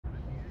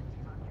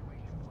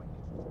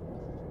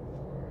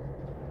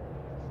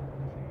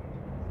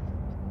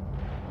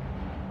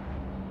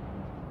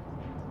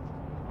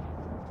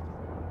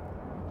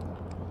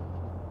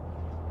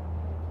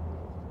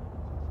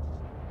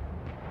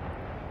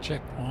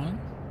Check one.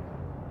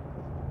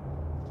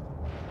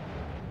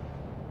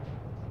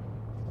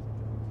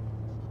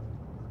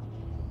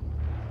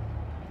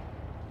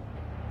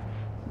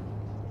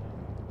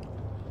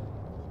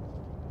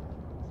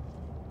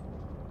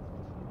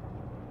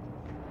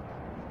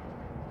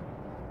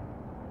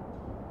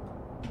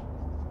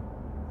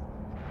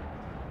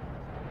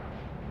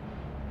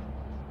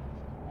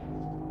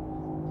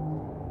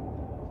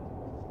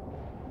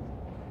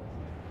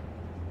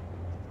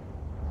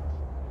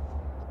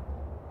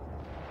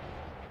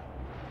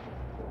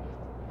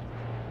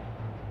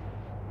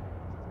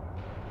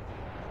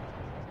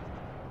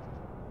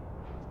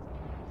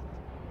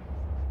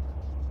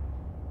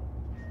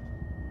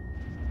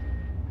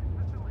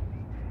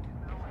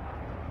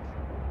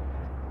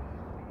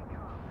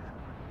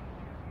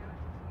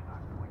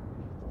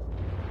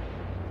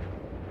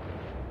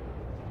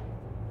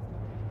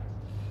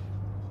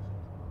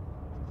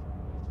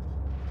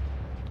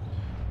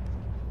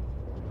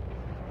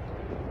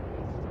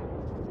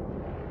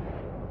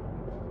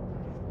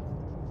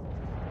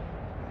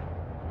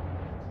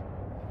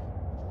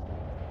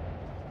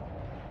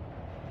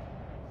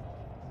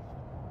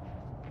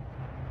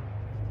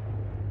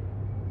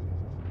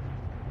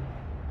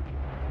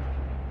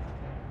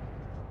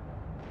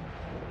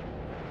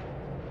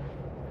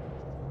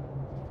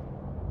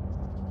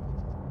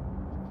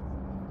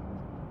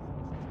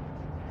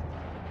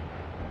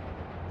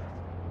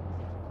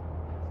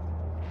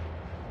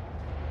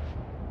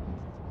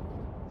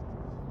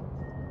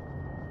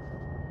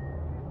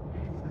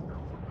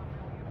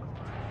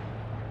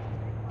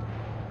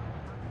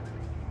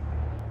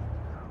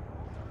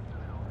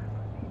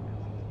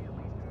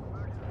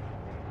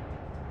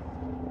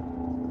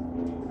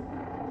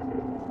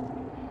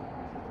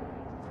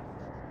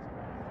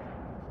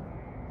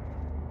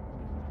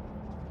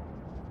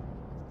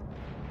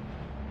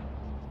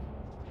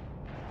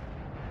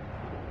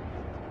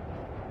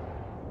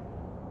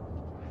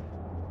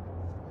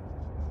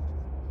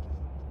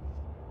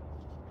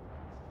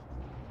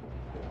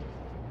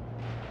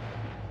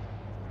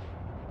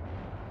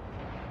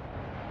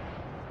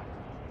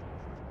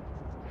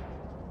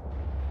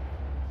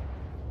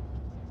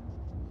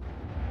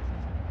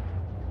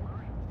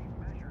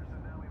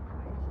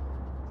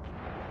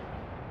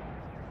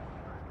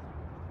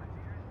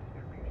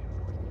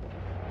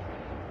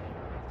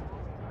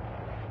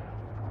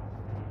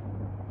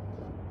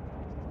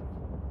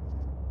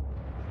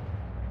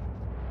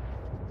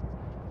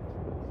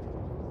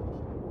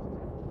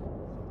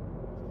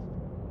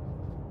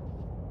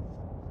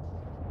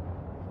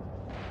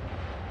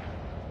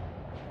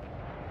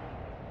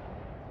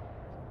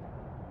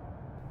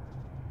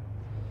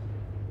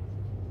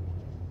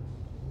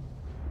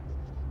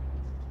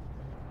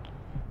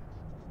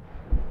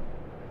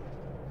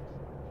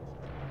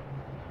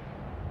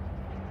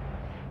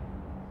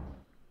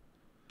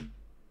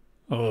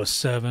 Oh,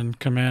 7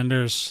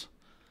 commanders.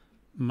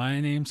 My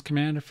name's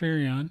Commander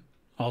Furion,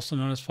 also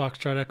known as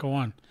Foxtrot Echo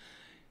 1.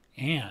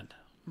 And,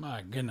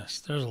 my goodness,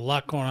 there's a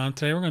lot going on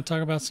today. We're going to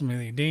talk about some of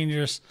the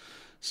dangers,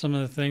 some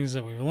of the things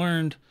that we've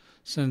learned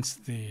since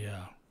the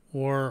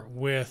war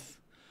with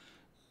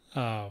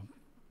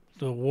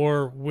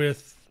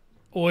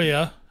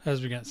Oya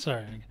has begun.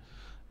 Sorry,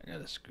 I got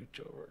to scooch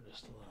over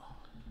just a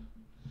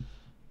little.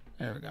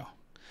 There we go.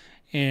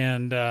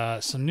 And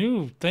some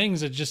new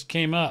things that just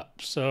came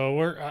up. So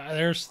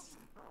there's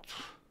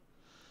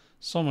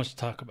so much to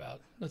talk about.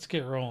 Let's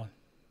get rolling.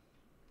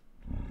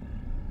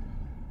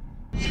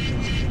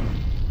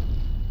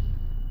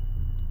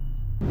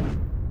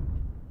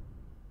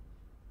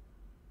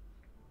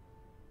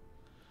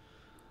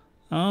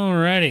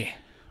 Alrighty.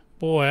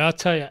 Boy, I'll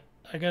tell you,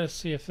 I got to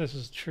see if this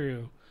is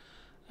true.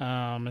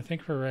 I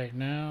think for right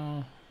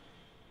now,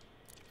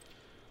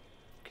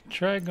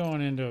 try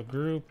going into a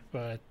group,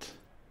 but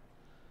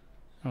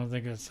I don't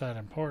think it's that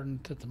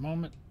important at the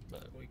moment,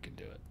 but we can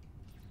do it.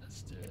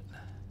 Let's do it.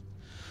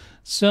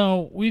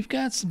 So we've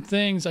got some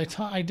things.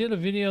 I did a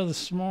video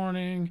this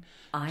morning.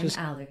 I'm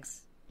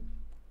Alex.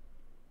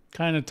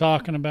 Kind of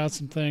talking about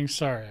some things.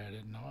 Sorry, I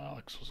didn't know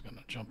Alex was going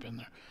to jump in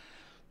there.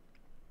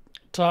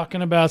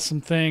 Talking about some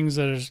things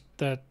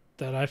that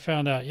I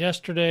found out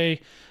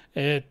yesterday.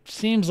 It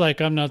seems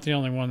like I'm not the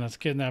only one that's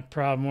getting that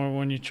problem, or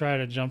when you try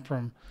to jump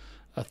from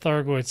a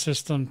thargoid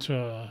system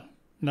to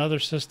another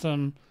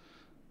system.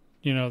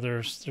 You know,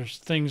 there's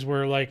things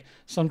where, like,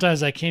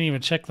 sometimes I can't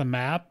even check the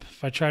map.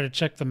 If I try to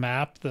check the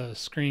map, the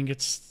screen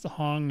gets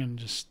hung and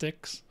just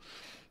sticks.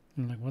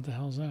 I'm like, what the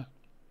hell is that?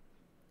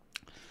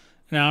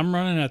 Now, I'm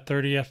running at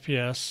 30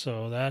 FPS,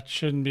 so that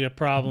shouldn't be a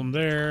problem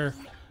there.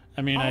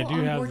 I mean, I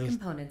do have the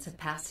components have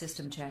passed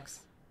system checks.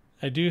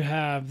 I do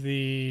have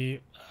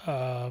the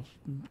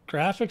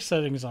graphics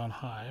settings on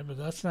high, but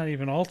that's not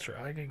even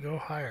ultra. I could go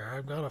higher.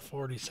 I've got a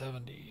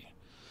 4070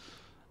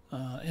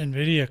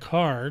 NVIDIA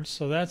card,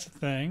 so that's a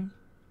thing.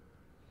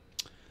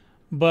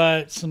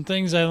 But some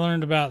things I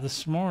learned about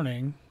this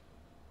morning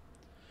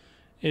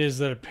is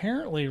that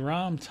apparently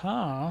Ram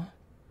Tah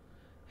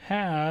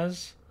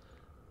has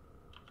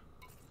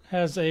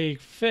a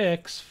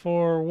fix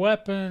for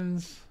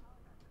weapons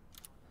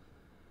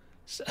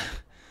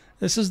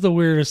this is the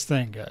weirdest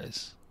thing,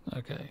 guys.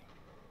 Okay,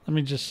 let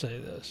me just say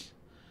this.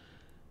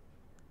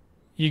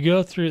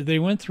 They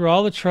went through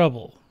all the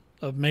trouble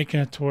of making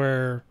it to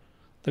where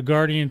the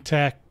Guardian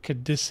tech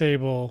could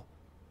disable,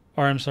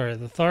 or I'm sorry,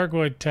 the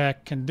Thargoid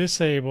tech can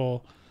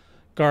disable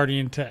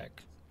Guardian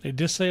tech. They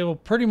disable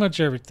pretty much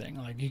everything.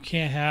 Like you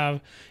can't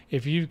have,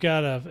 if you've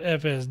got a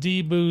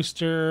FSD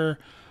booster,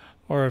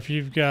 or if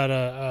you've got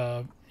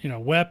a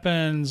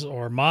weapons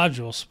or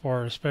module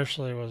support,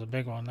 especially was a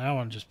big one. That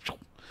one just,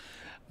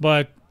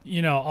 but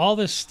all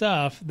this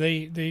stuff,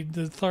 the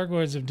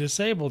Thargoids have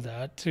disabled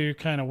that to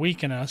kind of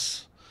weaken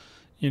us,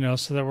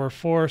 so that we're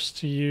forced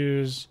to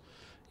use,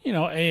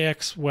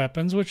 AX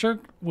weapons, which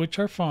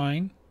are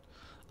fine,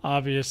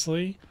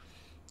 obviously.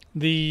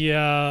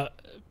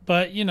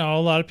 But a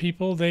lot of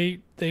people they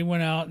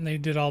went out and they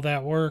did all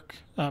that work,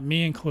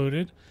 me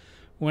included.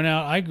 Went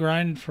out. I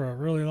grinded for a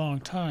really long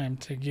time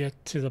to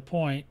get to the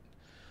point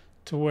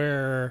to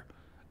where,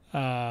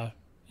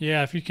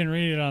 if you can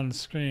read it on the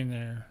screen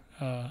there,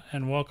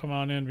 and welcome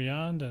on in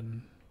beyond,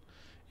 and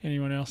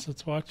anyone else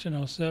that's watching,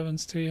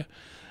 07s to you.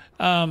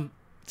 Ram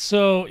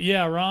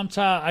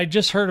Tah, I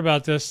just heard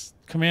about this.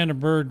 Commander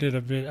Bird did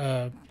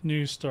a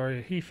news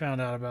story. He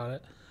found out about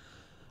it.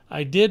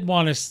 I did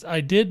want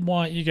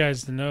you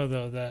guys to know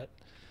though that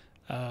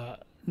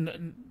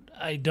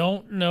I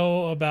don't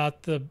know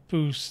about the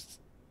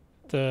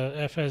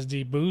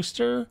FSD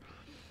booster,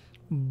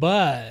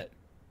 but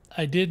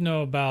I did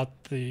know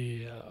about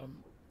the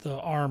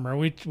armor.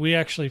 We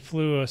actually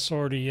flew a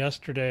sortie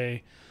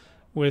yesterday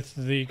with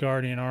the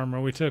Guardian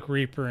armor. We took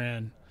Reaper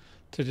in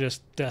to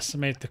just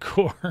decimate the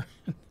core.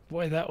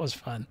 Boy, that was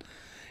fun.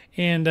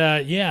 And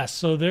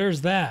so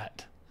there's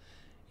that.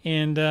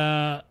 And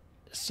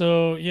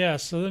so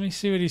let me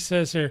see what he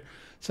says here.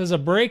 It says a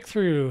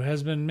breakthrough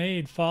has been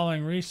made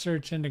following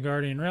research into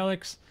Guardian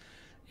relics.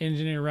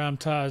 Engineer Ram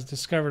Tah has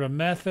discovered a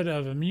method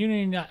of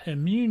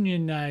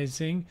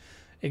immunizing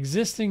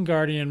existing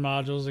Guardian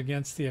modules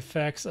against the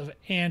effects of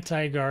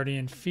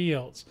anti-Guardian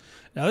fields.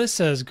 Now this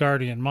says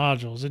Guardian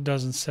modules. It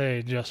doesn't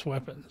say just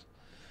weapons.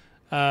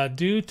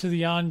 Due to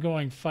the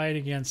ongoing fight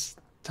against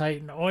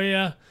Titan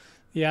Oya,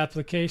 the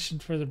application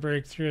for the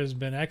breakthrough has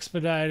been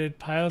expedited.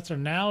 Pilots are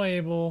now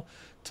able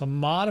to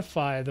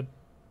modify the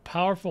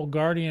powerful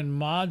Guardian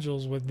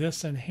modules with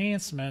this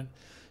enhancement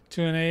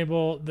to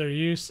enable their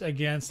use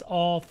against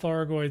all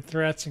Thargoid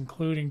threats,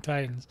 including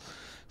Titans.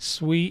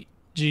 Sweet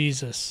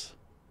Jesus.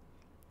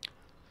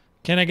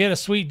 Can I get a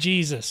sweet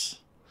Jesus?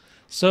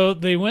 So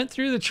they went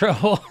through the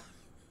trouble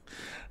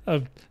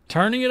of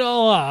turning it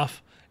all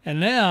off, and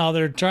now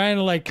they're trying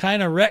to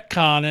kind of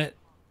retcon it,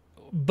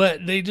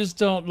 but they just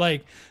don't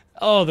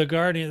the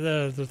Guardian,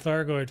 the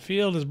Thargoid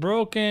field is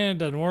broken,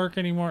 doesn't work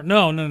anymore.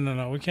 No,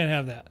 we can't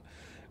have that.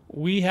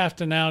 We have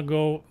to now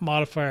go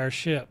modify our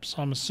ship.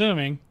 So I'm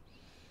assuming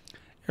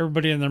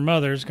everybody and their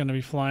mother is going to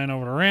be flying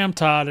over to Ram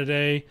Tah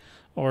today,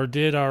 or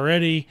did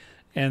already,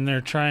 and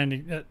they're trying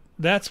to.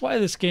 That's why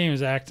this game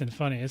is acting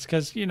funny. It's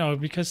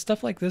because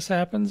stuff like this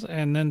happens,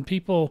 and then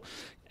people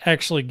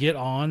actually get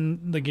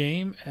on the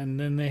game, and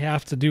then they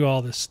have to do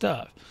all this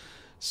stuff.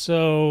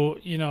 So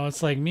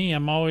it's like me.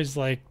 I'm always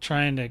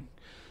trying to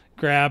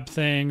grab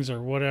things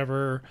or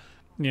whatever.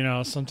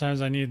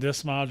 Sometimes I need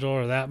this module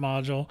or that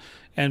module,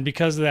 and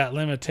because of that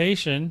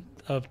limitation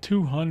of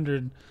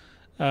 200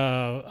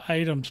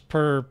 items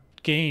per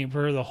game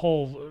for the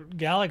whole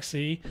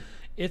galaxy,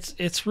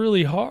 it's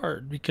really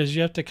hard because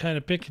you have to kind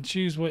of pick and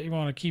choose what you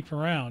want to keep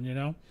around,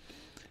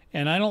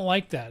 and I don't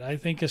like that. I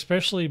think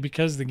especially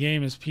because the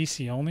game is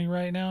PC only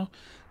right now,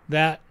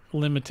 that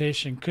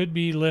limitation could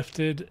be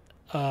lifted,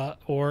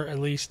 or at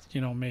least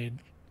made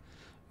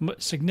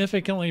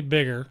significantly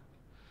bigger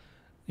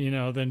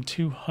than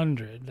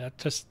 200. That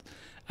just,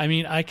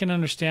 I can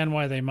understand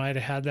why they might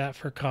have had that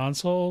for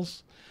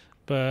consoles,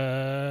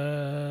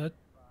 but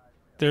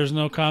there's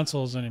no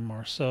consoles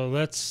anymore. So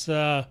let's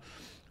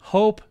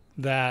hope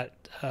that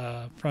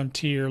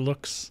Frontier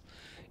looks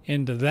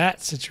into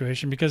that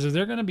situation, because if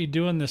they're going to be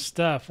doing this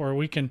stuff where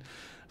we can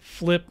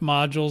flip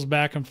modules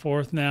back and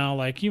forth now,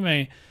 you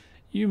may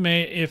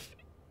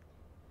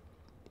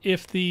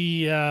if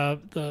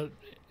the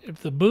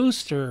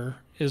booster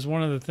is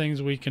one of the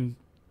things we can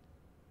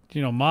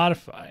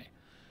modify,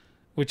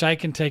 which I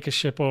can take a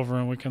ship over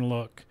and we can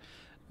look,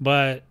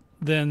 but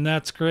then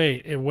that's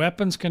great. If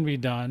weapons can be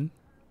done,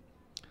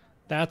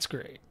 that's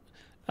great.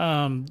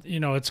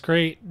 It's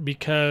great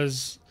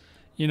because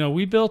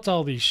we built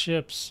all these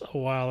ships a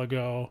while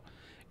ago,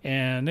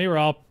 and they were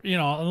all, a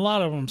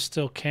lot of them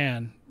still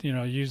can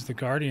use the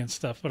Guardian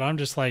stuff, but I'm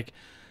just I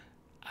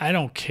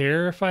don't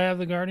care if I have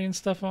the Guardian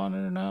stuff on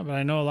it or not, but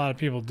I know a lot of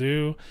people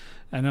do.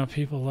 I know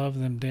people love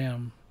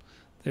them.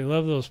 They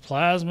love those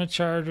plasma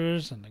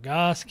chargers and the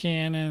Gauss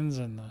cannons,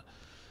 and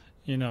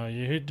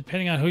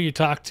depending on who you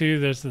talk to,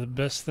 there's the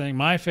best thing.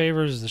 My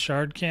favorite is the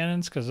shard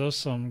cannons, because those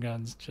some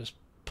guns just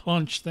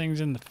punch things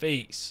in the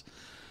face.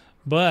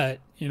 But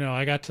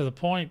I got to the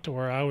point to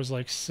where I was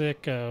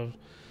sick of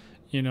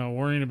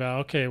worrying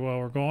about, okay, well,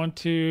 we're going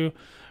to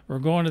we're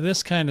going to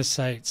this kind of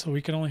site, so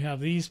we can only have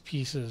these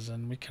pieces,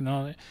 and we can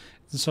only.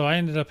 And so I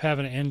ended up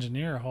having to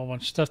engineer a whole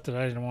bunch of stuff that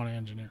I didn't want to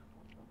engineer.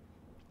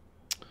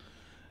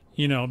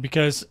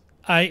 Because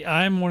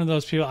I'm one of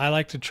those people. I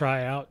like to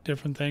try out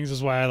different things.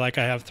 That's why I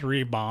have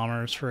 3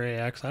 bombers for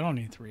AX. I don't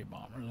need 3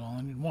 bombers. I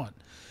only need 1.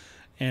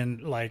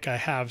 And like I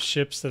have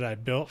ships that I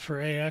built for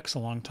AX a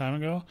long time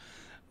ago,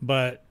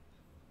 but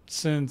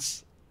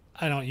since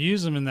I don't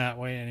use them in that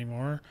way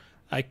anymore,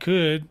 I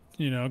could,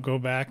 go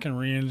back and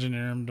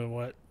re-engineer them to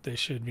what they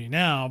should be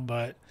now.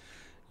 But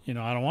I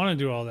don't want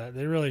to do all that.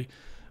 They really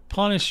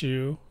punish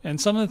you.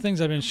 And some of the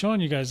things I've been showing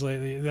you guys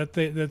lately, that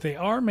they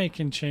are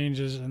making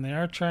changes, and they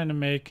are trying to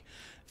make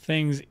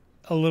things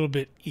a little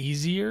bit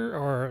easier,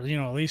 or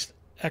at least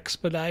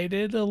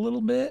expedited a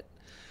little bit,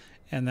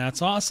 and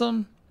that's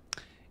awesome.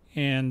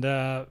 And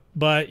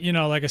but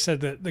like I said,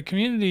 the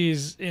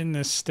communities in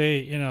this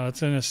state,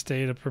 it's in a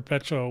state of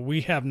perpetual, we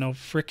have no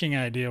freaking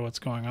idea what's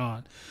going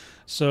on,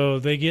 so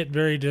they get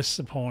very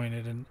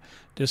disappointed and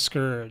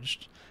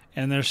discouraged.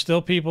 And there's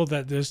still people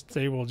that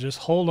they will just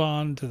hold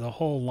on to the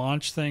whole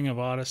launch thing of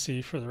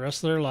Odyssey for the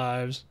rest of their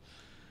lives,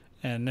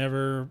 and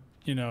never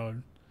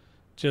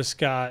just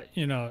got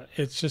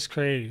it's just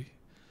crazy.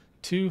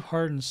 2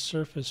 hardened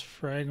surface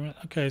fragment.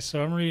 Okay,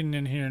 so I'm reading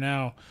in here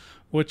now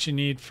what you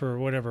need for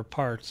whatever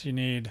parts you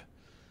need.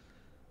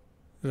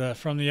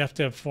 From the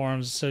FDev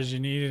forums, it says you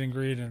needed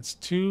ingredients: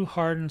 2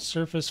 hardened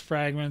surface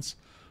fragments,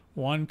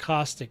 1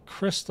 caustic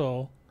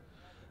crystal,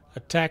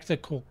 a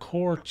tactical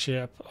core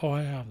chip. Oh,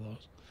 I have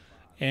those.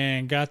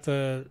 And got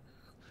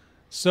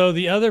so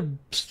the other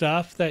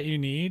stuff that you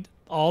need,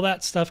 all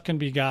that stuff can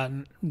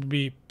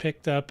be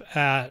picked up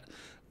at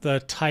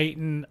the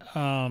Titan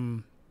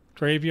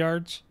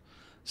graveyards.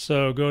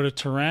 So go to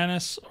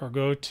Tyrannus or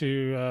go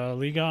to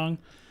Ligong,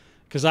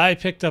 because I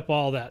picked up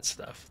all that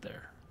stuff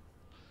there.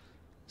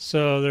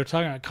 So they're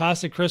talking about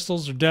caustic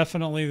crystals are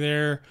definitely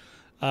there.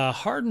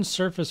 Hardened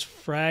surface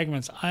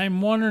fragments.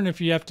 I'm wondering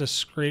if you have to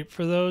scrape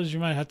for those. You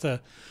might have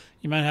to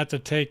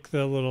take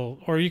the little,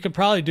 or you could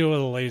probably do it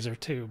with a laser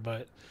too.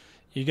 But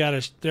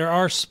there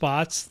are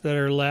spots that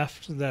are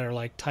left that are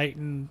like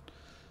Titan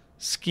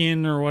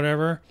skin or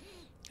whatever,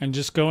 and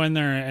just go in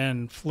there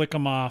and flick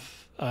them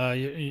off.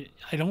 I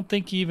don't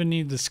think you even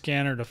need the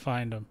scanner to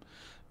find them.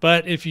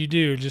 But if you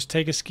do, just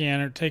take a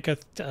scanner, take a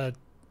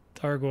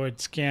thargoid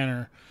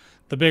scanner,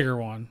 the bigger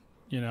one,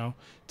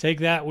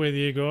 take that with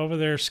you, go over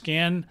there,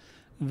 scan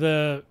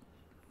the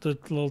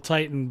little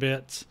Titan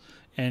bits,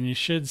 and you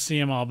should see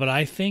them all. But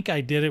I think I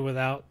did it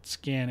without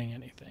scanning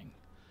anything,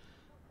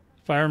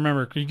 if I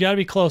remember. You got to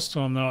be close to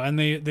them, though, and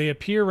they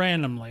appear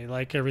randomly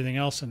like everything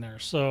else in there.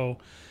 So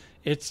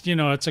it's,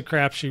 it's a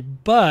crapshoot.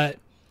 But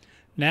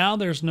now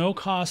there's no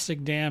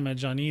caustic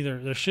damage on either.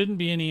 There shouldn't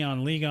be any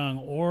on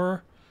Ligong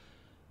or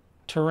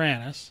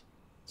Tyrannus,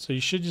 so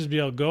you should just be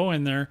able to go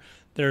in there.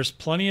 There's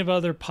plenty of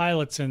other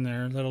pilots in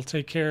there that'll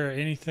take care of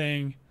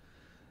anything.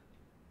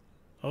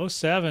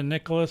 07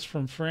 Nicholas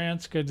from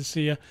France, good to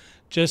see you.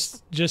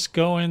 Just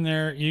go in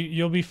there.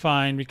 You'll be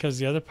fine, because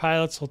the other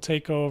pilots will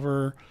take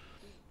over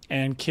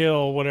and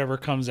kill whatever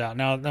comes out.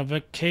 Now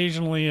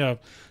occasionally a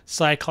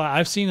Cyclops.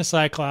 I've seen a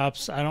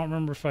Cyclops. I don't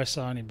remember if I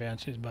saw any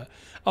Banshees, but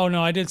oh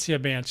no, I did see a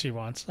Banshee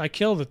once. I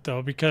killed it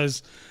though,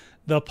 because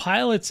the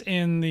pilots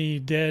in the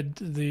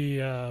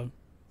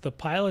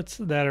pilots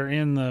that are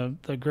in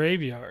the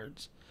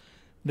graveyards,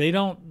 they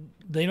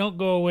don't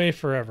go away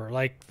forever.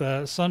 Like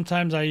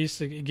sometimes I used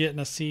to get in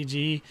a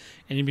CG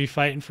and you'd be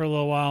fighting for a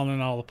little while, and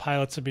then all the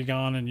pilots would be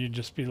gone, and you'd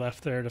just be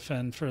left there to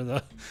fend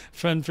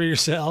for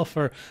yourself,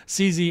 or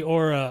CZ,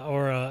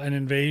 or an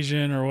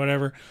invasion or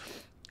whatever.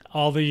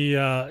 All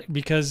the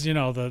because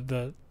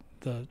the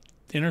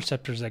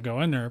interceptors that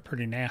go in there are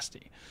pretty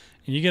nasty,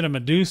 and you get a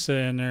Medusa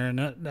in there, and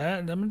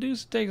the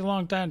Medusa takes a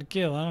long time to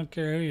kill. I don't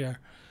care who you are.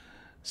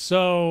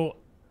 So,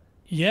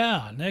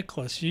 yeah,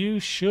 Nicholas, you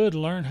should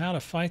learn how to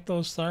fight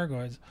those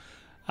thargoids.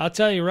 I'll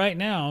tell you right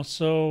now,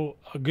 so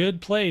a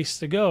good place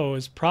to go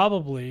is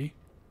going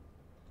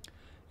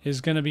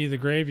to be the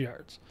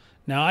graveyards.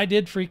 Now, I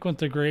did frequent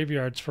the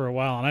graveyards for a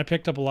while, and I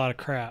picked up a lot of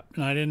crap,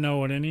 and I didn't know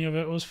what any of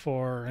it was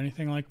for or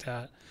anything like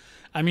that.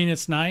 I mean,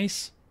 it's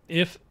nice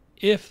if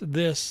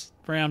this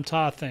Ram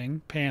Tah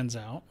thing pans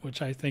out,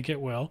 which I think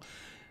it will,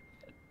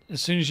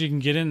 as soon as you can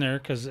get in there,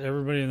 because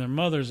everybody and their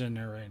mother's in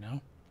there right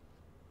now.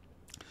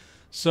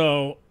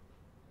 So,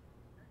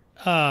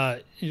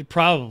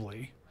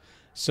 probably.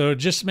 So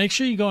just make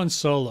sure you go in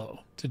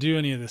solo to do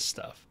any of this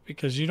stuff,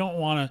 because you don't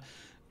want to.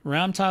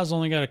 Ram Tah's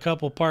only got a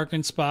couple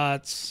parking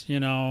spots. You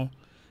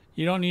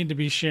don't need to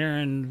be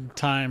sharing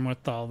time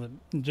with all the.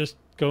 Just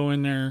go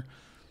in there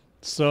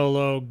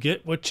solo,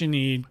 get what you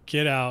need,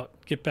 get out,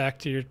 get back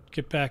to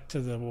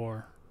the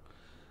war.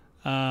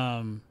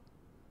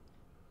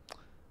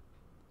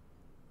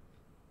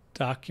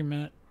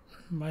 Document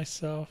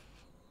myself.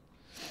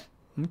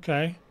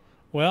 Okay.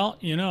 Well,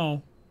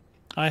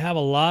 I have a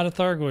lot of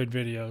Thargoid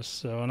videos,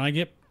 so, and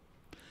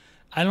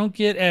I don't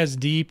get as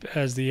deep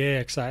as the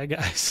AXI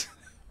guys.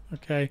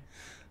 Okay.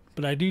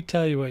 But I do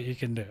tell you what you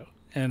can do.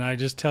 And I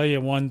just tell you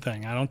one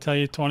thing. I don't tell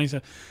you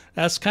 20.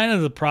 That's kind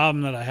of the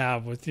problem that I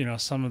have with,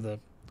 some of the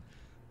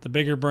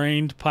bigger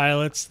brained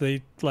pilots.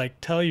 They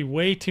like tell you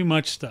way too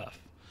much stuff.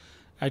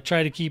 I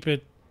try to keep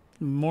it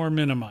more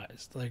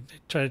minimized. Like they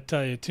try to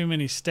tell you too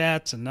many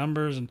stats and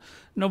numbers, and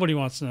nobody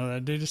wants to know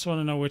that. They just want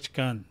to know which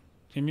gun.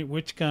 Give me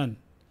which gun.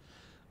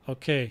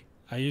 Okay,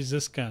 I use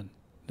this gun.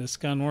 This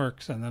gun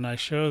works, and then I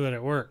show that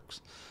it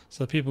works,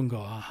 so people can go,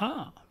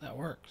 aha, that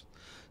works.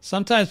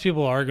 Sometimes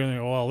people are going to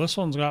go, well, this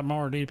one's got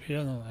more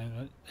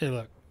DPS. Hey,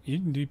 look, you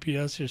can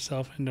DPS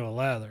yourself into a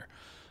lather,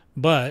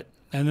 but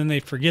and then they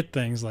forget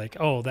things like,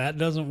 oh, that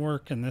doesn't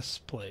work in this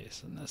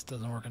place, and this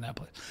doesn't work in that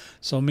place.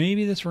 So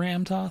maybe this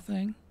Ram Tah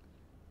thing,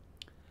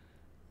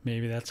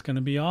 maybe that's going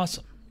to be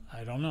awesome.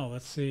 I don't know.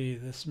 Let's see.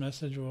 This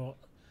message will,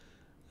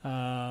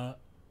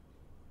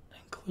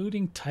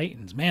 including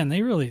Titans. Man,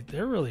 they're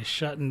really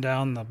shutting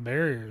down the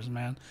barriers,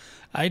 man.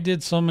 I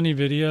did so many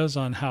videos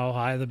on how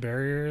high the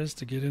barrier is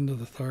to get into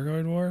the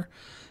Thargoid War.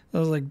 I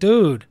was like,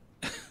 dude,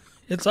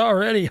 it's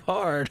already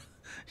hard.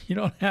 You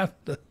don't have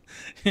to,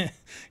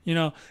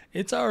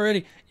 it's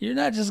already, you're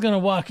not just going to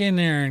walk in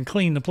there and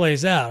clean the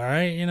place out, all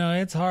right?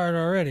 It's hard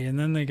already. And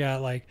then they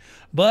got like,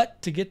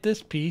 but to get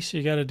this piece,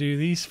 you got to do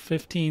these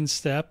 15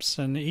 steps,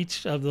 and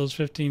each of those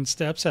 15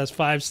 steps has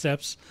 5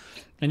 steps,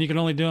 and you can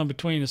only do them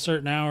between a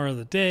certain hour of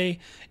the day,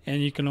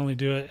 and you can only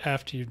do it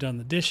after you've done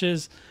the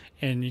dishes,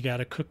 and you got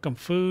to cook them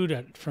food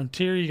at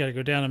Frontier. You got to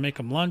go down and make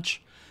them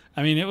lunch.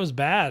 I mean, it was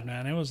bad,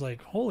 man. It was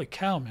like, holy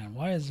cow, man,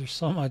 why is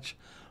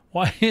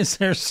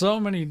there so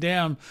many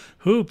damn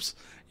hoops?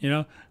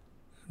 We're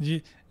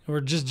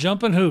just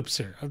jumping hoops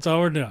here. That's all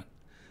we're doing.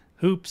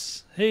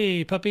 Hoops.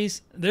 Hey,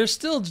 puppies. They're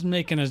still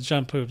making us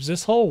jump hoops.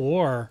 This whole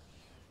war,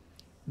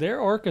 they're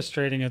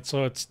orchestrating it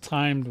so it's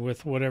timed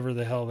with whatever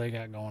the hell they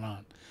got going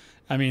on.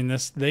 I mean,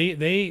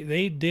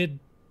 they did,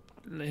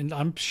 and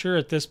I'm sure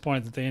at this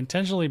point that they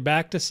intentionally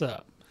backed us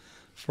up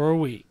for a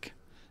week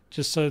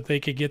just so that they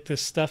could get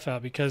this stuff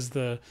out, because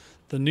the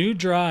new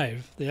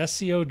drive, the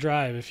SCO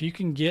drive, if you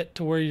can get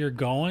to where you're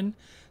going,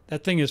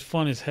 that thing is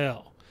fun as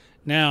hell.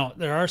 Now,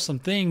 there are some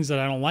things that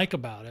I don't like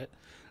about it,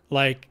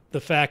 like the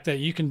fact that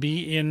you can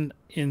be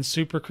in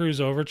Super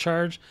Cruise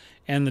overcharge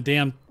and the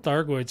damn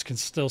thargoids can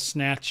still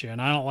snatch you,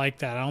 and I don't like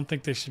that. I don't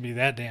think they should be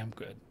that damn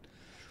good.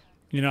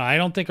 I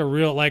don't think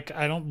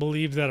I don't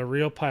believe that a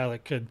real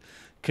pilot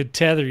could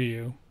tether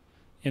you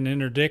and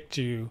interdict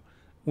you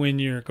when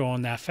you're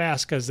going that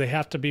fast, because they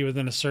have to be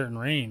within a certain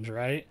range,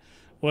 right?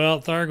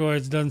 Well,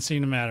 thargoids doesn't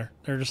seem to matter.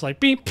 They're just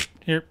like, beep,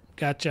 here,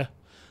 gotcha.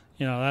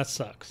 That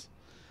sucks.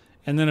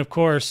 And then, of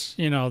course,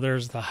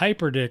 there's the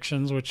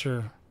hyperdictions, which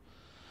are,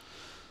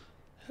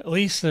 at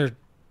least they're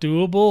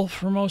doable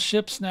for most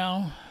ships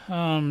now,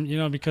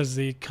 because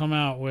they come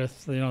out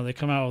with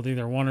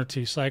either 1 or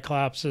 2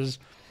 Cyclopses.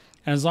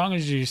 And as long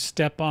as you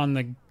step on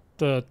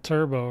the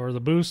turbo or the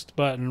boost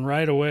button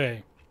right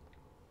away,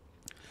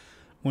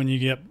 when you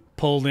get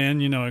pulled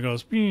in, it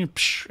goes,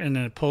 and then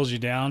it pulls you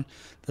down.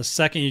 The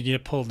second you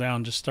get pulled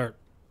down, just start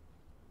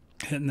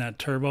hitting that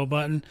turbo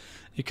button,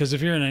 because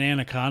if you're in an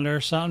Anaconda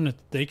or something,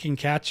 they can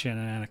catch you in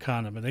an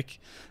Anaconda. But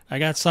I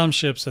got some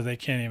ships that they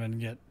can't even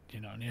get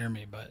near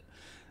me. But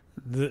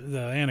the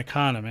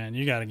Anaconda, man,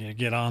 you got to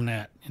get on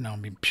that,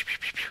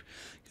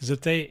 because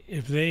if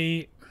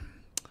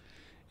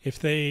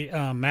they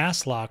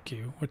mass lock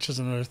you, which is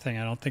another thing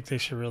I don't think they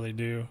should really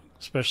do,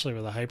 especially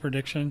with a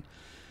hyperdiction.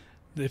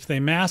 If they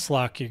mass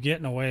lock you,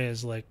 getting away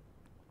is like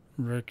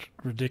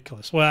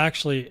ridiculous. Well,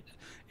 actually,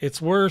 it's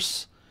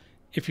worse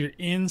if you're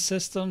in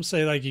system.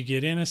 Say like you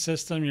get in a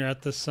system, you're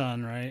at the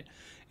sun, right?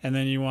 And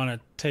then you want to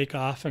take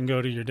off and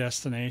go to your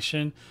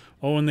destination.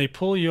 Well, when they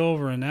pull you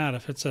over in that,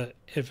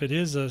 if it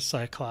is a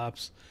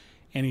Cyclops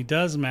and he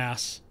does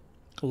mass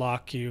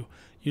lock you,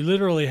 you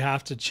literally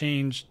have to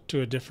change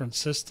to a different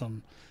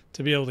system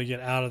to be able to get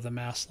out of the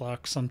mass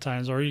lock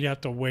sometimes, or you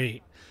have to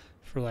wait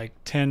for like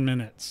 10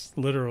 minutes,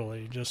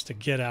 literally, just to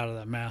get out of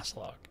that mass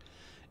lock.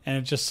 And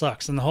it just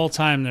sucks. And the whole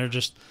time they're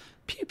just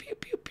pew, pew,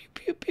 pew, pew,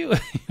 pew, pew,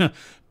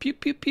 pew,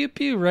 pew, pew,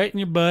 pew, right in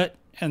your butt.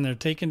 And they're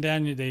taking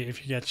down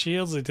if you got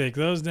shields, they take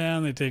those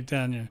down. They take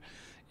down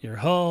your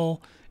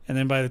hull. And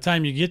then by the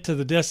time you get to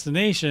the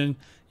destination,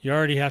 you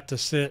already have to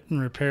sit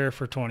and repair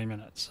for 20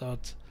 minutes. So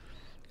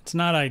it's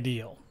not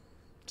ideal.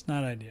 It's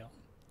not ideal.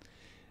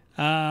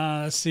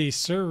 Let's see.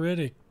 Sir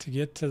Riddick to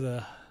get to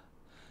the...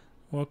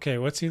 Okay,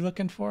 what's he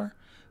looking for?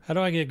 How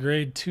do I get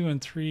grade 2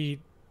 and 3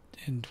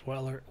 in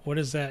Dweller? What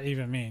does that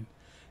even mean?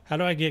 How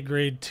do I get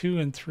grade 2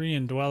 and 3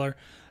 in Dweller?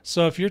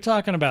 So if you're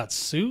talking about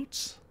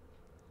suits,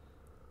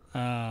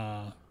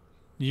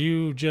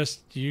 you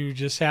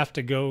just have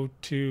to go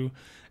to...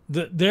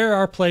 There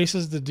are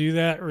places to do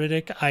that,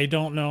 Riddick. I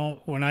don't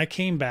know. When I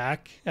came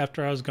back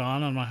after I was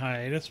gone on my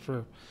hiatus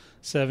for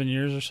 7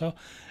 years or so,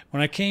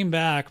 when I came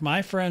back,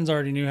 my friends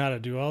already knew how to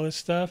do all this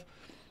stuff,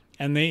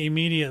 and they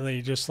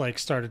immediately just like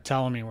started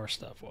telling me where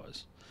stuff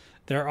was.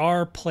 There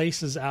are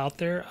places out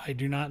there. I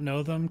do not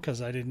know them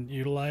because I didn't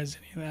utilize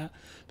any of that.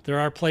 But there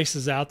are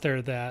places out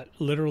there that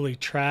literally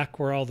track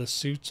where all the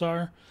suits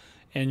are,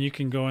 and you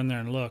can go in there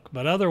and look.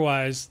 But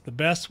otherwise, the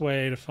best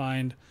way to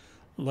find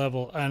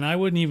level, and I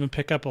wouldn't even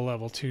pick up a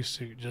level 2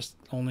 suit, just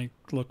only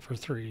look for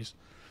 3s.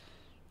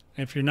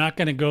 If you're not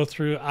going to go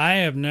through, I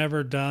have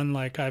never done,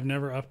 like, I've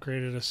never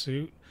upgraded a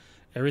suit.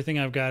 Everything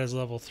I've got is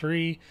level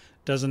 3,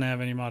 doesn't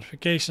have any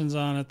modifications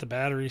on it. The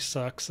battery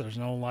sucks. There's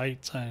no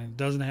lights. And it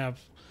doesn't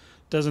have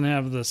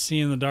the see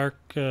in the dark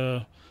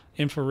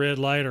infrared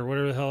light or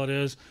whatever the hell it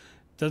is.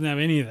 It doesn't have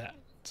any of that.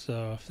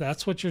 So if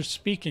that's what you're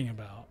speaking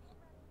about,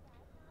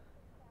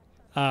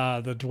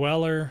 the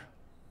dweller.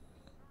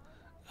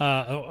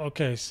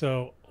 Okay,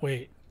 so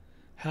wait.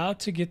 How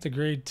to get the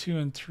grade 2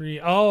 and 3?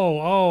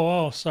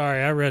 Oh,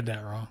 sorry, I read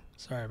that wrong.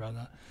 Sorry about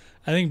that.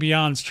 I think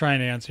Beyond's trying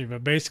to answer you,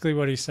 but basically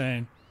what he's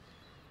saying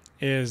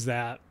is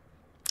that,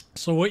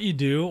 so what you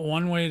do,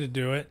 one way to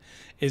do it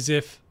is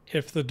if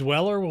the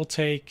dweller will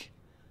take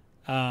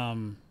not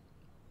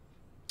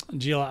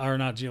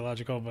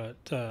geological,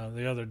 but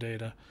the other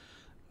data,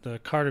 the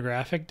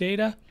cartographic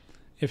data,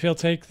 if he'll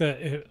take is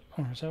that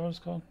what it's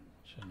called?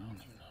 I don't even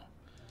know.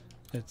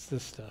 It's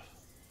this stuff.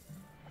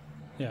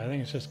 Yeah, I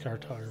think it's just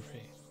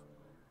cartography.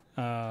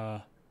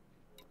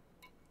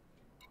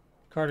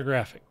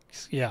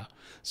 Cartographics, yeah.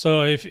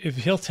 So if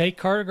he'll take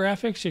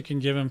cartographics, you can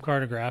give him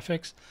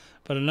cartographics.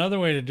 But another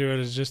way to do it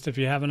is just if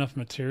you have enough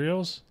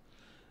materials,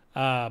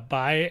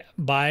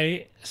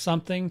 buy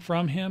something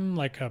from him,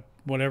 like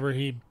whatever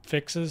he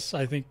fixes.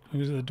 I think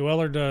the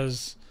dweller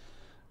does.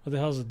 What the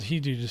hell does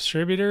he do?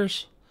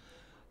 Distributors.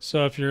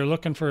 So if you're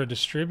looking for a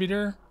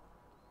distributor,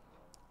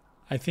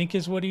 I think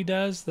is what he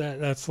does.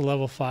 That's the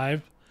level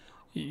 5.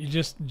 You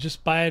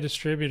just buy a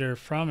distributor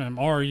from him,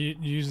 or you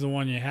use the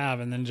one you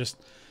have, and then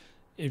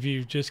if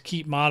you just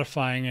keep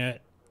modifying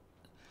it,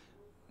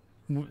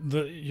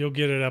 you'll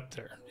get it up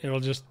there. It'll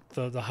just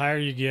the higher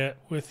you get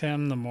with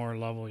him, the more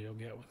level you'll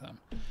get with him.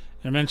 And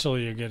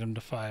eventually you'll get him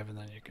to 5, and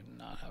then you can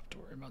not have to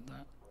worry about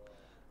that.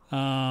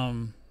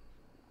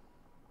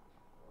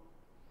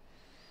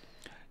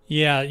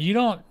 Yeah, you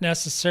don't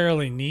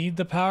necessarily need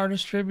the power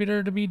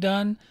distributor to be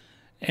done.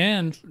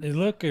 And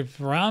look, if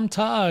Ram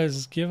Tah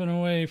is giving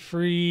away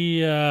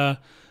free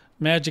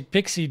magic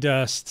pixie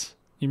dust,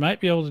 you might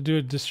be able to do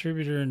a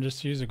distributor and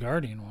just use a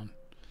guardian one.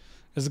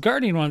 Because the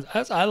guardian ones,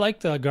 I like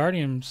the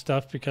guardian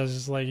stuff because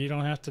it's like you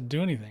don't have to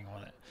do anything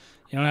with it.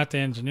 You don't have to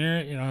engineer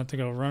it. You don't have to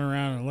go run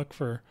around and look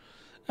for.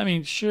 I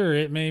mean, sure,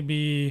 it may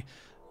be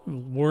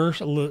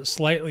worse,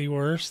 slightly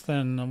worse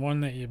than the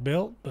one that you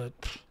built, but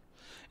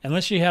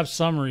unless you have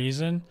some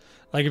reason,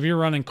 like if you're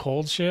running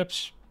cold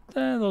ships,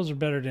 those are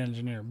better to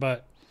engineer.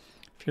 But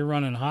if you're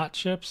running hot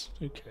ships,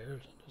 who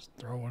cares? Just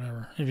throw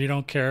whatever. If you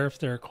don't care if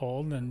they're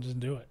cold, then just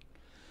do it.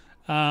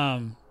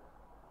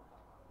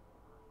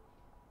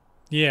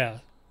 Yeah.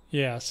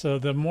 So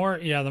the more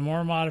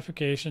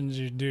modifications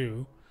you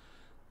do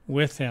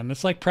with him,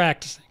 it's like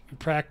practicing. You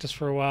practice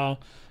for a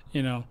while,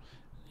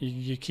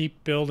 you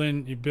keep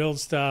building, you build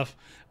stuff,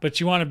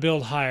 but you want to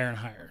build higher and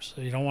higher.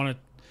 So you don't want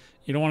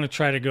to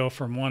try to go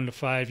from 1 to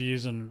 5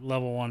 using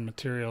level 1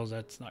 materials.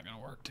 That's not going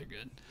to work too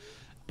good.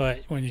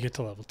 But when you get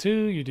to level 2,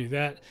 you do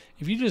that.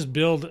 If you just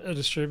build a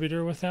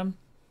distributor with him,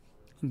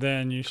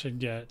 then you should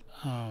get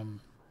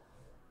to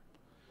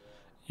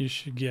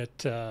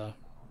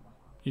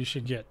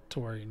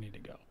where you need to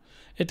go.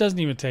 It doesn't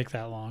even take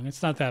that long.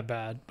 It's not that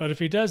bad. But if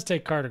he does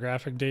take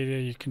cartographic data,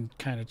 you can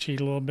kind of cheat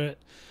a little bit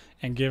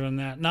and give him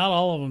that. Not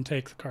all of them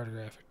take the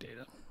cartographic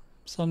data.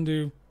 Some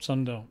do,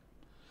 some don't.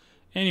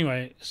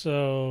 Anyway,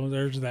 so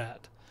there's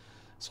that.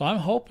 So I'm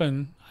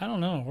hoping, I don't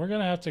know, we're going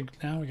to have to,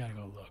 now we got to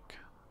go look.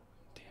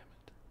 Damn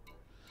it.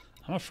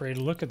 I'm afraid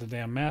to look at the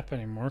damn map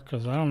anymore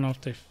because I don't know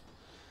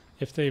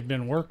if they've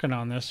been working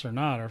on this or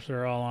not, or if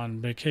they're all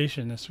on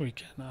vacation this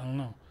weekend. I don't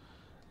know.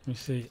 Let me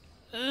see.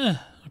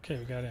 Okay,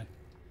 we got in.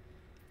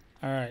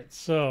 All right,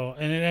 so,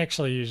 and it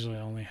actually usually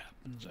only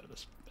happens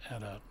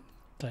at a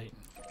Titan.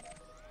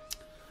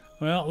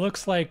 Well, it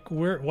looks like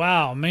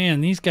wow,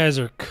 man, these guys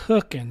are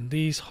cooking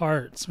these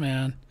hearts,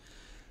 man.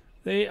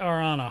 They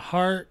are on a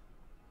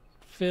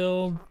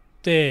heart-filled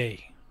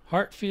day.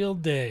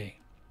 Heart-filled day.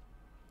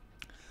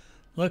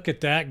 Look at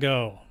that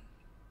go.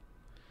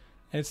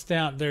 It's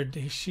down there.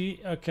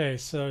 Okay,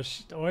 so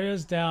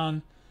Oya's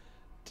down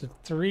to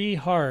 3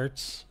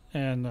 hearts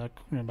and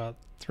about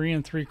 3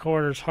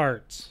 3/4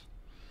 hearts.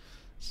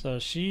 So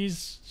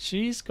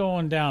she's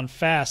going down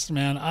fast,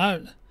 man.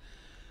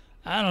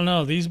 I don't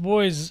know. These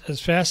boys,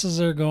 as fast as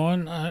they're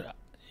going, it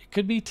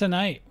could be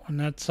tonight when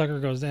that sucker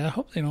goes down. I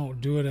hope they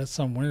don't do it at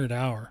some weird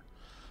hour.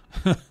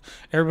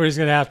 Everybody's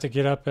going to have to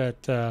get up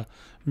at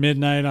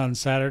midnight on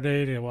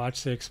Saturday to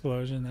watch the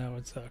explosion. That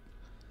would suck.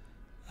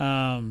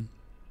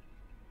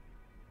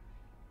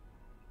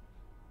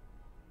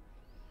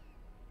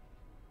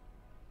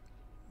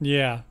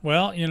 Yeah,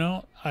 well,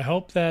 I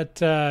hope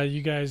that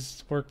you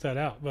guys work that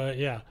out. But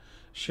yeah,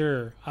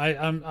 sure.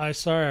 I'm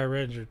sorry I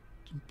read your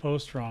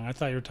post wrong. I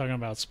thought you were talking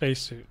about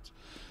spacesuits,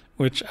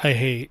 which I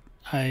hate.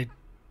 I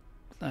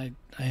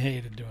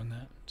hated doing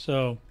that.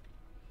 So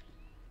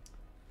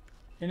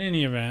in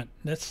any event,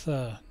 that's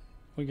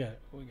we got it.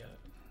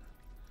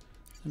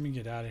 let me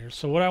get out of here.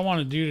 So what I want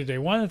to do today,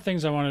 one of the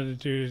things I wanted to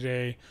do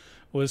today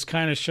was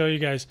kind of show you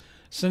guys,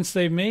 since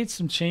they've made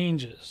some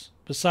changes,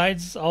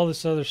 besides all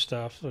this other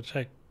stuff, which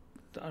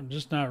I'm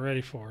just not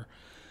ready for.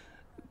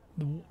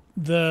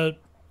 The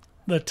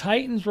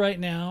Titans right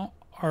now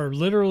are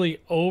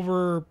literally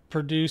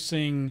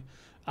overproducing.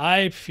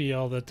 I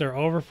feel that they're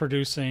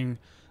overproducing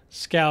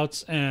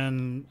scouts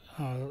and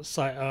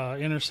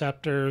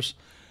interceptors,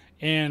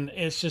 and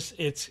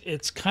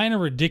it's kind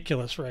of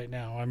ridiculous right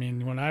now. I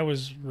mean, when I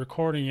was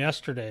recording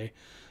yesterday,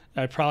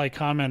 I probably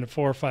commented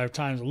 4 or 5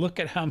 times. Look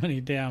at how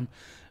many damn,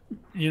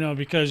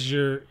 because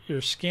your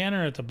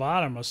scanner at the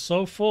bottom was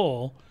so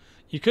full,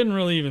 you couldn't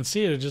really even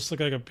see it. It just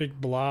looked like a big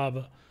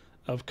blob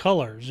of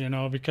colors,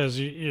 because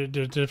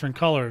there's different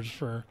colors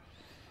for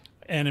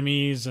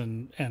enemies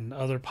and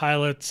other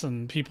pilots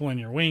and people in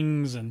your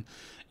wings and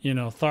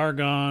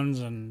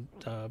thargoids and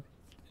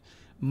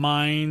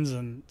mines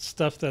and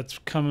stuff that's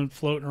coming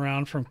floating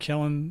around from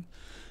killing.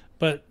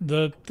 But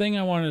the thing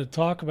I wanted to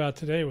talk about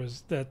today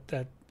was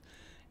that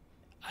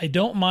I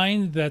don't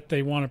mind that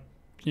they want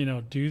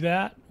to do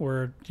that,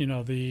 where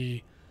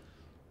the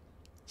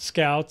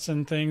scouts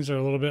and things are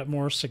a little bit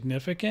more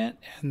significant,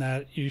 and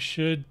that you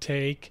should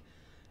take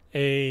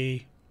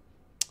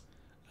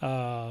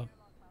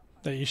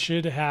that you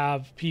should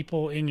have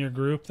people in your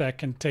group that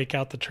can take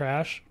out the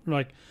trash.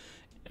 Like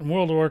in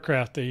World of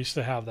Warcraft, they used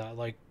to have that.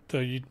 Like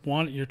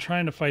you're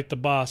trying to fight the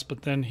boss,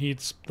 but then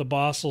the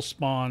boss will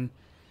spawn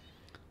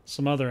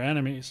some other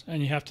enemies,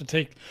 and you have to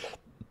take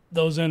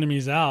those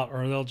enemies out,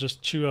 or they'll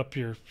just chew up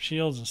your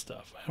shields and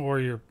stuff, or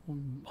your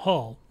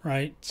hull,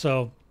 right?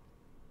 So,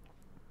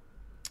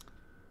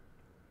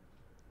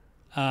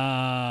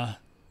 no,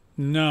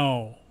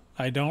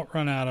 I don't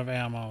run out of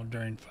ammo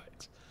during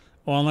fights.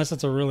 Well, unless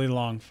it's a really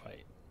long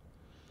fight.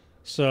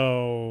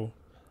 So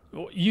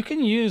you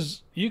can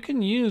use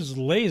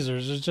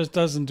lasers. It just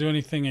doesn't do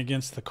anything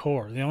against the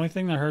core. The only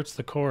thing that hurts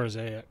the core is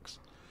AX.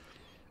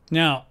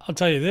 Now, I'll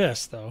tell you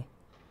this though.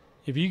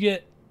 If you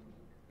get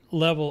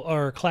level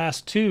or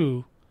class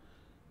 2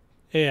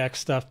 AX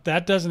stuff,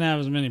 that doesn't have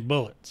as many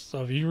bullets.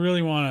 So if you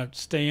really want to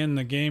stay in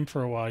the game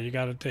for a while, you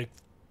got to take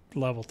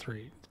level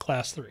 3,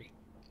 class 3.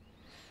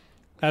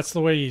 That's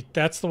the way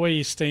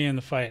you stay in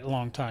the fight a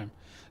long time.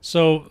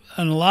 So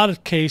in a lot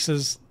of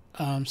cases,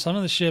 some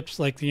of the ships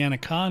like the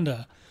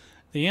Anaconda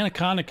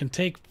can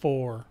take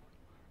 4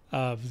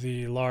 of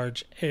the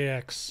large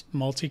AX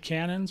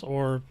multi-cannons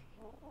or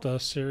the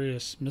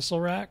serious missile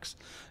racks.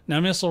 Now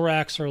missile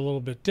racks are a little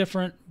bit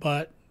different,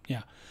 but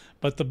yeah.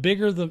 But the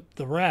bigger the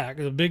rack,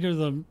 the bigger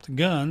the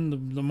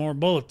gun, the more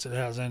bullets it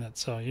has in it.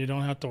 So you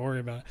don't have to worry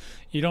about it.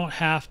 You don't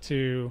have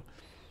to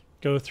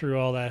go through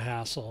all that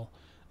hassle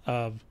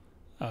of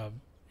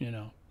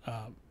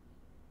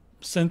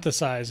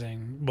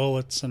synthesizing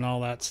bullets and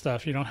all that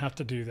stuff. You don't have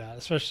to do that,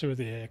 especially with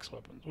the AX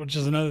weapons, which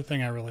is another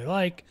thing I really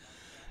like.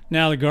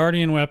 Now the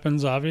Guardian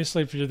weapons,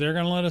 obviously, if they're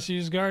going to let us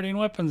use Guardian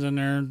weapons in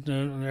there,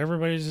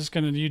 everybody's just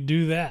going to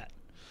do that.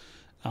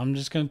 I'm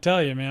just going to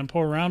tell you, man,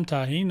 poor Ram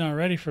Tah, he's not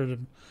ready for the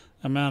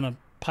amount of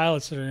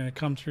pilots that are going to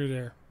come through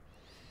there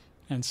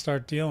and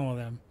start dealing with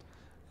them.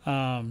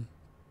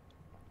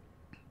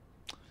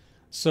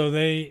 So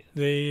I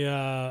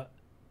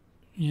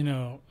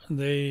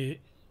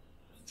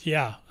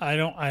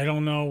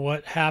don't know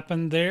what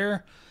happened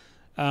there.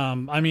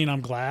 I mean,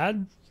 I'm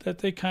glad that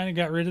they kind of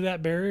got rid of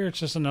that barrier. It's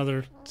just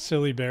another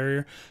silly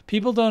barrier.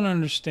 People don't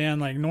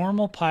understand. Like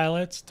normal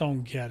pilots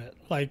don't get it.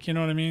 Like, you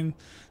know what I mean?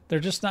 They're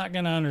just not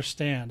going to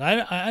understand.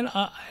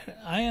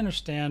 I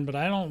understand, but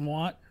I don't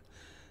want.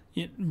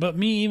 But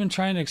me even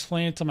trying to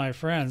explain it to my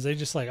friends, they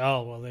just like,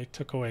 oh well, they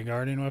took away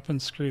Guardian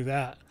weapons. Screw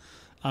that.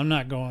 I'm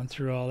not going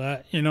through all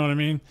that. You know what I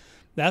mean?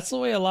 That's the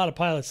way a lot of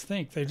pilots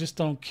think. They just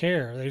don't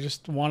care. They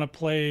just want to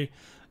play.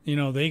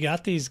 They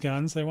got these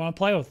guns. They want to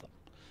play with them.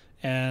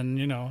 And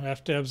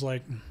FDev's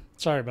like,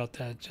 sorry about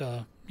that.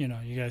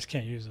 You guys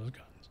can't use those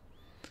guns.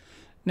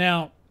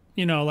 Now,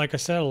 like I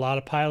said, a lot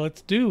of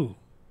pilots do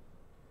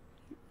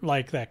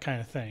like that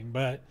kind of thing,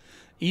 but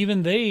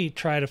even they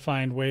try to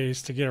find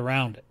ways to get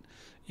around it.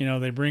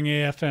 They bring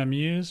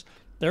AFMUs.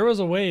 There was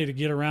a way to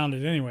get around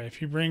it anyway.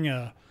 If you bring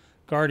a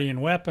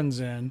Guardian weapons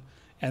in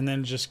and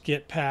then just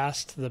get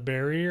past the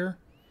barrier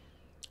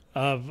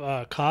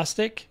of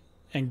caustic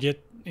and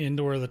get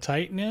into where the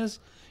Titan is,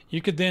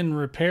 you could then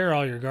repair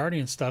all your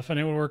Guardian stuff and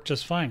it would work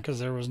just fine, because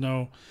there was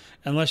no,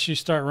 unless you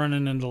start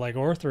running into like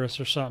Orthrus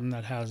or something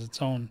that has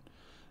its own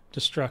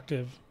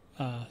destructive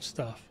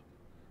stuff.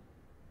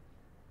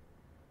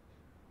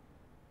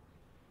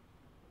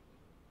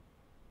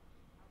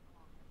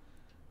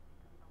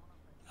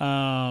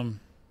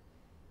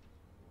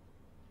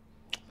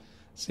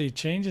 See,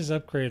 changes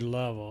upgrade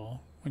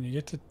level. When you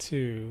get to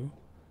 2,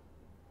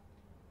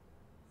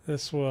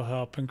 this will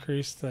help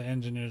increase the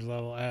engineer's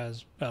level,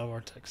 as Battle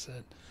Vortex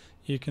said.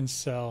 You can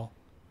sell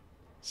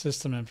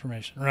system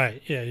information.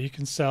 Right, yeah, you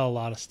can sell a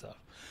lot of stuff.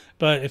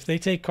 But if they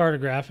take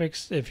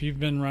cartographics, if you've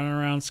been running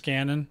around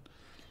scanning,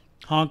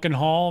 honk and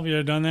haul, have you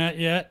ever done that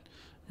yet?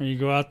 Where you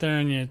go out there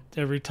and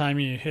every time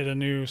you hit a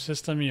new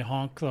system, you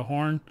honk the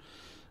horn.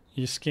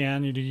 You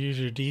scan, you use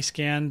your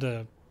D-scan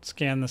to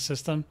scan the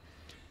system.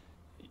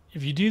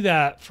 If you do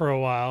that for a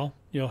while,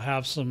 you'll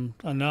have some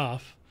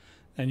enough,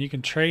 and you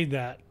can trade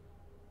that.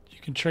 You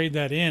can trade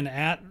that in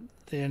at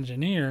the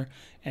engineer,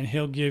 and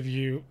he'll give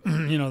you,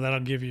 that'll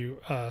give you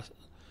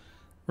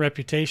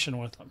reputation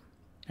with them.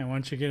 And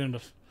once you get into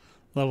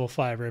level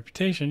 5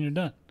 reputation, you're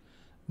done.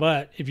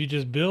 But if you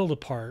just build a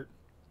part,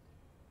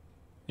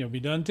 you'll be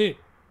done too.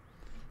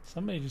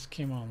 Somebody just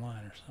came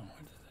online or something.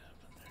 What did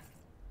happen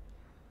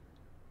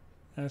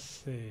there? Let's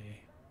see.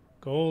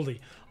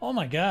 Goldie. Oh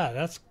my God,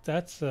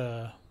 that's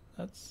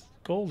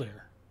Gold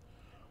Air.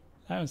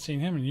 I haven't seen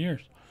him in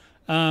years.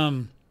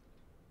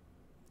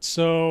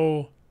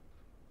 So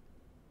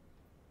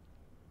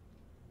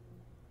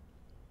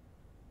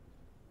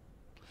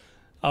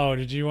oh,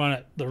 did you want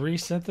it? The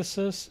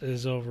resynthesis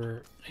is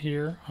over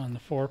here on the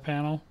 4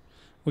 panel.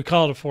 We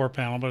call it a 4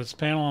 panel, but it's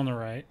panel on the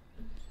right.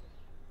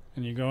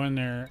 And you go in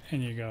there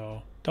and you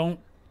go, don't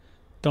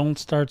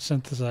start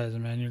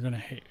synthesizing, man. You're gonna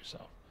hate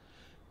yourself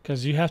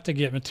because you have to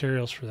get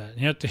materials for that.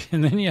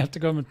 And then you have to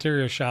go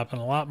material shopping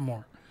a lot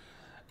more.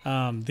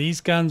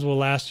 These guns will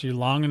last you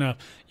long enough.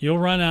 You'll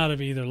run out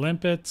of either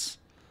limpets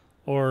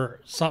or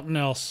something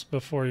else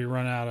before you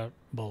run out of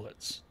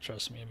bullets.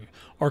 Trust me.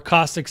 Or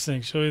caustic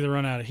sinks. You'll either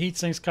run out of heat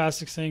sinks,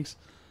 caustic sinks,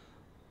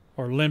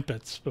 or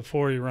limpets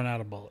before you run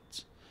out of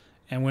bullets.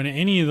 And when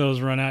any of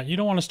those run out, you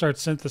don't want to start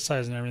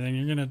synthesizing everything.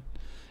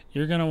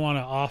 You're gonna want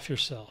to off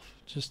yourself.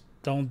 Just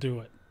don't do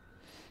it.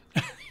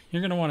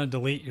 You're gonna want to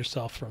delete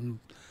yourself from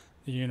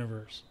the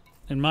universe,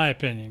 in my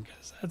opinion,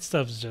 because that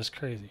stuff is just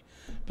crazy.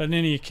 But in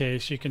any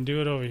case, you can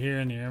do it over here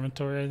in your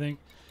inventory, I think.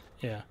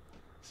 Yeah.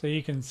 So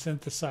you can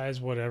synthesize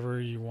whatever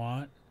you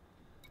want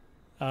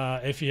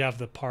if you have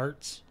the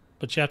parts.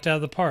 But you have to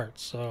have the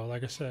parts. So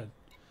like I said.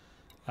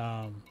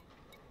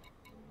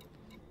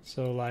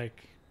 So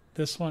like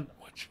this one,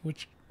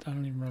 which I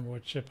don't even remember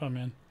what chip I'm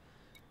in.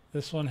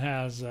 This one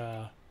has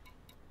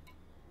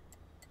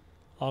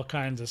all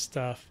kinds of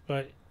stuff.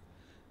 But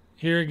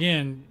here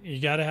again, you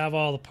got to have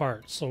all the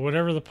parts. So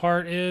whatever the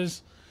part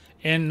is,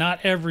 and not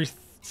every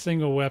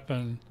single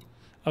weapon.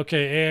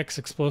 Okay, AX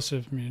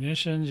explosive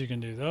munitions, you can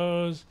do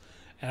those.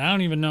 And I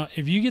don't even know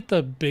if you get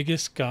the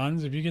biggest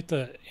guns, if you get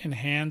the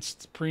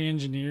enhanced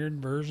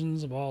pre-engineered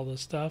versions of all this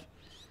stuff,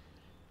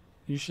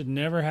 you should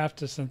never have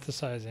to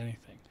synthesize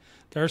anything.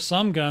 There are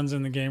some guns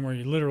in the game where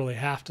you literally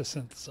have to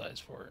synthesize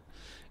for it.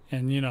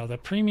 And the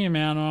premium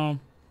ammo,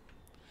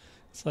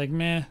 it's like,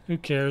 meh, who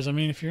cares? I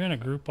mean, if you're in a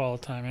group all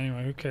the time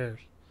anyway, who cares?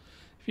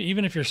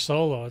 Even if you're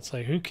solo, it's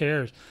like, who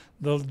cares?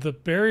 The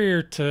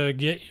barrier to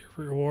get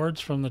your rewards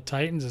from the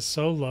Titans is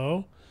so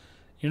low,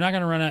 you're not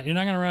gonna run out. You're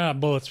not gonna run out of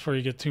bullets before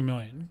you get 2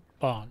 million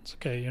bonds.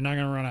 Okay, you're not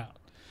gonna run out.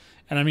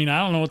 And I mean, I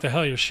don't know what the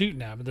hell you're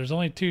shooting at, but there's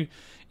only 2.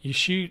 You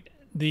shoot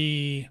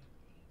the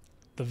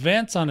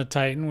vents on a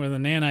Titan with a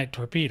nanite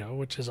torpedo,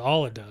 which is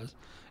all it does,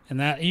 and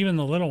that even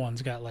the little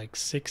one's got like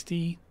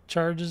 60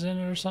 charges in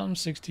it or something,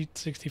 60,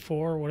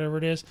 64, whatever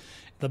it is.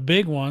 The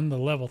big one, the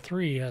level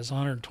 3, has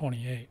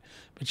 128,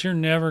 but you're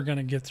never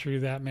gonna get through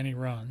that many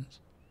runs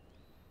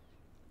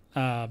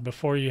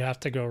before you have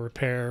to go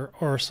repair,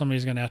 or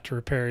somebody's going to have to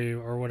repair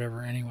you or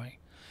whatever anyway.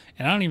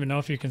 And I don't even know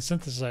if you can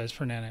synthesize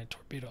for nanite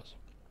torpedoes.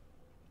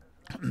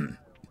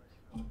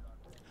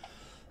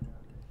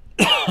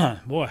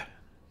 Boy.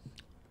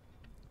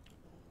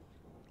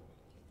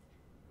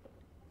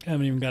 I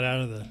haven't even got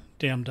out of the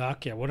damn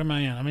dock yet. What am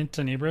I in? I'm in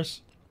Tenebris.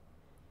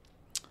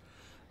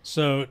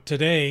 So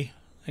today,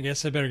 I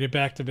guess I better get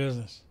back to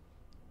business.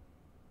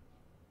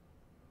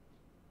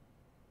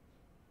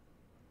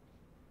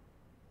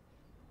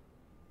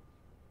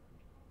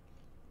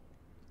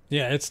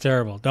 Yeah, it's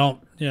terrible.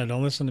 Don't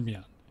listen to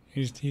Beyond.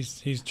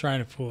 He's trying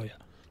to fool you.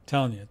 I'm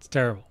telling you, it's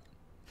terrible.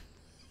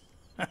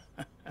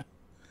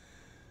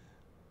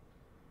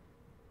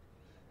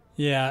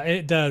 Yeah,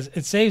 it does.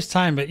 It saves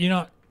time, but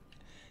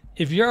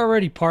if you're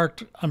already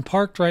parked, I'm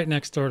parked right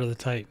next door to the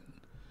Titan.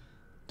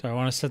 Do I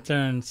want to sit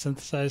there and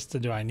synthesize?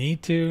 Do I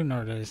need to?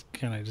 Or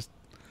can I just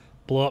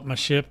blow up my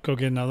ship, go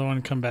get another one,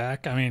 and come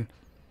back? I mean,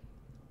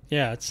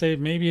 yeah,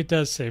 maybe it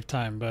does save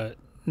time, but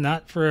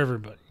not for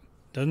everybody.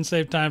 Doesn't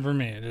save time for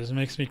me. It just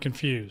makes me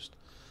confused.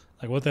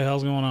 Like, what the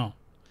hell's going on?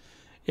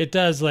 It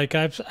does. Like,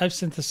 I've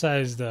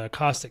synthesized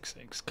caustic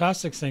sinks.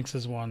 Caustic sinks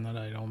is one that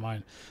I don't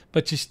mind.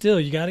 But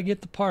you got to get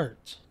the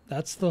parts.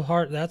 That's the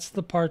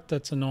part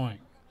that's annoying.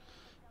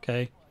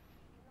 Okay?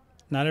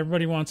 Not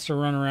everybody wants to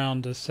run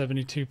around to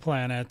 72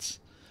 planets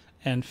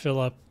and fill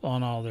up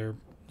on all their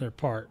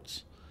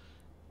parts.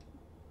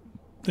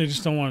 They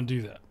just don't want to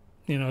do that.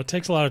 It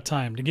takes a lot of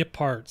time to get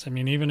parts. I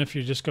mean, even if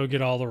you just go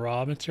get all the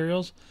raw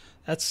materials,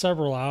 that's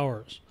several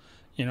hours.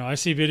 I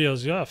see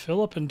videos,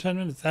 fill up in 10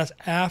 minutes. That's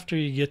after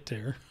you get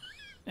there.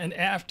 And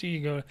after you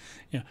go,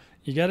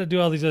 you got to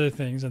do all these other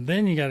things, and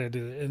then you got to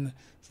do it. And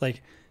it's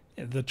like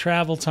the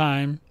travel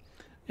time,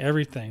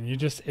 everything.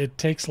 It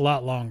takes a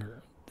lot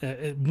longer.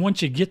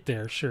 Once you get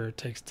there, sure, it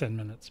takes 10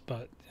 minutes,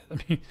 but I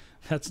mean,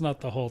 that's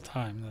not the whole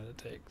time that it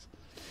takes.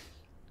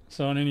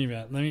 So in any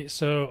event,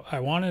 so I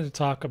wanted to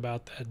talk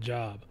about that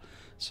job.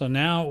 So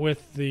now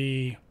with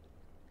the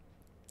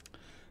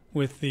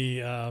what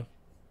are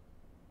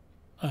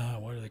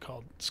they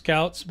called?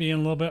 Scouts being a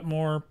little bit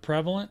more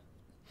prevalent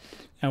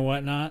and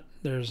whatnot,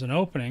 there's an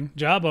opening,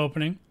 job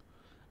opening,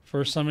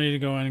 for somebody to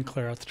go in and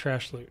clear out the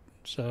trash loot.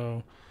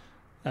 So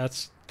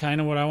that's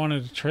kind of what I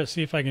wanted to try,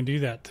 see if I can do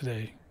that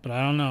today. But I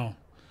don't know.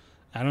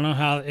 I don't know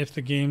how, if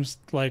the game's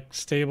like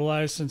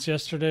stabilized since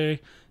yesterday,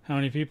 how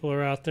many people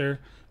are out there.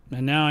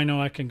 And now I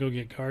know I can go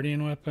get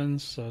guardian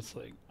weapons. So it's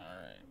like, all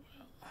right.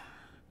 Well,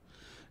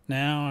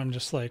 now I'm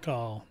just like,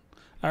 oh,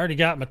 I already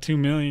got my 2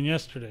 million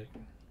yesterday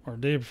or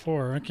the day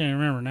before. I can't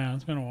remember now.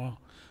 It's been a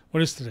while.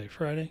 What is today?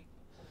 Friday?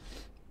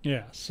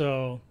 Yeah.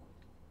 So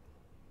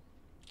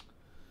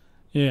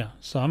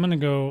I'm going to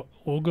go,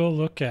 we'll go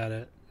look at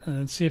it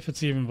and see if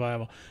it's even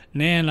viable.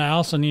 And I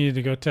also needed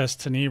to go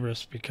test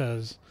Tenebris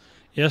because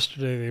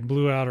yesterday they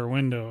blew out her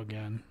window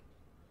again.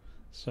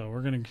 So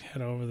we're going to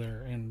head over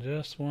there in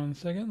just 1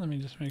 second. Let me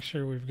just make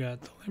sure we've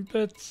got the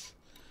limpets.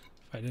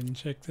 If I didn't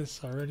check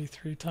this already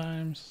 3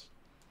 times.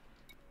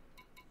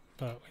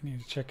 But we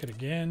need to check it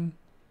again.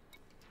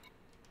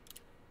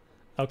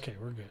 Okay,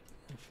 we're good.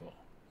 We're full.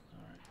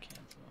 Alright,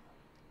 cancel.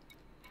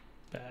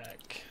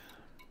 Back.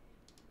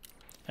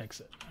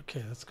 Exit.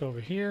 Okay, let's go over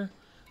here.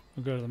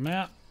 We'll go to the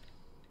map.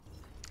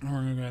 And we're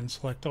going to go ahead and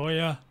select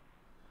Oya.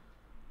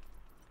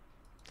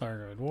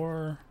 Thargoid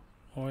War.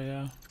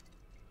 Oya.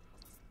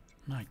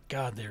 My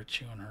God, they're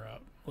chewing her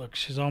up. Look,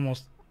 she's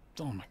almost...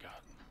 Oh my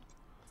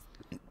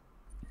God.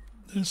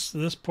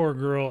 This poor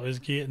girl is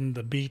getting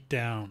the beat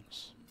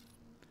downs.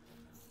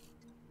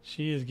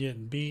 She is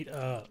getting beat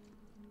up.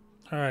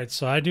 Alright,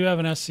 so I do have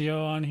an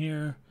SEO on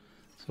here,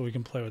 so we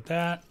can play with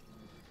that.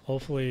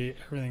 Hopefully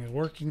everything is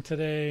working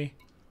today.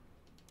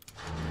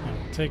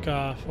 We'll take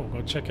off. We'll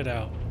go check it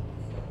out.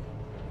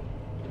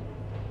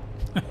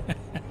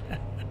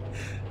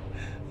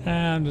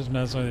 I'm just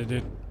messing with you,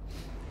 dude.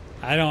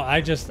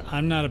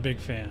 I'm not a big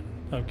fan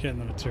of getting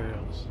the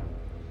materials.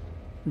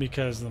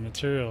 Because the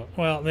material...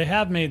 Well, they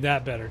have made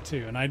that better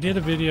too. And I did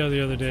a video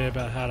the other day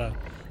about how to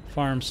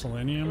farm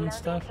selenium and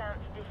stuff.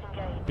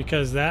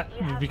 Because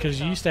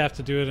you used to have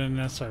to do it in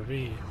an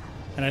SRV,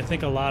 and I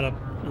think a lot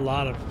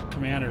of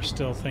commanders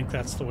still think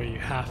that's the way you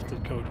have to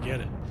go to get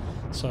it.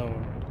 So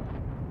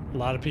a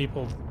lot of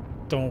people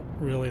don't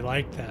really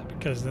like that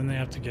because then they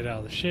have to get out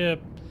of the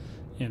ship,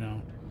 you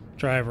know,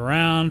 drive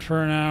around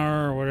for an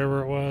hour or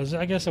whatever it was.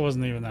 I guess it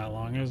wasn't even that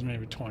long. It was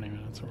maybe 20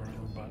 minutes or whatever,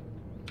 but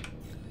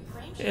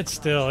it's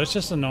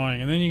just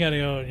annoying. And then you got to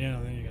go, you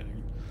know, then you got to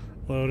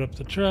load up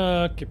the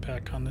truck, get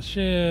back on the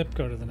ship,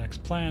 go to the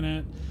next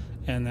planet.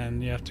 And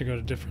then you have to go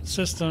to different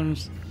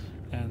systems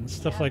and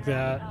stuff like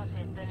that.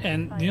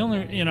 And the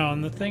only, you know,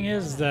 and the thing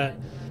is that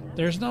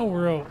there's no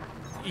real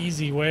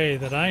easy way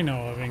that I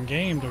know of in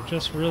game to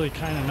just really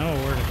kind of know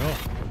where to go.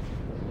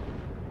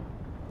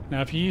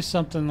 Now, if you use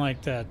something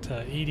like that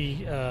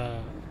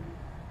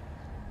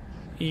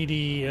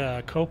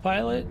ED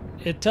Copilot,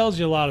 it tells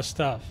you a lot of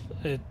stuff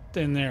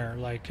in there.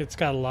 Like, it's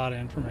got a lot of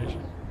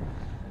information.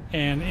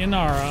 And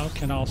Inara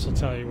can also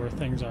tell you where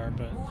things are,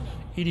 but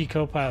ED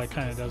Copilot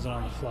kind of does it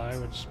on the fly,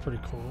 which is pretty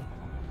cool.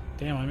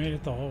 Damn, I made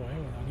it the whole way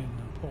without getting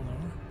pulled over.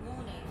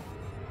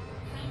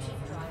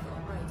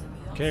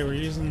 Okay, we're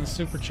using the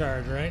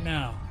supercharge right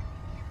now.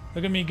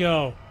 Look at me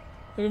go.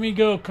 Look at me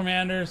go,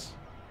 commanders.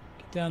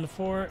 Get down to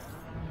 4.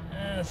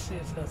 Let's see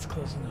if that's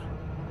close enough.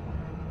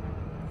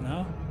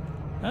 No?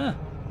 Huh.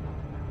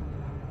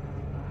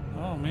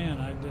 Oh man,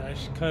 I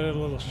should cut it a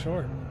little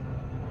short.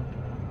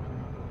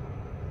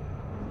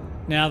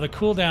 Now the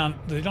cooldown,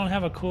 they don't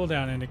have a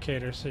cooldown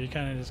indicator, so you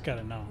kind of just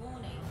gotta know.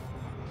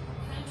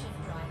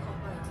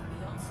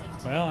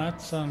 Well,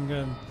 that sounds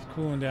good. It's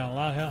cooling down a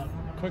lot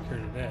quicker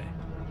today.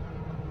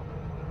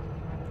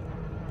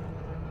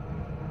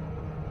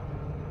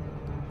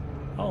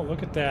 Oh,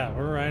 look at that.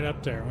 We're right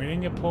up there. We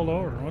didn't get pulled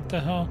over. What the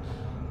hell?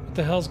 What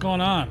the hell's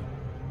going on?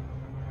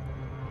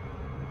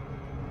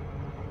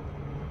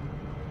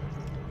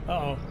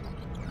 Uh-oh.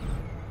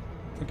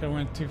 I think I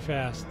went too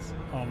fast.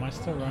 Oh, am I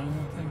still running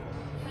that thing?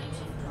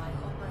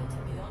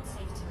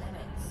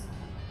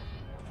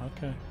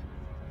 Okay.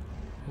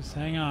 Just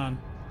hang on.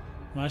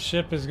 My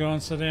ship is going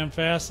so damn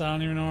fast, I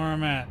don't even know where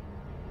I'm at.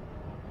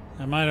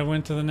 I might have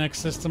went to the next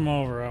system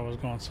over. I was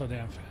going so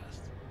damn fast.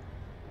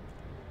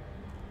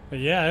 But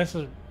yeah, this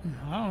is,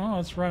 I don't know,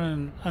 it's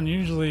running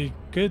unusually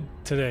good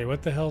today.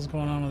 What the hell's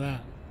going on with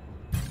that?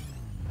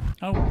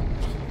 Oh. Are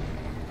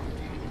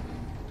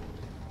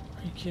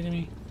you kidding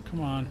me?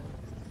 Come on.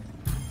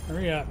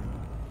 Hurry up.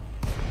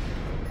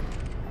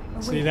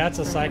 See, that's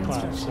a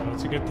Cyclops, so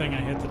it's a good thing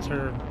I hit the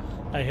turb.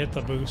 I hit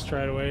the boost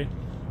right away.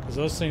 Because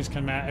those things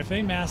can if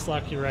they mass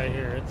lock you right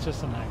here, it's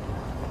just a nightmare.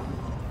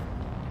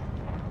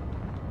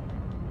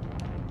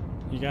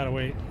 You gotta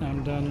wait.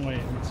 I'm done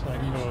waiting, so I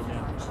can go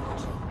again.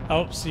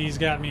 Oh, see, he's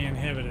got me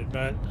inhibited,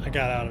 but I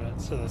got out of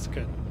it, so that's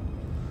good.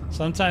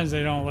 Sometimes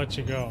they don't let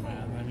you go,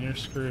 man. Then you're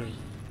screwed.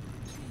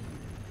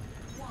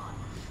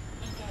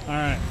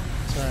 Alright.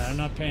 Sorry, I'm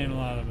not paying a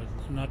lot of it.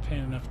 I'm not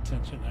paying enough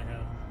attention.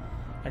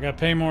 I gotta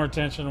pay more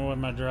attention to what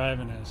my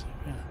driving is.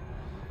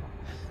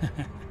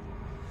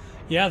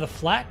 Yeah, the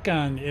flat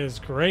gun is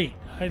great.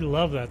 I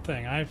love that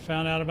thing. I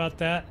found out about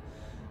that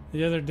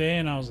the other day,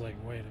 and I was like,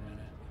 wait a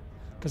minute,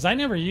 because I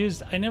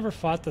never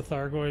fought the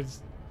thargoids,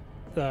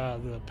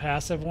 the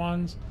passive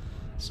ones.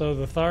 So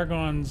the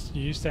thargons,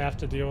 you used to have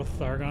to deal with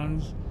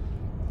thargons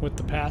with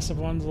the passive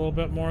ones a little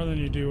bit more than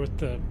you do with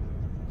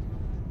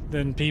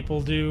than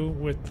people do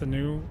with the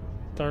new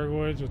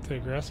thargoids with the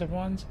aggressive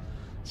ones.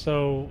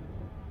 So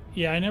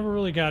yeah, I never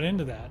really got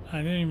into that. I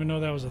didn't even know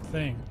that was a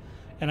thing.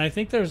 And I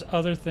think there's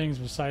other things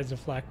besides the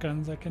flat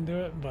guns that can do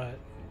it, but I'm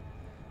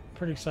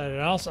pretty excited.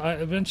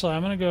 Eventually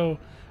I'm gonna go.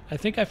 I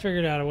think I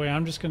figured out a way.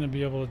 I'm just gonna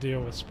be able to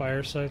deal with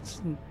spire sights.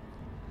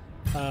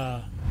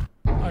 Are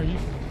you?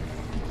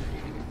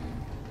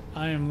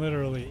 I am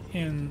literally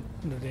in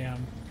the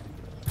damn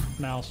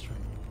maelstrom.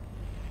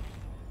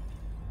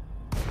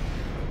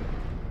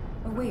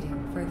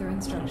 Awaiting further How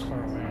instructions.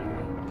 far away am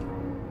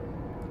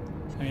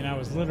I? I mean, I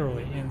was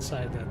literally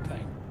inside that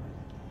thing.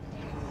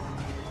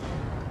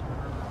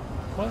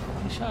 What?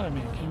 He shot at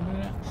me. Can you move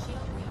that?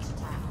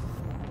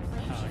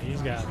 Oh,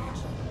 he's got me.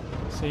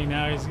 See,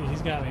 now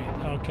he's got me.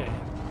 Okay.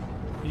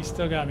 He's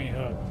still got me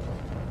hooked.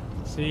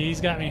 See,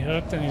 he's got me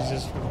hooked and he's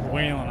just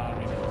wailing on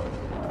me now.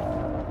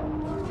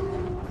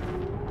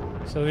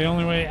 So the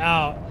only way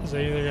out is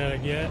I either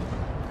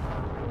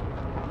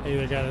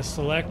gotta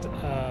select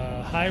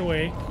high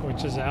wake,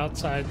 which is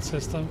outside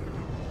system,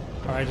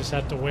 or I just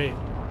have to wait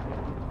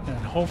and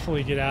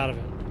hopefully get out of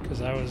it.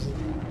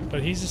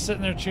 But he's just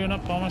sitting there chewing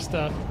up all my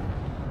stuff.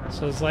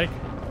 So it's like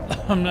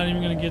I'm not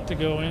even gonna get to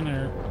go in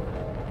there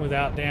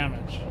without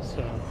damage.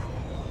 So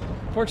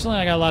fortunately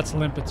I got lots of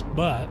limpets,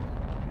 but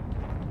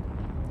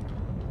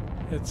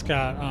it's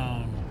got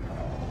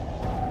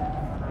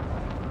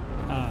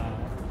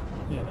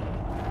you know,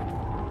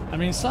 I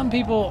mean, some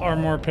people are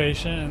more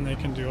patient and they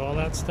can do all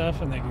that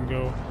stuff and they can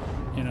go,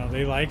 you know,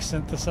 they like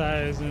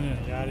synthesizing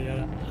and yada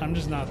yada. I'm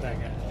just not that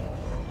guy.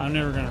 I'm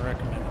never gonna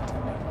recommend it to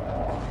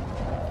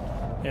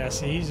them. Yeah,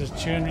 see, he's just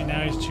chewing me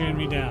now. He's chewing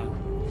me down.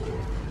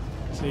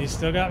 So he's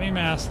still got me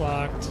mass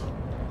locked.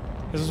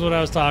 This is what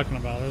I was talking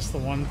about. This is the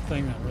one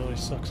thing that really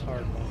sucks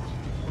hard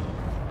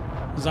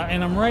most.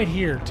 And I'm right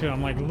here too.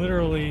 I'm like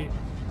literally,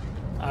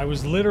 I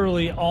was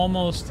literally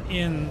almost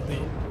in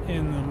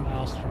the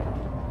maelstrom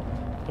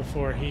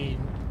before he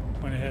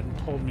went ahead and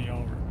pulled me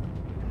over.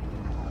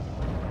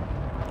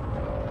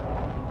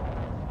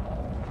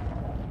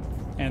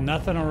 And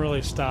nothing will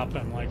really stop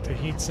him, like the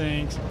heat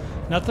sinks.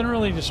 Nothing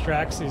really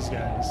distracts these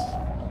guys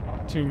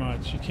too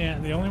much. You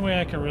can't. The only way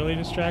I can really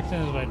distract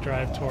him is if I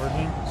drive toward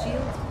him.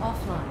 Shield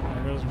offline.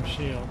 There goes my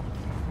shield.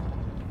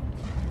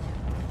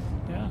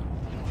 Yeah,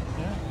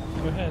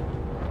 go ahead.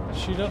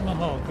 Shoot up my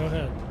hull. Go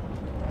ahead.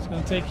 It's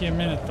gonna take you a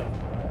minute though.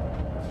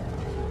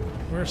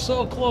 We're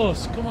so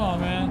close. Come on,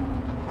 man.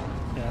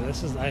 Yeah,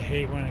 this is. I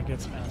hate when it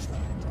gets messed up.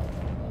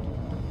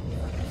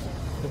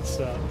 It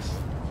sucks.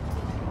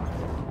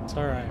 It's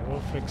all right. We'll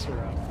fix her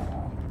up.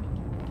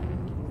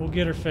 We'll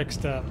get her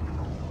fixed up.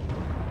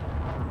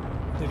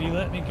 Did he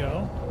let me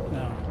go?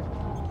 No.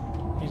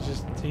 He's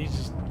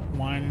just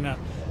winding up.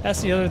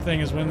 That's the other thing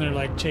is when they're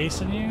like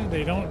chasing you,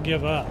 they don't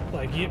give up.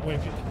 Like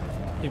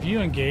if you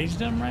engaged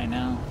him right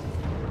now,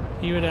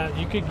 you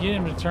could get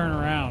him to turn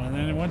around, and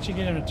then once you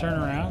get him to turn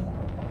around,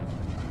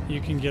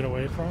 you can get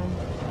away from him.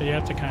 But you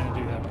have to kind of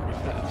do that pretty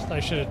fast. I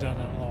should have done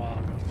that a while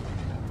ago.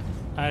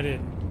 I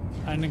didn't.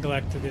 I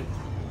neglected it.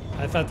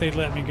 I thought they'd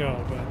let me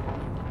go, but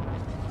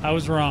I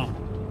was wrong,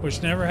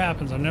 which never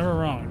happens. I'm never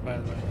wrong, by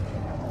the way.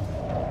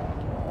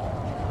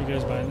 You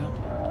guys buy now?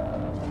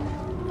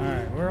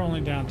 Alright, we're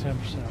only down 10%.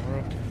 We're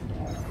okay.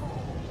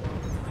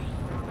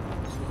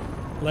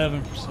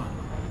 11%.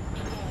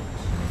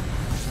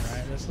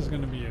 Alright, this is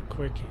going to be a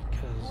quickie,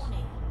 because...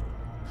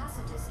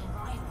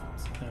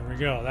 There we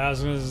go. That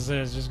was what it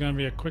says. It's just going to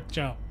be a quick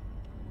jump.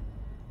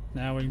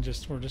 Now we're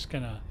just going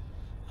to...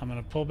 I'm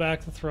going to pull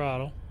back the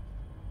throttle.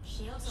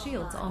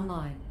 Shields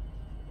online.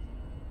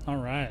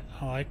 Alright,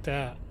 I like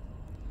that.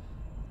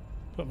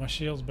 Put my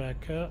shields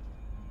back up.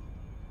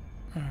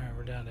 Alright,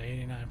 we're down to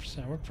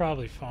 89%. We're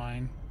probably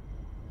fine.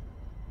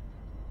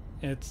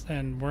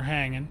 And we're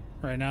hanging.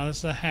 Right now this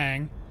is a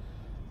hang.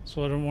 It's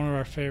one of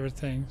our favorite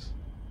things.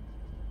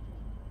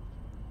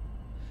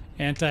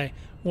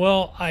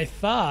 Well, I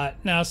thought,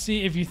 now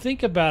see, if you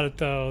think about it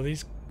though,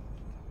 if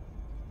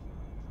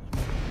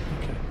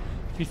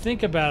you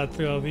think about it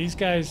though, these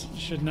guys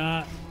should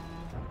not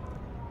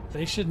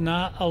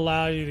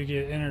allow you to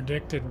get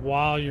interdicted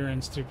while you're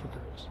in Super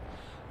Cruise.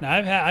 Now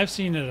I've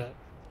seen it a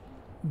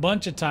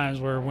bunch of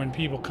times where when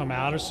people come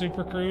out of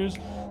Super Cruise,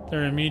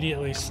 they're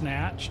immediately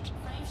snatched,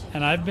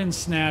 and I've been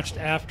snatched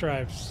after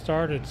I've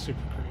started Super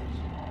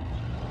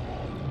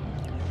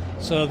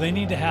Cruise. So they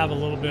need to have a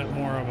little bit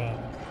more of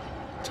a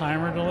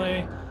timer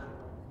delay.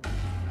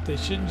 They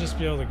shouldn't just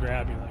be able to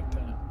grab you like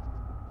that.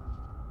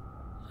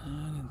 I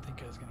didn't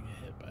think I was gonna get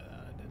hit by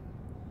that. I didn't.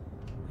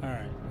 All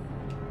right,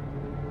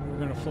 we're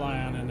gonna fly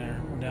on in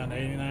there. We're down to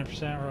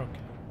 89%. We're okay.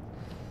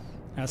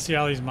 Now see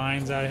all these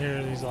mines out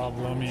here? These all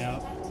blow me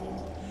out.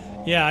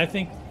 Yeah, I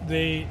think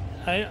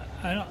I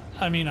I don't.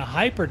 I mean, a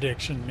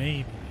hyperdiction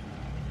maybe.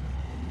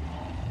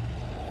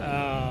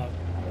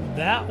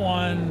 That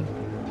one.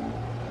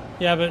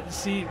 Yeah, but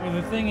see, well,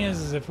 the thing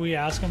is if we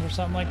ask them for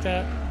something like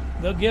that,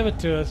 they'll give it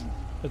to us,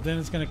 but then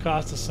it's going to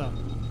cost us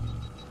something.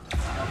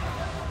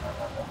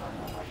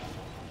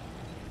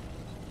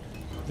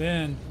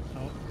 Then,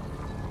 oh,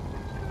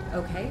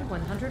 Okay,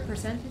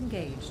 100%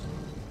 engaged.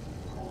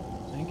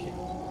 thank you.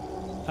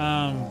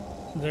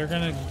 They're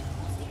gonna,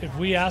 if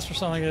we ask for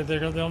something like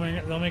that,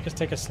 they'll make us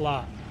take a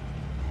slot.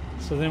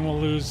 So then we'll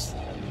lose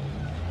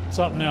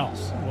something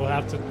else. We'll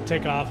have to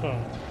take off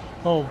a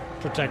hull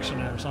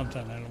protection or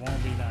something, and it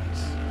won't be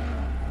nice.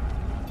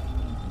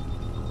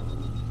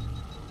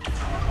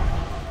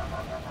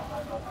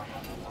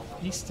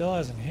 He still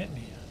hasn't hit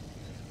me yet.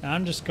 Now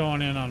I'm just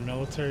going in on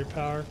military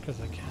power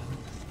because I can.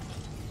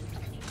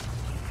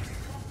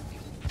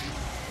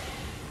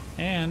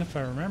 And if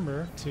I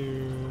remember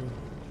to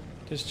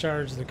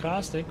discharge the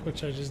caustic,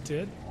 which I just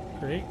did,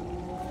 great.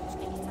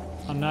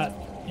 I'm not,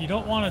 you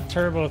don't want to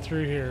turbo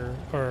through here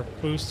or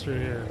boost through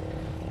here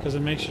because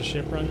it makes your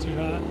ship run too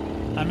hot.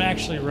 I'm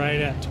actually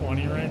right at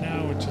 20 right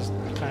now, which is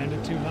kind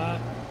of too hot.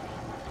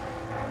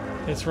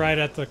 It's right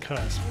at the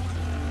cusp.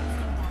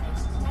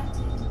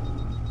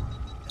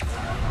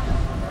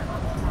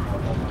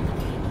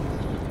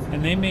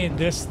 And they made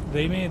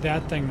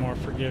that thing more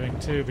forgiving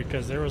too,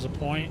 because there was a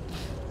point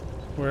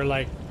where,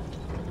 like,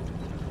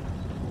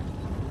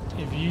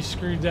 if you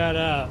screwed that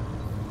up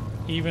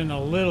even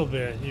a little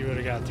bit, you would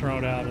have got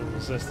thrown out of the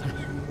system.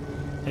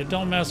 It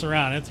don't mess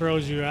around. It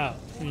throws you out.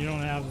 You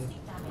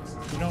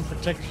don't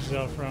protect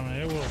yourself from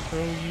it. It will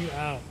throw you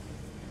out.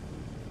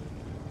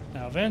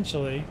 Now,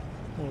 eventually,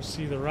 we'll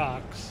see the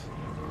rocks,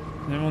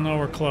 and then we'll know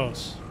we're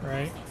close,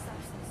 right?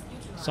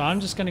 So I'm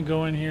just going to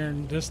go in here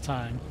this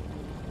time,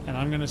 and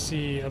I'm going to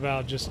see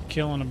about just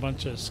killing a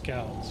bunch of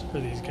scouts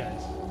for these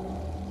guys.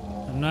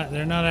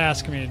 They're not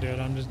asking me to do it.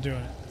 I'm just doing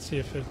it. See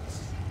if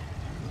it's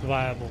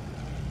viable.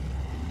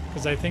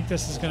 Because I think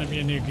this is going to be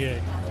a new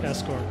gig.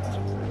 Escort.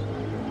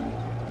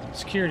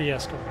 Security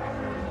escort.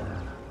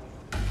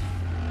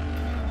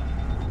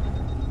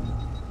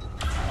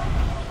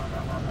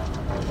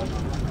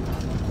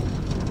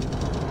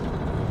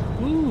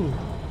 Ooh.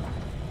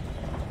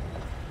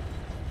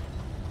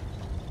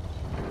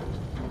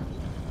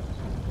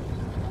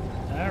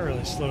 That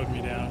really slowed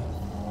me down.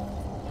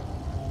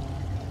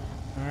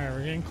 Alright,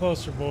 we're getting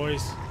closer,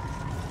 boys.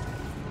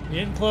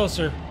 Getting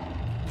closer.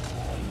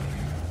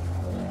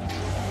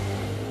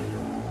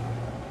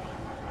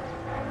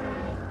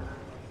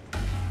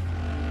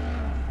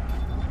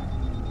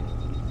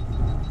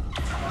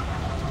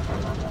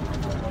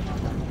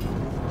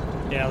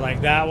 Yeah,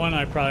 like that one,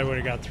 I probably would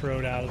have got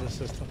thrown out of the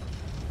system.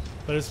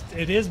 But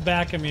it is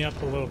backing me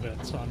up a little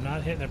bit, so I'm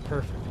not hitting it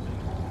perfectly.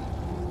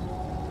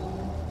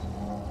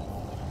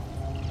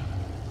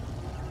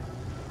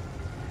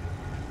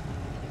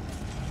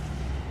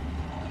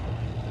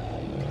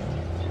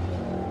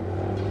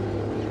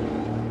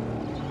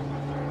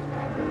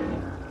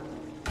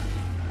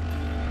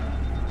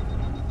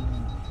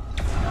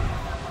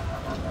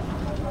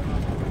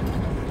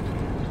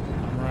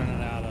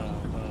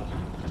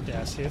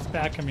 See, it's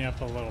backing me up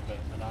a little bit,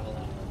 but not a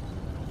lot.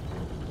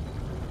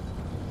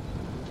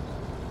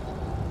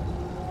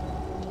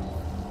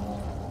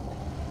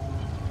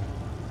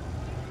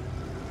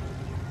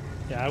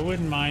 Yeah, I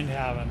wouldn't mind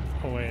having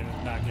a way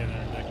to not get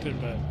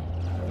interdicted, but,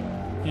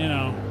 you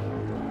know,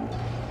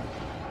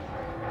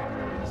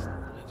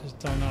 I just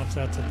don't know if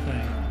that's a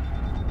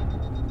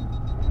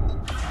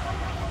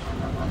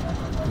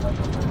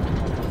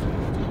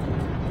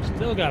thing.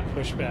 Still got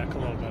pushed back a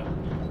little bit.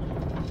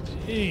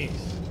 Jeez.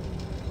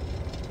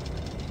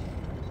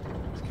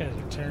 Guys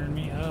are tearing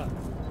me up.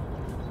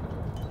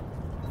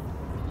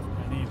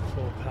 I need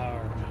full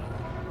power, man.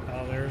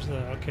 Oh, there's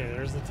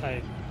the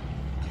Titan.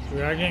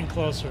 We are getting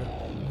closer.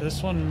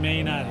 This one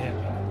may not hit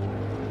me.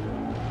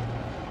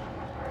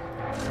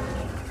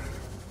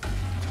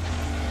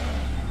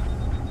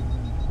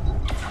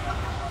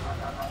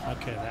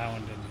 Okay, that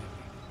one didn't hit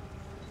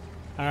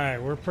me.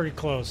 Alright, we're pretty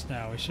close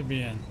now. We should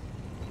be in.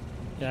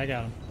 Yeah, I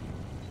got him.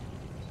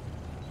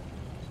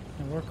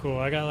 And we're cool.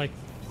 I got like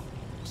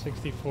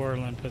 64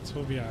 limpets.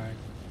 We'll be all right.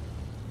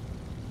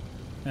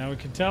 Now we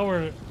can tell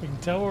where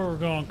we're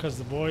going because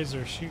the boys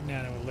are shooting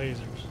at it with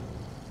lasers.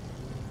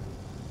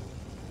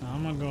 Now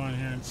I'm gonna go in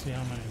here and see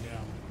how many go,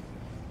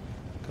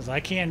 because I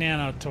can't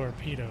nano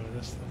torpedo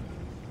this thing.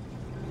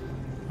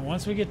 And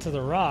once we get to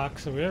the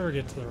rocks, if we ever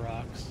get to the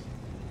rocks,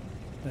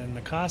 then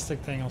the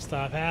caustic thing will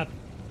stop happening.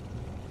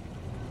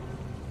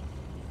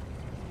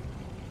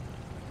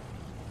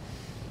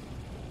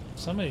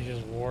 Somebody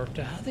just warped.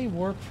 How'd they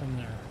warp from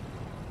there?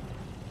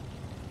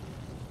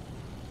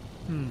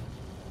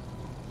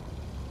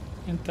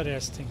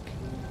 Interesting.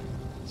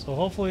 So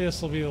hopefully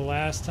this will be the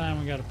last time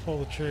we got to pull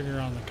the trigger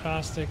on the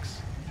caustics.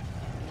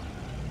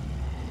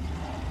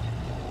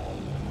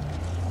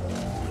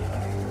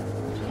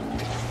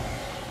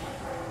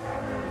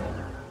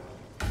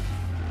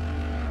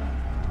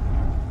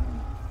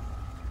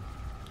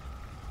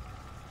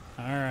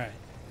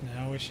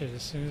 it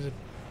as soon as it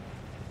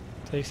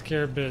takes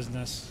care of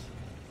business.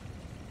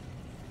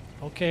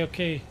 Okay,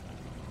 okay.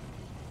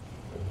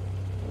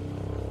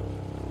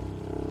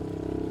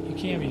 You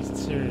can't be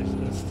serious.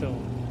 That's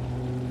still...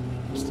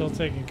 I'm still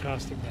taking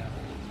caustic damage.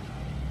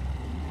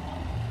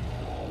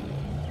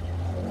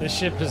 This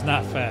ship is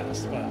not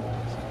fast, by the way.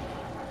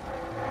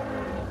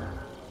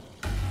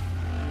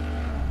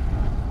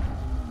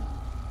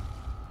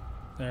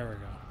 There we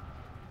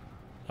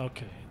go.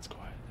 Okay, it's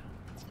quiet now.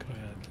 Let's go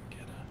ahead and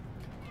get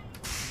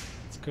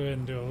let's go ahead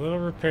and do a little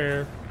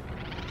repair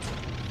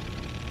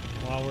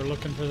while we're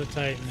looking for the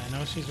Titan. I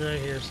know she's right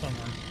here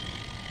somewhere.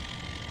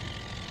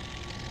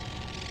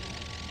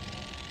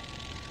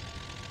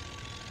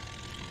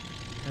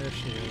 There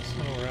she is.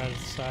 Oh, we're out of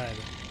the side.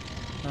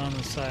 We're on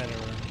the side of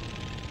her.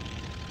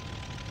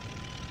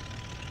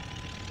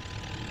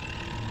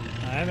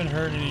 I haven't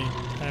heard any,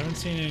 I haven't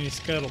seen any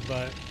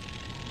scuttlebutt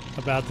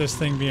about this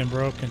thing being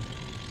broken.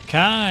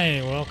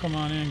 Kai, welcome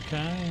on in,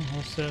 Kai.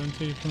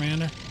 072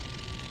 Commander.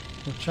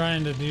 We're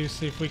trying to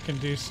see if we can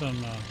do some,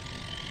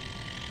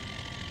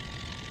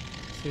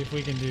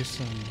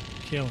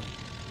 killing.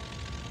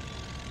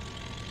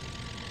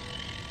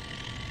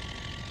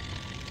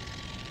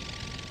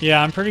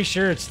 Yeah, I'm pretty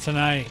sure it's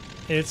tonight.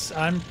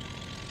 I'm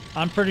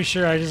pretty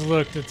sure I just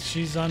looked at,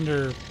 she's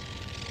about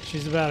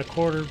a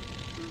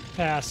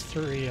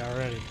 3:15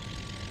 already.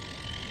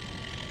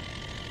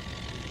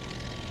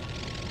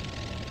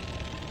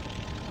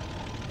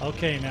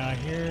 Okay, now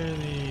here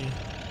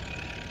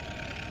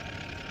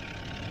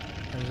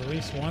there's at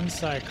least one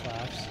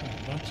Cyclops and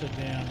a bunch of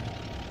damn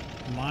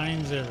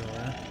mines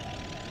everywhere.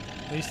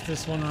 At least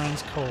this one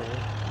runs coal.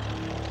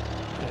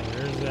 Okay,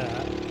 there's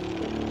that.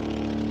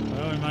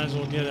 Well, we might as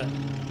well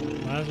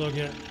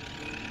get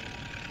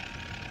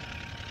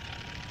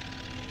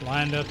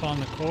lined up on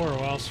the core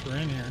whilst we're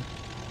in here.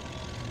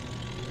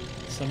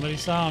 Somebody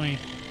saw me.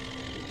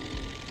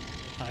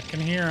 I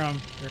can hear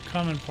them. They're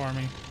coming for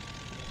me.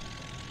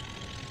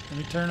 Let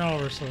me turn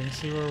over so we can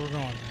see where we're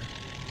going here.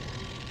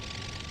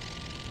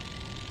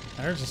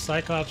 There's a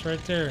Cyclops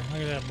right there.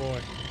 Look at that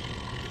boy.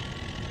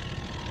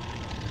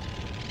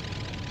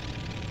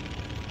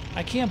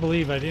 I can't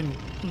believe I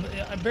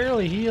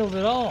barely healed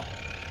at all.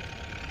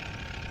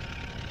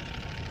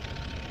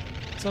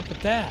 What's up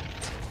with that?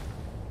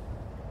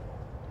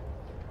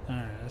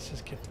 Alright, let's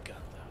just get the gun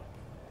out.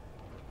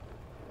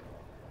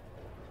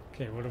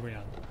 Okay, what are we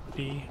on?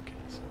 B? Okay,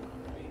 so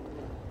on B.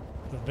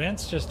 The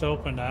vent's just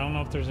opened. I don't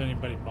know if there's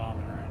anybody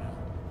bombing right now.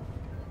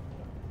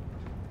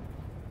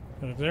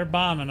 But if they're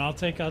bombing, I'll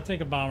take a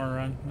bomber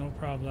run. No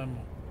problem.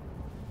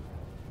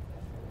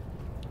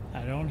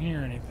 I don't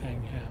hear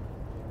anything yet.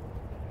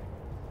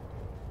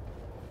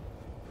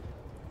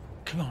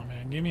 Come on,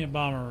 man. Give me a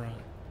bomber run.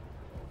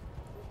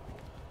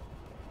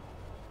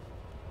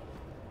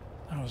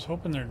 I was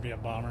hoping there'd be a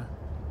bomber.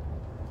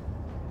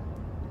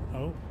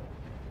 Oh.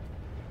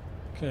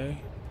 Okay.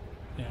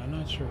 Yeah, I'm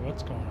not sure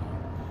what's going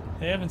on.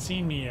 They haven't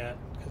seen me yet,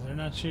 because they're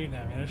not shooting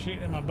at me. They're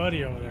shooting at my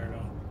buddy over there,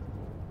 though.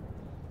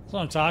 That's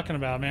what I'm talking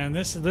about, man.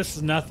 This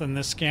is nothing.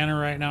 This scanner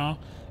right now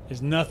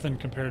is nothing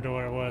compared to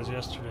what it was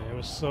yesterday. It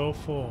was so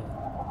full.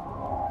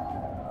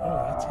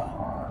 Oh, that's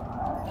a...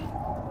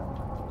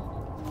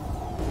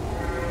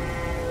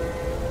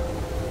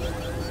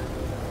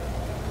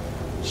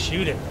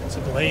 Shoot it. It's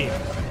a blade.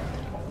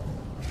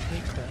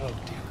 Oh,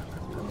 dear.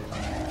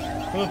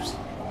 Oops.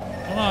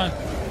 Come on.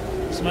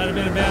 This might have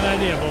been a bad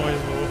idea,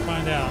 boys, but we'll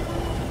find out.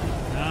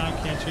 No, I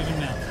can't shoot him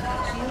now.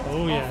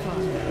 Oh, yeah.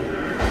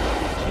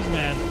 She's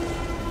mad.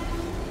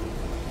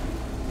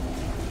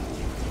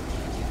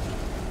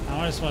 I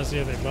just want to see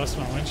if they bust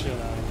my windshield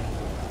out again.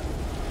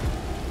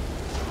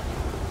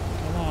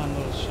 Come on,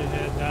 little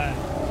shithead, die.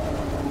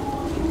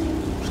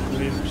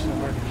 These are so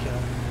hard to kill.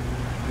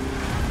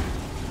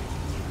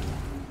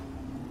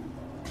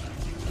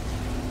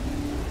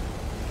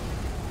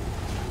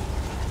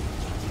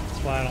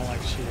 That's why I don't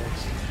like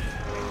shields.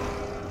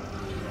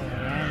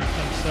 Yeah, you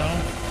think so?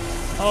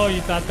 Oh,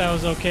 you thought that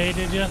was okay,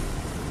 did you?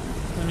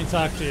 Let me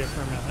talk to you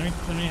for a minute.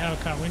 Let me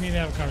have we need to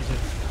have a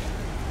conversation.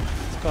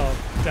 It's called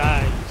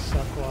die, you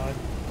suckwad.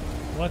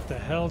 What the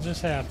hell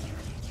just happened?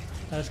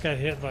 I just got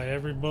hit by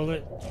every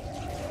bullet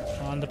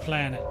on the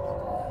planet.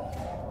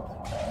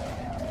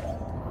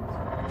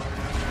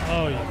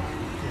 Oh, you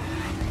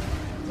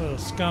little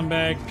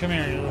scumbag. Come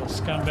here, you little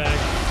scumbag.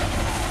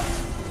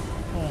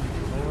 Oh,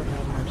 my Lord,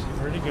 have mercy.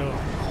 Where'd he go? I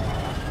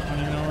don't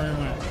even know where he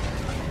went.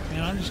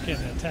 Man, I'm just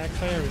getting attacked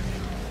by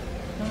everything.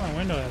 Oh, my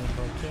window hasn't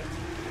broke yet.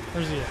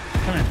 Where's he at?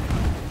 Come here.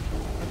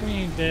 How come he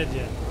ain't dead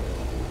yet?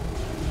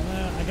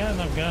 Well, I got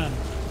enough gun.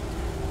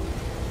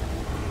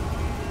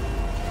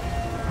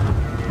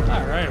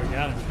 Alright, we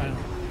got him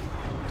finally.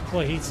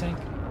 Deploy heat sink.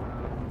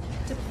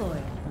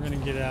 Deploy. We're gonna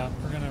get out.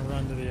 We're gonna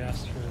run to the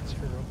asteroids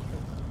here real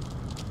quick.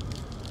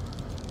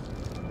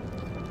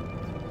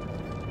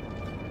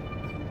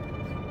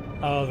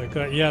 Oh,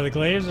 the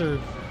glaives are,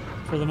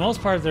 for the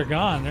most part, they're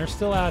gone. They're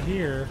still out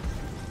here.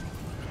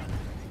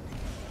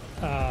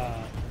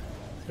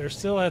 They're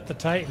still at the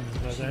Titans,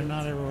 but they're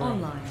not everywhere.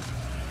 Online.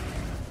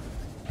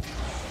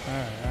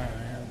 Alright, here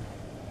we go.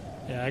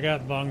 Yeah, I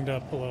got bunged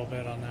up a little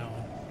bit on that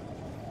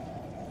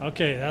one.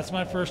 Okay, that's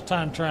my first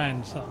time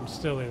trying something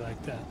silly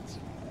like that.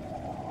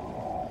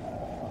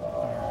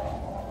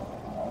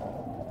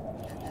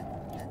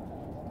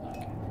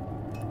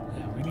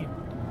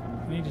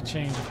 We need to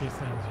change a few things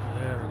here.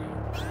 There we go.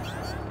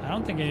 I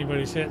don't think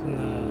anybody's hitting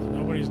the...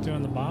 Nobody's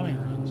doing the bombing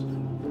runs.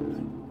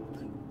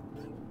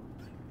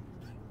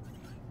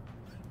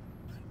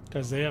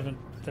 Because they haven't...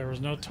 There was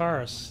no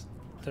Taurus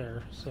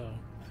there, so...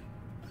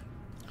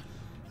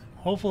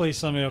 Hopefully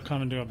somebody will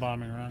come and do a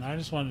bombing run. I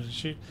just wanted to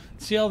shoot...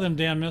 See all them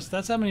damn missiles?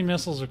 That's how many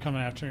missiles are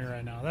coming after me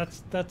right now.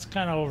 That's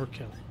kind of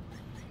overkill.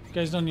 You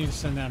guys don't need to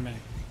send that many.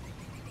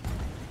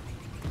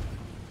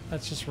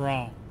 That's just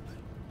wrong.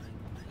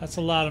 That's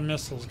a lot of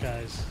missiles,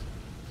 guys.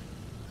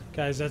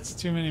 Guys, that's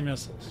too many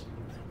missiles.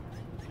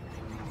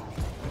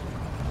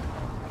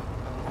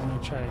 I'm going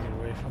to try to get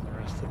away from the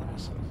rest of the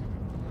missiles.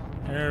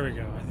 There we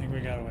go. I think we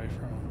got away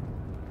from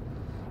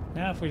them.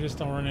 Now if we just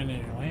don't run into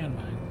any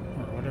landmine,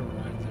 or whatever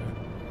mines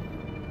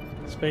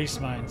are. Space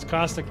mines,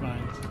 caustic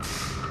mines.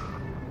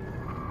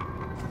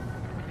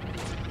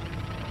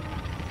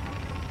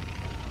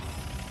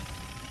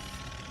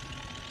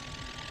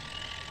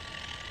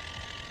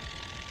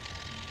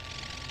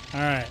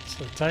 Alright,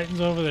 so the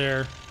Titan's over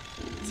there.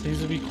 It seems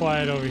to be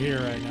quiet over here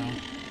right now.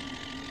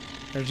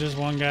 There's just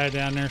one guy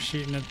down there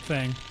shooting at the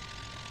thing.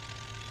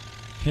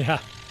 Yeah.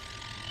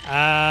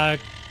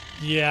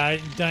 Yeah,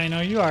 Dino,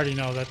 you already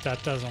know that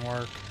that doesn't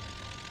work.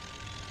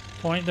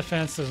 Point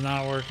defense does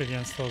not work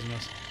against those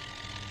missiles.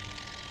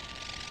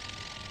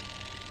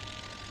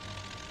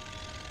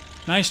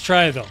 Nice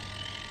try, though.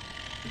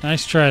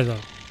 Nice try, though.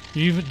 Do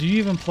you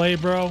even play,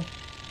 bro?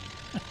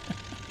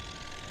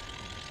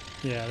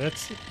 Yeah,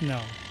 that's...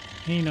 No.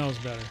 He knows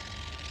better.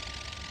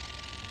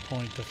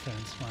 Point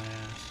defense, my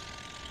ass.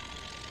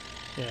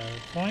 Yeah,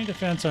 point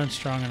defense aren't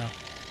strong enough.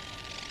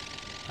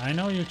 I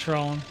know you're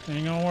trolling.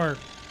 Ain't gonna work.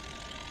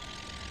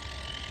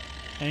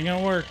 Ain't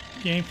gonna work.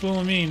 You ain't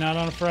fooling me, not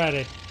on a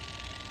Friday.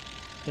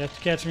 You have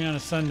to catch me on a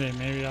Sunday.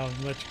 Maybe I'll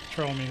let you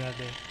troll me that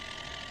day.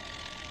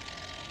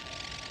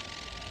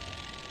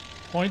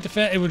 Point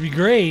defense. It would be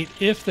great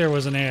if there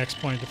was an AX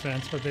point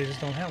defense, but they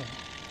just don't have one.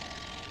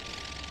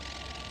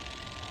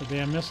 The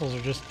damn missiles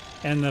are just...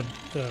 And the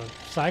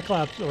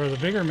Cyclops, or the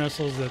bigger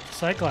missiles that the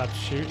Cyclops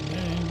shoot.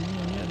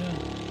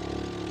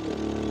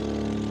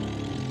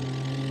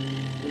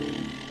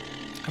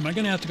 Am I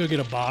going to have to go get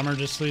a bomber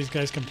just so these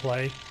guys can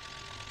play?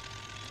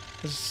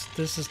 This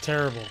is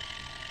terrible.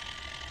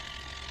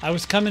 I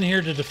was coming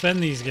here to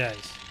defend these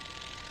guys.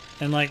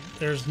 And, like,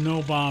 there's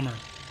no bomber.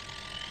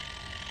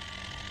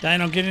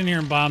 Dino, get in here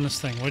and bomb this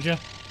thing, would you?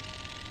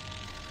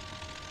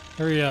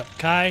 Hurry up.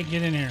 Kai,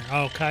 get in here.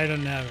 Oh, Kai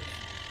doesn't have it.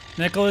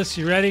 Nicholas,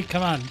 you ready?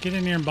 Come on, get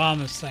in here and bomb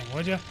this thing,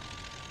 would you?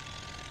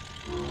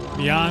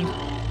 Beyond?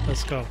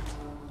 Let's go.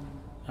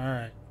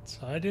 Alright,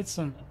 so I did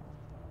some...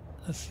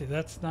 Let's see,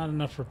 that's not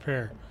enough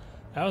repair.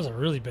 That was a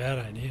really bad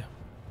idea.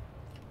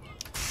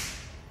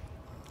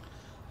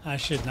 I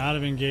should not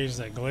have engaged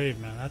that glaive,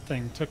 man. That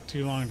thing took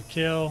too long to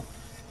kill.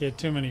 He had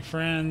too many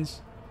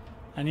friends.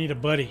 I need a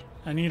buddy.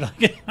 I need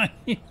like...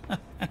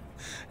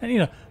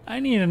 I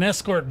need an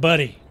escort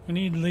buddy. We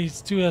need at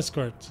least 2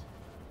 escorts.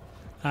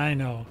 I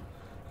know,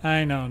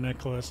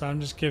 Nicholas.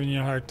 I'm just giving you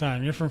a hard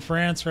time. You're from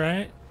France,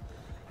 right?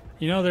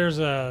 You know, there's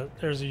a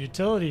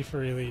utility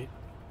for Elite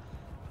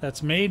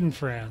that's made in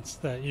France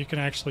that you can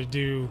actually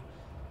do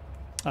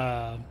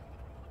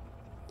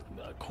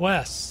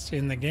quests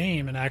in the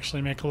game and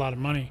actually make a lot of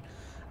money.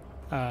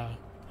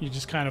 You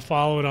just kind of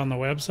follow it on the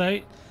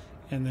website,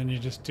 and then you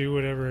just do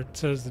whatever it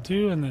says to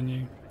do, and then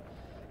you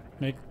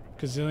make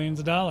gazillions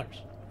of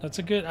dollars. That's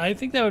a good... I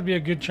think that would be a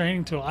good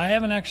training tool. I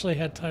haven't actually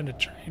had time to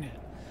train it.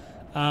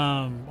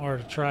 Or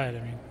to try it.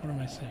 I mean, what am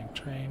I saying?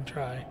 Train,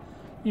 try.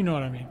 You know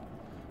what I mean.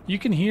 You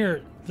can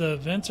hear the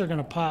vents are going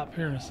to pop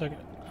here in a second.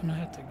 I'm going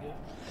to have to get...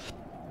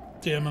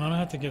 Damn it, I'm going to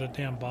have to get a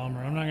damn bomber.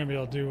 I'm not going to be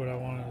able to do what I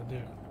wanted to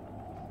do.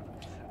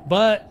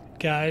 But,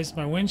 guys,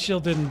 my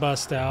windshield didn't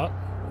bust out,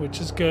 which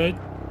is good.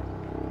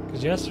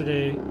 Because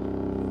yesterday,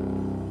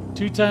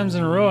 2 times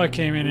in a row I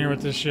came in here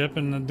with this ship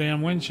and the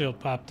damn windshield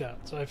popped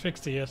out. So I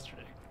fixed it yesterday.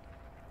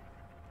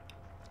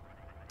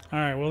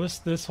 Alright, well,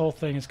 this whole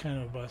thing is kind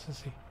of a bust.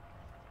 Let's see.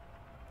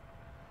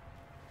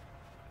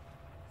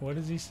 What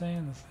is he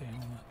saying? Let's see.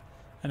 Hold on.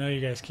 I know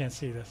you guys can't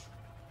see this.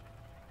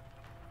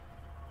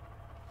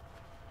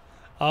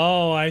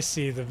 Oh, I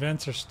see. The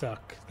vents are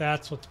stuck.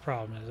 That's what the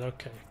problem is.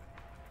 Okay.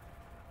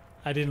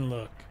 I didn't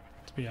look,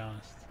 to be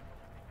honest.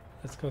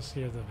 Let's go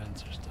see if the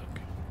vents are stuck.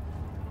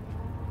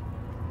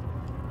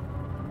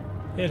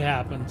 It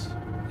happens.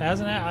 It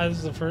hasn't. This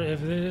is the first,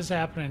 if it is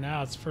happening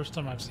now, it's the first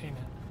time I've seen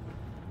it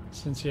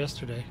since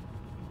yesterday,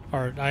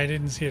 or I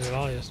didn't see it at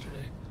all yesterday.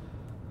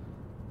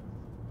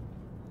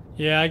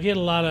 Yeah, I get a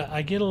lot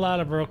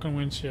of broken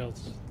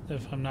windshields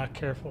if I'm not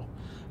careful.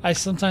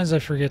 Sometimes I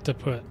forget to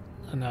put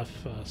enough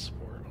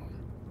support on.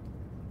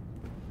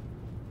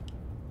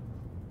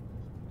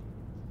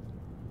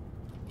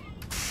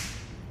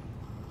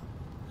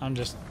 I'm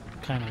just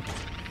kind of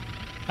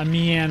a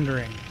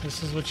meandering.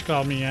 This is what you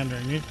call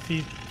meandering.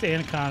 The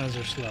anacondas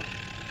are slow.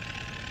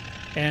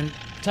 And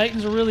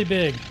Titans are really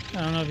big.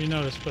 I don't know if you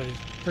noticed, but he's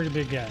a pretty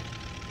big guy.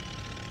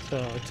 So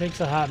it takes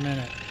a hot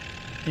minute.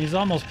 He's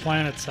almost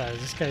planet size.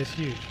 This guy's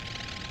huge.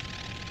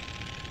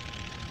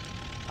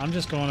 I'm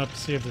just going up to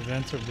see if the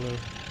vents are blue.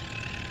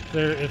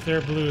 If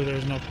they're blue,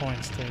 there's no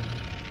point staying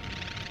here.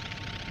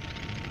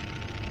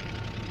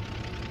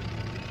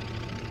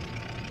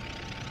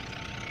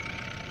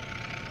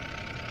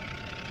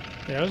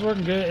 Yeah, it was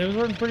working good. It was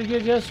working pretty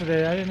good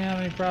yesterday. I didn't have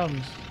any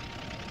problems.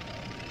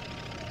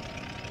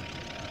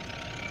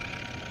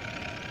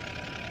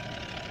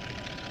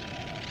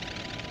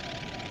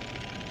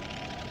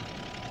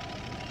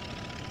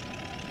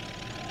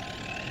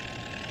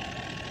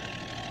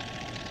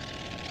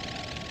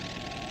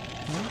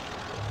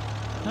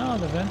 No,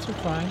 the vents are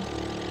fine.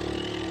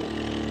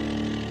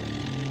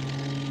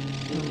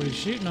 Nobody's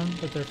shooting them,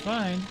 but they're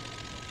fine.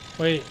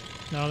 Wait,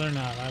 no, they're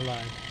not. I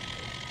lied.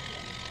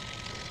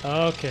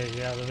 Okay,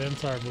 yeah, the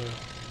vents are blue.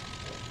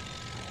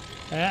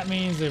 That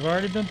means they've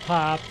already been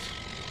popped.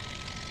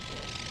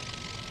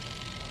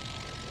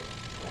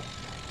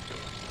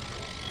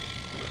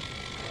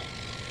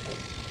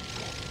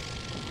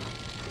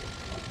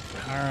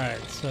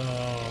 Alright, so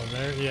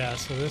there, yeah,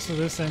 so this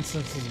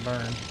instance is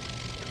burned.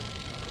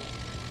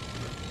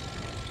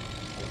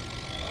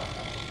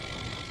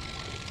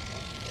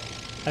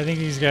 I think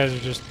these guys are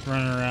just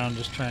running around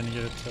just trying to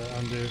get it to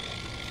undo.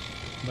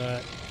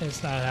 But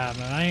it's not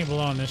happening. I ain't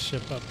blowing this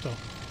ship up though.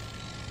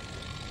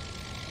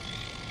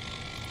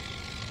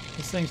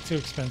 This thing's too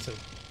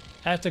expensive.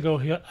 I have to go,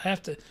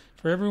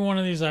 for every one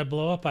of these I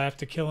blow up, I have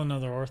to kill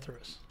another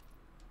Orthrus.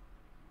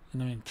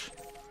 And I mean,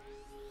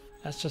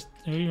 that's just,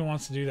 who even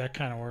wants to do that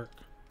kind of work?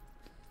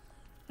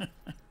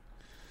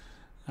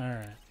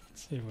 Alright,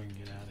 let's see if we can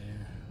get out of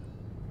here.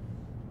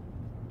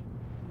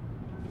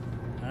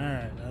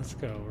 Alright, let's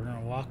go. We're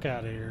gonna walk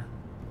out of here.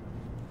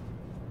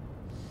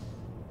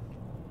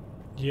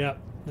 Yep,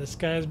 this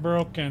guy's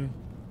broken.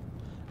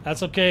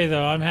 That's okay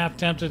though. I'm half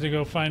tempted to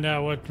go find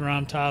out what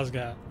Ram Tah's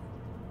got.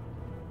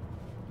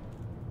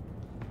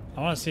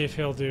 I want to see if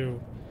he'll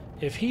do...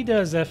 If he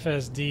does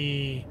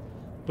FSD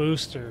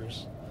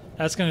boosters,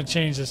 that's going to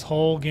change this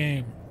whole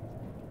game.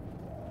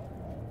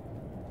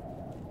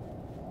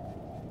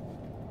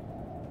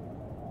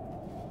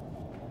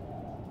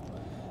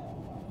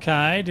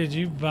 Kai, did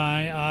you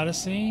buy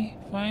Odyssey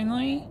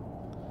finally?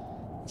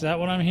 Is that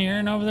what I'm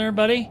hearing over there,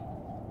 buddy?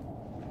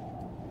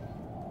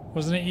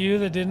 Wasn't it you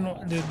that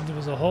there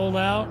was a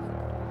holdout?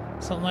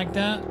 Something like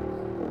that?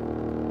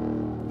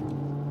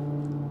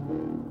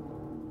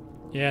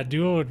 Yeah,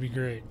 Duo would be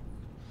great.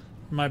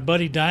 My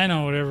buddy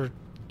Dino would ever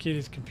get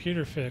his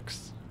computer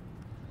fixed.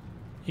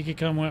 He could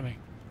come with me.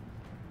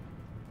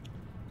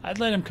 I'd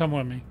let him come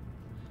with me.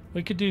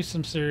 We could do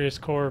some serious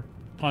core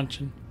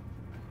punching.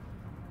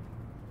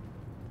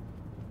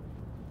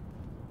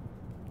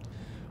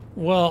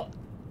 Well,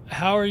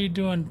 how are you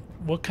doing?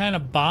 What kind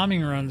of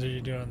bombing runs are you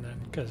doing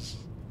then? Because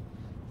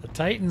the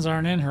Titans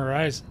aren't in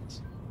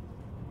Horizons.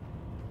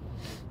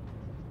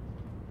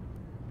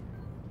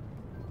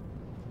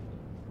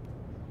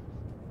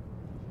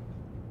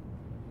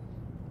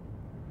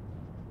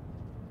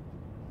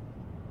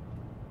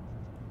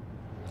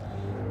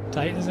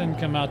 Titans didn't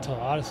come out till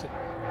Odyssey.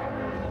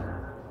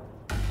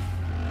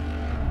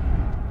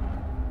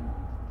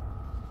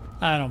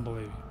 I don't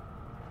believe you.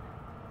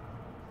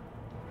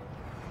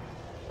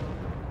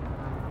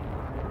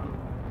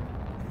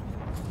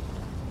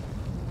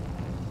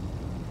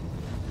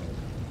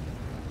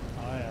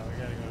 Oh yeah, we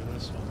gotta go to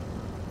this one.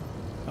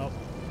 Oh.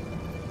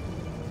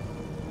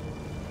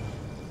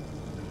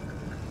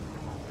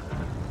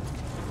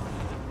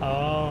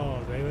 Oh,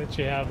 they let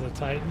you have the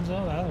Titans?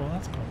 Oh,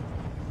 that's cool.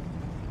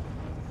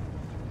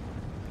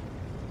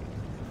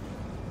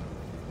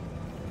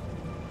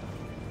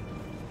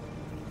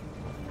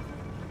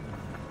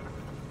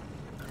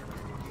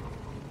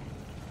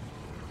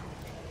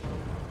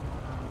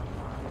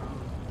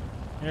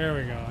 There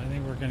we go. I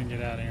think we're going to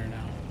get out of here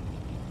now.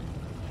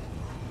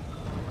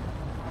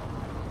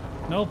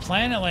 No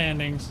planet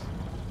landings.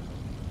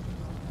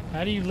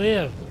 How do you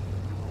live?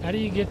 How do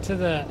you get to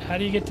the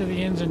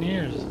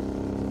engineers?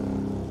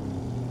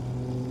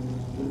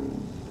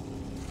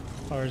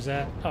 Or is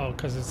that, oh,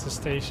 because it's the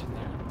station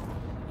there.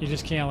 You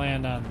just can't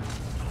land on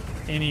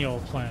any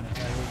old planet,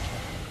 right?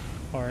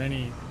 Or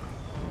any,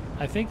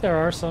 I think there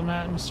are some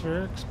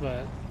atmospherics,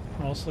 but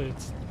mostly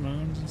it's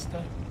moons and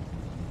stuff.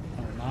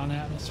 Or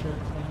non-atmospheric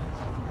planets.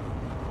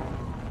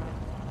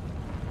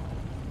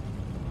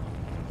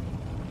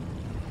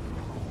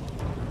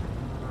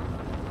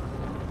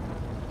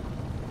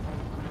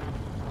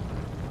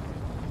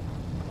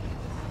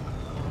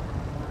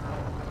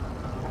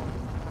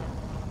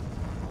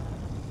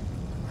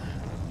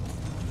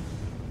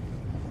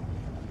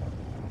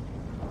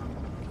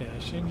 Okay, I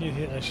should get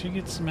hit. I should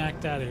get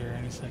smacked out of here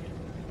any second.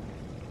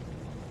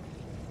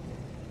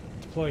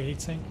 Deploy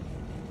heatsink.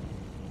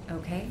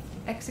 Okay,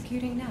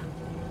 executing now.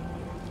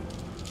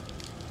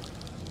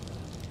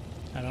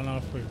 I don't know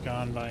if we've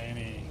gone by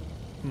any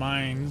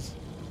mines.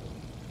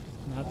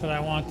 Not that I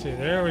want to.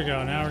 There we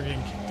go. Now we're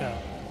getting kicked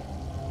out.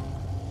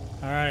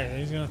 Alright,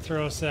 he's going to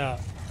throw us out.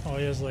 Oh,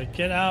 he was like,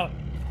 get out.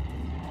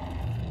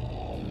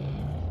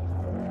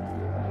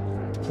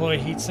 Deploy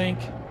heat sink.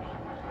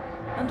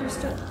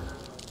 Understood.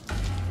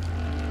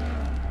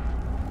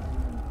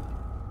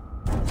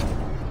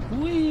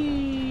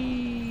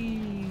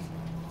 Whee!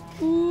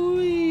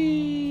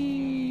 Whee!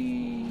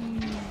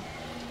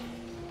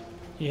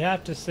 You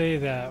have to say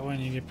that when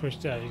you get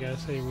pushed out. You gotta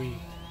say wee.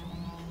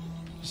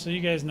 Just so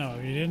you guys know.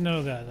 If you didn't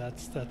know that,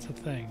 that's a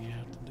thing. You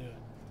have to do it.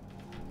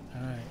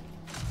 Alright.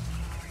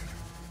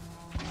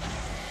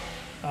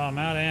 Oh, I'm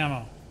out of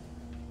ammo.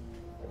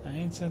 I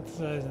ain't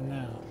synthesizing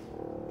now.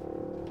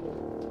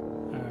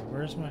 Alright,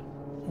 where's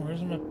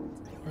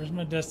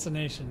my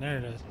destination? There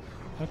it is.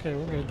 Okay,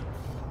 we're good.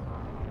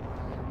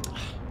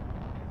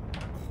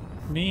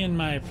 Me and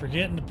my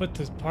forgetting to put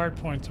the part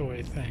points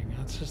away thing.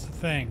 That's just a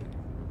thing.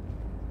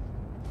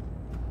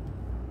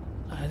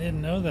 I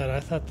didn't know that. I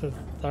thought the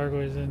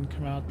thargoids didn't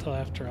come out till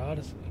after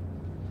Odyssey.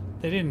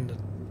 They didn't.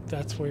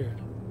 That's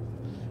weird.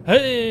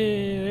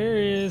 Hey, there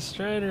he is,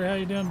 Strider. How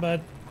you doing,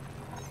 bud?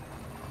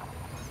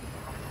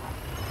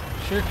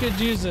 Sure could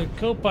use a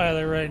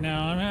co-pilot right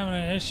now. I'm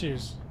having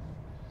issues.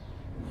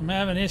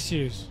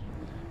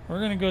 We're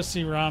gonna go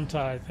see Ram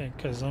Tah, I think,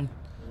 because I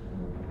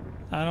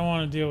don't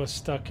want to deal with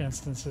stuck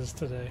instances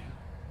today.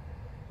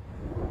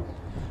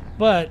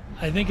 But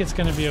I think it's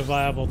going to be a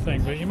viable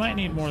thing. But you might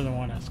need more than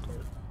one escort.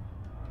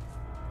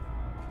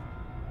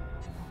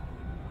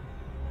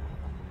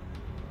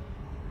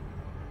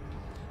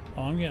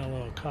 Oh, I'm getting a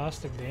little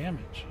caustic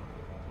damage.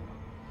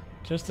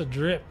 Just a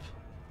drip.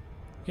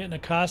 Getting a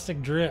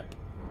caustic drip.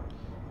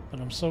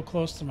 But I'm so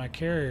close to my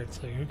carrier,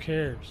 it's like, who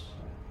cares?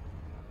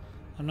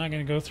 I'm not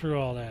going to go through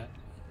all that.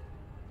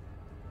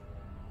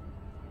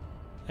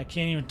 I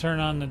can't even turn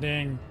on the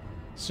dang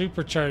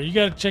supercharger. You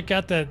got to check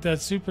out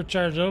that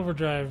supercharged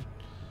overdrive,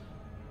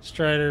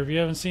 Strider. If you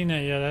haven't seen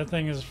that yet, that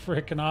thing is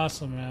freaking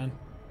awesome, man.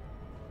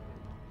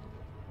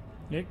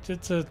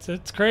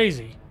 It's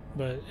crazy,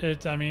 but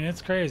I mean,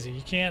 it's crazy.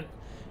 You can't.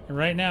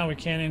 Right now, we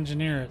can't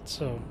engineer it.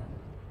 So,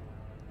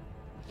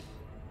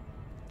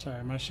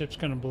 sorry, my ship's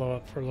gonna blow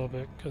up for a little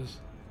bit,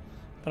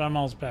 but I'm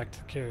almost back to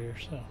the carrier,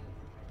 so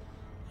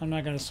I'm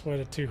not gonna sweat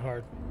it too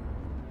hard.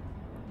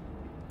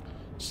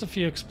 Just a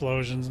few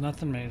explosions,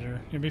 nothing major.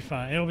 You'll be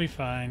fine. It'll be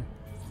fine.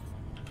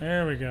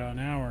 There we go.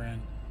 Now we're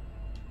in.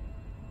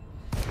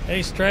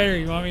 Hey, Strider,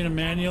 you want me to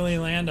manually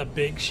land a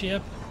big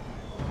ship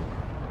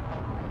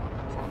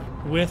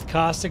with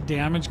caustic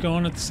damage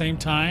going at the same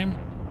time?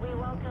 We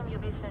welcome your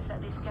business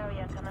at this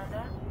carrier,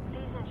 Commander.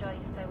 Please enjoy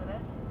your stay with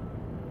us.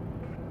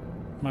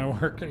 My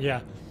worker, yeah,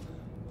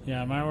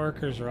 my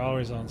workers are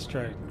always on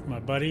strike.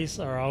 My buddies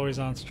are always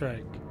on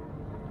strike.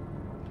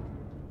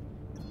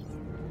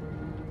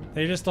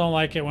 They just don't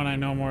like it when I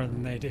know more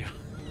than they do.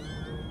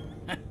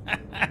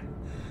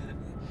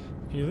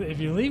 If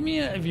you leave me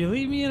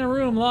in a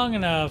room long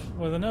enough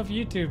with enough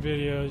YouTube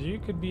videos, you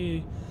could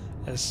be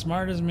as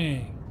smart as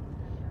me.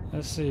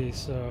 Let's see.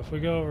 So if we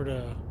go over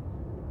to,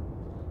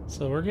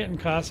 so we're getting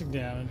caustic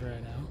damage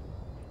right now.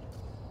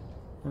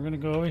 We're gonna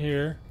go over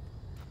here.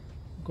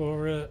 Go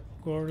over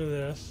to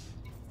this.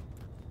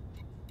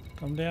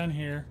 Come down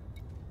here.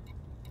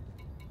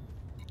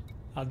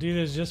 I'll do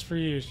this just for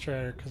you,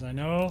 Strider, because I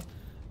know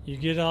you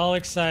get all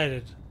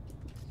excited.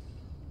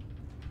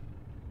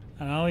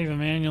 And I'll even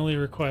manually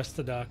request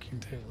the docking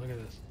too. Look at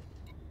this.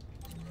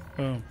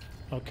 Boom.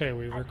 Okay,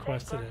 we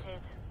requested it.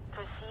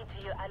 Proceed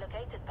to your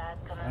allocated path,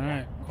 Commander.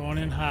 Alright, going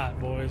in hot,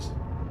 boys.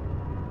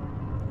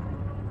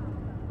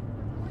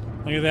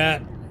 Look at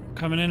that.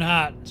 Coming in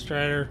hot,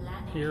 Strider.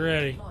 Get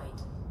ready.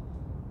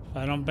 If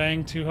I don't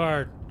bang too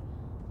hard.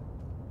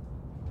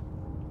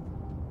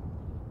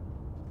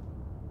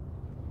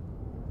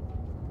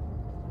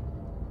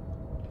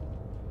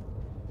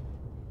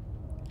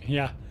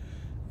 Yeah,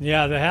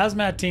 the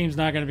hazmat team's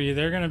not going to be.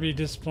 They're going to be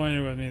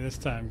disappointed with me this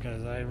time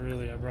because I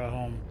brought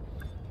home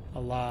a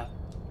lot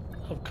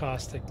of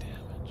caustic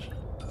damage.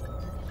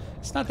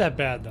 It's not that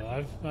bad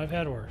though. I've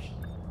had worse.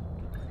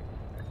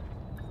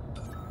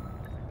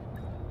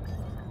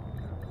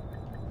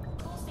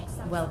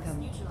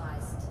 Welcome.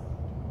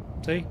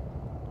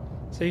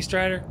 See,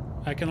 Strider,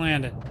 I can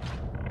land it.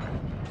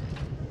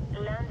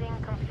 Landing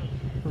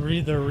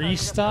complete. The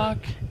restock.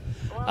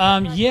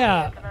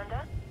 Commander.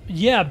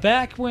 Yeah,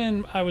 back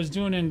when I was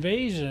doing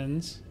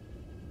invasions,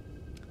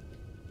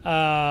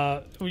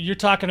 you're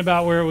talking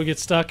about where it would get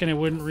stuck and it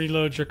wouldn't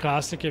reload your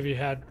caustic if you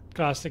had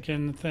caustic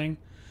in the thing.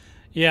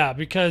 Yeah,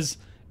 because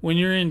when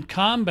you're in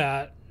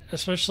combat,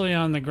 especially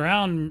on the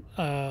ground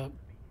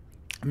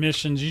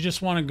missions, you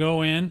just want to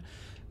go in,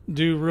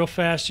 do real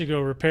fast. You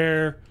go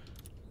repair,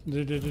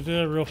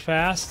 real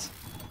fast,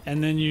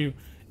 and then you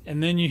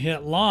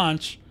hit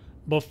launch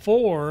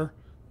before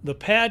the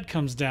pad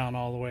comes down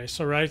all the way.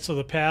 So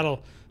the pad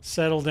will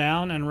settle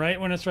down, and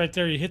right when it's right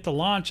there, you hit the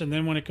launch, and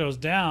then when it goes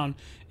down,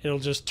 it'll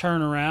just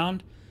turn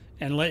around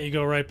and let you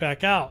go right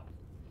back out.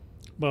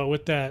 But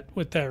with that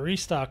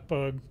restock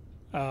bug,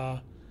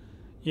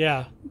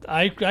 Yeah,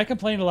 I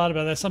complained a lot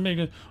about that. Somebody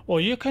goes, well,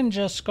 you can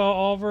just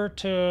go over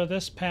to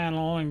this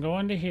panel and go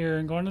into here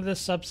and go into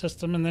this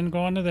subsystem and then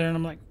go into there. And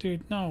I'm like,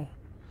 dude, no,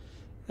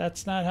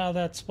 that's not how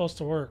that's supposed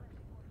to work.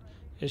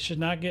 It should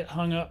not get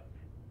hung up.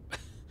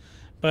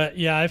 But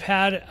yeah,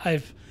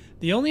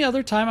 the only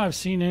other time I've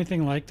seen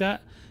anything like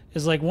that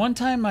is like one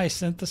time I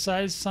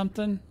synthesized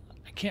something.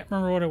 I can't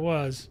remember what it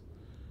was.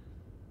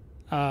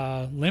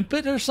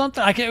 Limpet or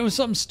something. It was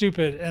something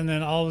stupid. And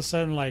then all of a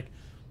sudden, like,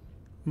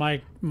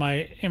 my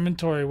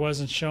inventory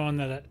wasn't showing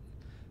that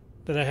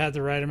I had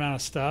the right amount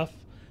of stuff,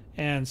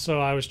 and so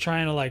I was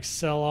trying to like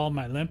sell all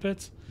my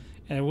limpets,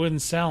 and it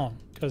wouldn't sell them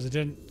because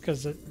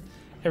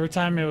every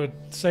time it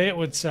would say it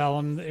would sell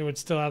them, it would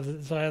still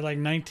have so I had like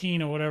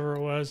 19 or whatever it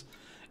was,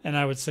 and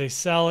I would say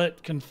sell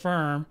it,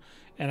 confirm,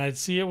 and I'd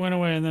see it went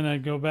away, and then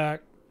I'd go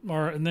back,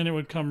 and then it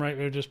would come right,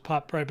 it would just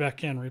pop right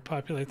back in,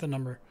 repopulate the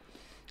number.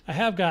 I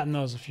have gotten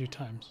those a few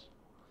times,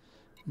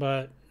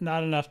 but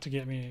not enough to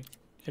get me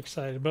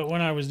excited. But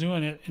when I was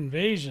doing it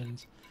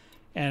invasions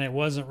and it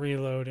wasn't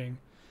reloading,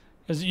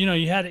 because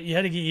you had to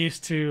get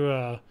used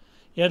to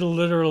you had to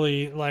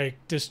literally like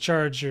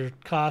discharge your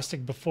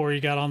caustic before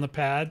you got on the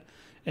pad,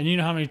 and you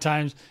know how many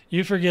times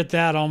you forget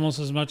that almost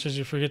as much as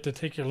you forget to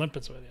take your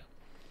limpets with you.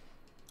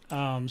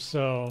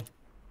 So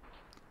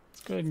let's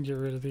go ahead and get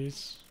rid of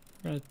these.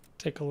 We're gonna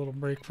take a little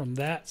break from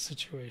that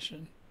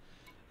situation,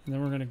 and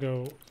then we're gonna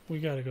go, we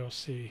gotta go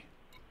see,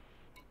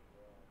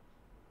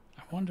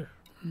 I wonder,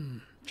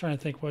 trying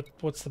to think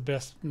what's the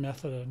best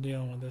method of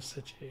dealing with this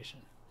situation.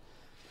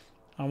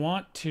 I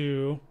want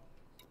to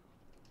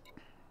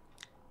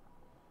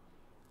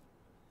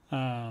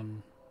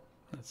let's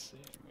see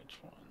which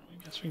one. I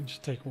guess we can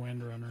just take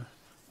Windrunner.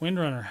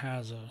 Windrunner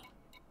has a,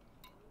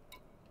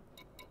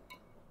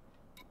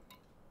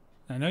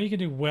 I know you can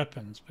do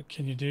weapons, but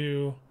can you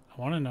do,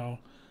 I want to know,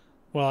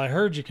 well, I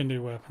heard you can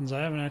do weapons. I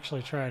haven't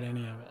actually tried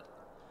any of it.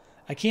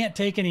 I can't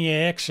take any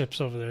AX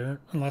ships over there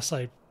unless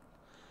I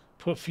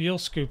put fuel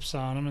scoops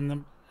on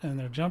them, and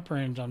their jump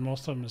range on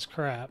most of them is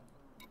crap.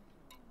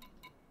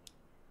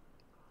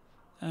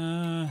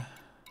 I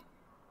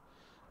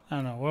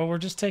don't know. Well, we're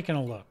just taking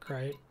a look,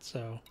 right?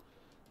 So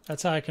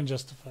that's how I can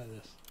justify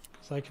this,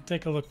 because I can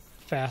take a look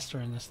faster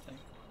in this thing.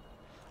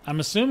 I'm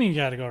assuming you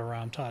got to go to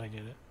Ram Tah to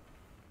get it.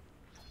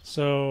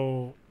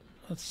 So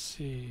let's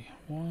see.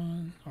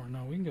 One, or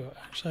no, we can go.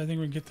 Actually, I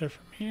think we can get there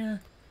from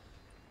here.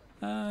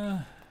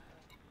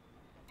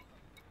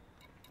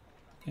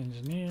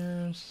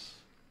 Engineers,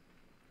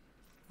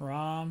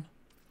 Ram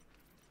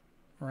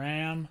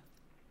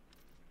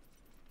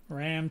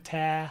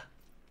Tah.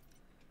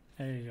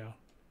 There you go.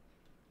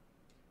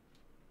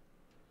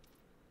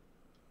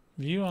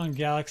 View on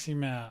galaxy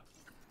map.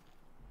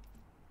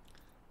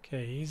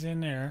 Okay, he's in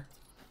there.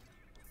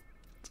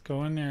 Let's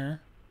go in there.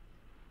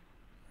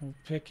 We'll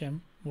pick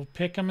him. We'll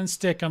pick him and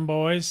stick him,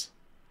 boys.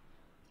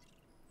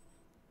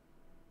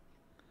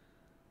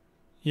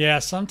 Yeah,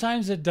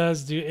 sometimes it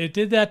does do. It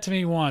did that to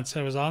me once.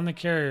 I was on the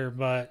carrier,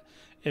 but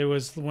it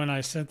was when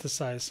I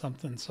synthesized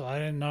something, so I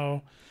didn't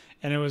know,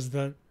 and it was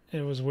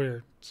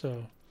weird.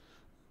 So,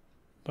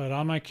 but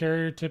on my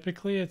carrier,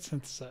 typically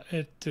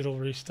it'll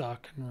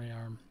restock and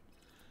rearm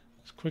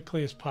as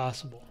quickly as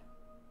possible.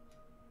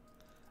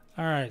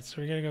 All right,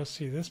 so we gotta go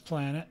see this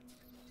planet.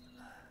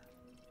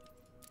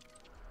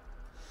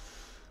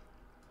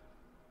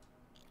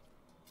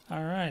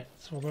 All right,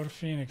 so we'll go to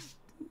Phoenix.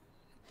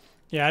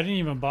 Yeah, I didn't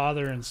even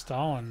bother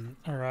installing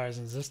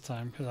Horizons this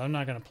time because I'm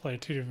not going to play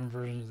two different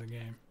versions of the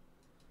game.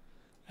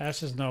 That's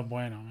just no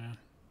bueno, man.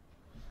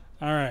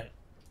 All right.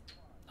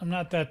 I'm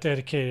not that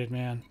dedicated,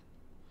 man.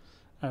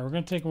 All right, we're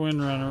going to take a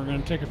Windrunner. We're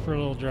going to take it for a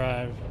little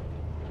drive.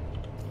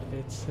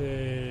 It's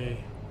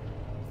a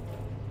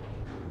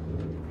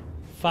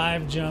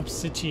 5-jump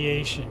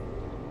situation.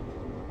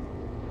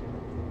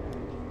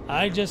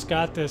 I just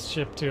got this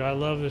ship, too. I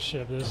love this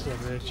ship. This is a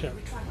great ship.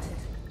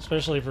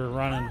 Especially for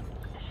running,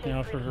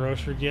 for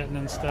grocery getting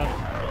and stuff.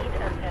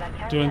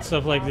 Doing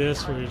stuff like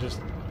this where you just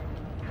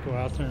go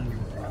out there and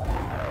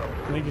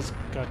I think he's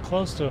got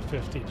close to a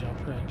 50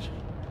 jump range.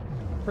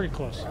 Pretty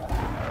close.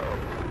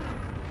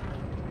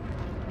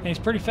 And he's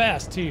pretty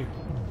fast too.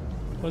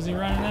 What's he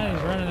running at?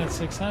 He's running at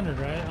 600,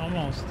 right?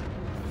 Almost.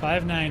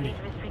 590.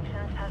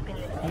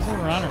 He's a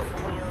runner.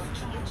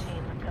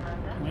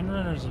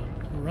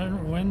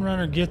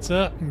 Windrunner gets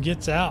up and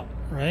gets out,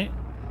 right?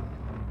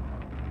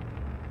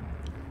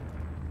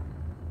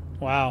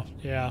 Wow,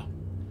 yeah.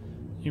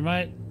 You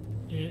might,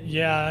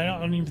 yeah, I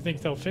don't even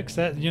think they'll fix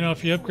that.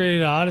 If you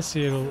upgrade to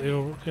Odyssey, it'll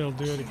do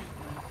it again.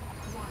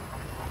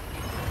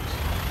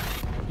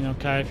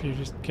 Kai, if you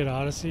just get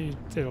Odyssey,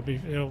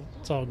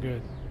 it's all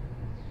good.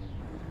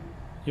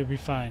 You'll be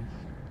fine.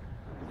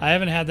 I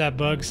haven't had that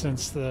bug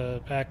since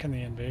back in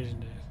the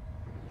invasion days.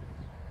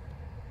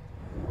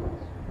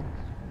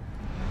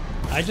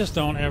 I just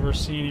don't ever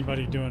see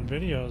anybody doing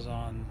videos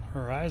on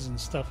Horizon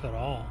stuff at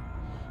all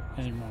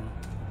anymore.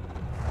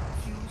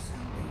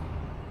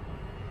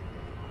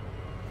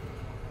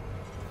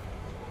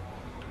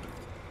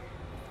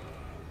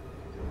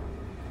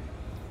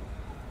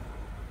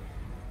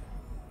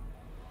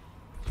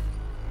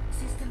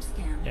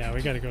 Yeah,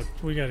 we gotta go.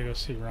 We gotta go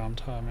see Ram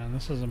Tah, man.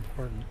 This is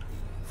important.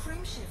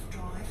 Frameshift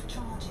drive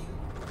charging.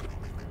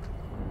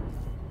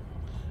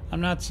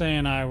 I'm not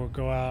saying I would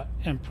go out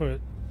and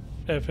put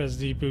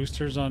FSD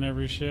boosters on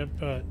every ship,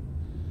 but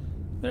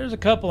there's a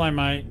couple I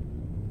might.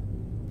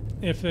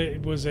 If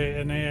it was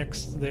an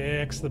AX,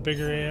 the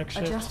bigger AX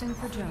ship, Adjusting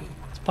for jump.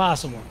 it's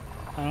possible.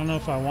 I don't know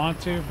if I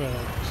want to, but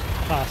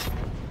it's possible.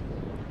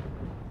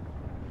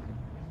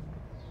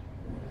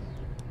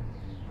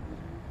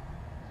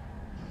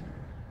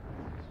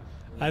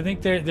 I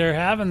think they're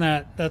having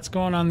that. That's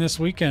going on this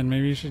weekend.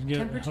 Maybe you should hook up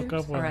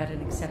Temperatures with are them. at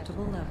an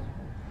acceptable level.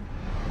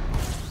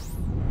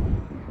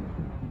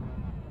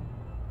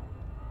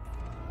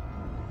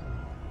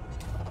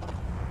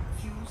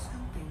 Fuel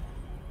scoping.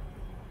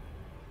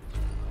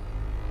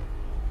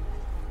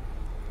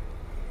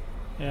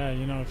 Yeah,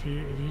 you know, if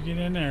you get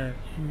in there,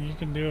 you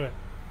can do it.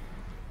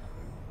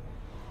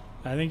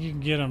 I think you can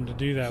get them to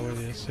do that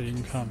with you, so you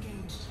can come.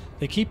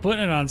 They keep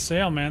putting it on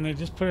sale, man. They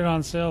just put it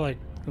on sale like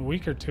a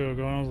week or two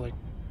ago, and it was like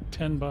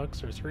 $10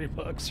 or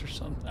 $3 or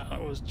something.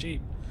 It was cheap.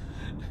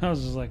 I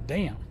was just like,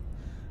 damn.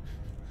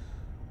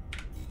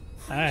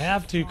 I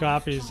have 2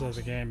 copies of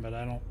the game, but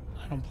I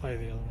don't play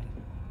the other one.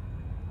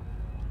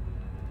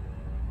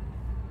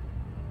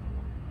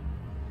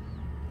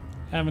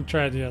 Haven't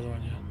tried the other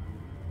one yet.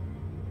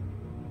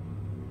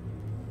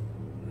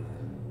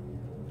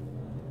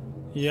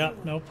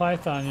 Yep, no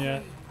Python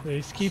yet.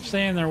 They keep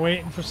saying they're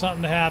waiting for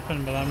something to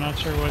happen, but I'm not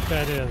sure what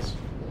that is.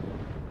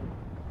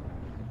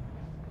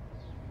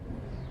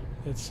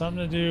 It's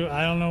something to do.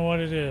 I don't know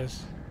what it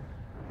is.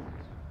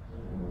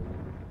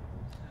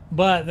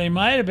 But they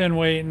might have been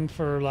waiting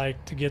for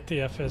like to get the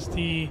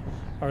FSD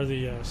or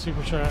the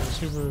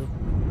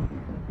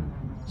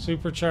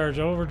supercharge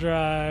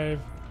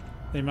overdrive.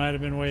 They might have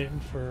been waiting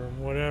for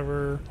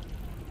whatever.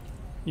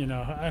 You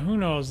know, who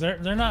knows?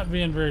 They're not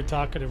being very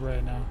talkative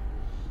right now.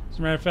 As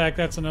a matter of fact,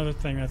 that's another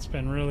thing that's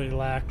been really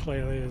lack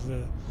lately is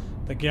the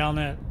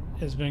Galnet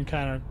has been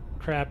kind of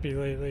crappy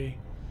lately,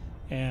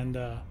 and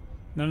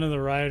none of the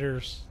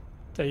writers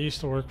that used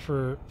to work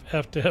for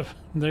FDev,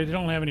 they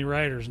don't have any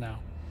writers now.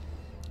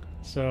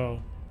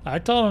 So I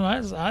told him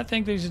I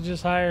think they should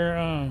just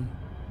hire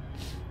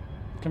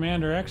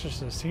Commander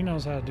Exorcist. He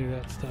knows how to do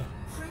that stuff.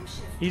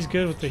 He's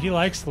good with he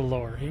likes the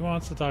lore. He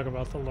wants to talk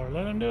about the lore.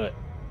 Let him do it.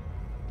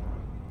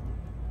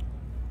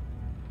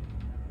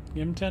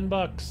 Give him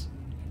 $10.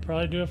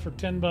 Probably do it for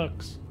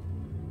 $10.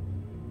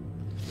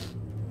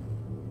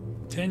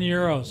 10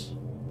 euros.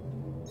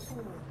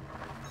 4,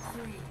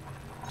 3,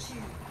 2,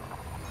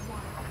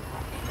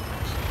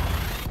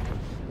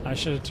 1. I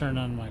should have turned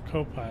on my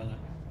co-pilot.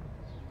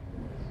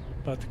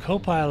 But the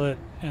co-pilot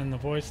and the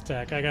voice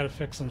stack, I got to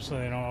fix them so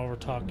they don't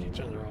overtalk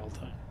each other all the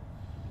time.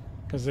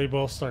 Because they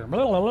both start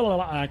blah, blah, blah,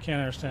 blah, and I can't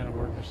understand a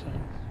word they're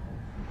saying.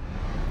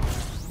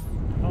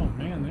 Oh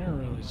man, they're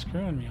really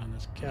screwing me on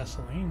this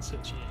gasoline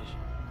situation.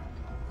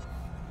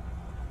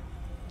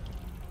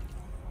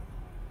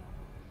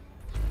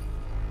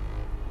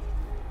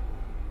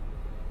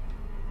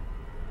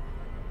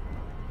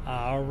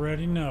 I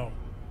already know.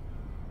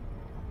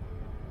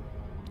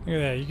 Look at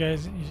that, you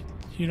guys,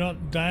 you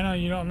don't, Dino,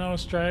 you don't know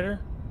Strider?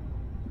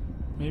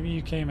 Maybe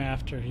you came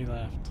after he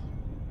left.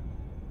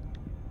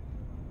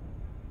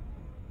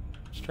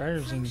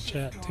 Strider's in the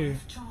chat too.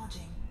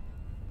 Charging.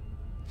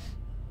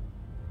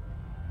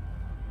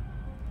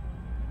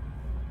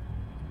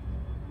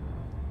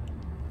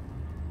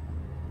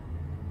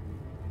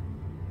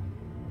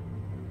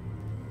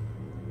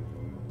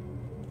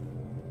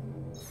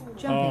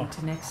 Jumping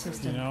to next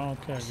system. You know,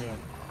 okay, good.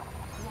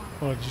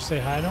 Well, did you say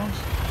hi to him?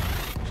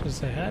 Should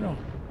say hi to him.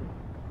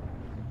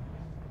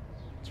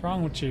 What's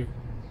wrong with you? You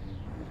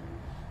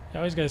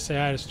always gotta say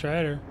hi to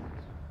Strider.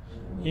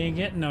 He ain't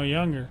getting no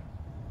younger.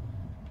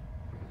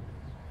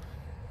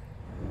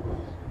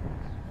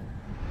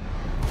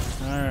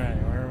 Alright,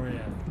 where are we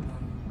at?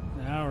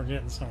 Now we're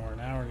getting somewhere.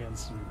 Now we're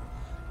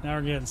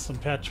getting some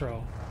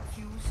petrol.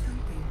 Fuel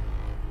scoping.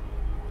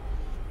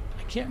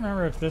 I can't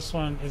remember if this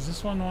one is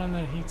this one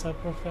that heats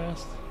up real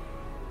fast?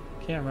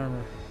 Can't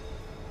remember.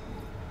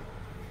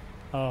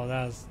 Oh,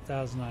 that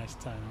was nice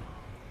timing.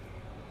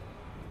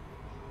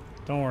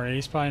 Don't worry,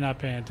 he's probably not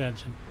paying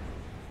attention.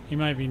 He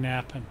might be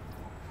napping.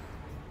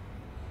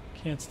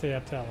 Can't stay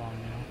up that long,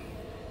 you know.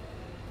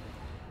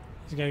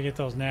 He's got to get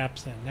those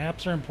naps in.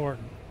 Naps are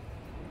important.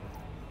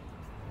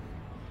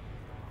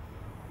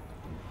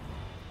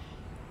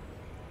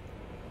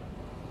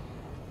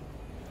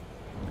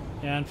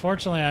 Yeah,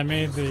 unfortunately, I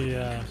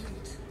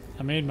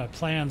made my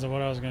plans of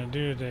what I was going to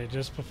do today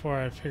just before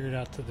I figured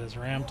out that this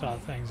Ram Tah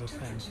thing's a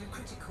thing.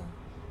 Critical.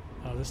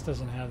 Oh, this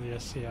doesn't have the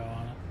SCO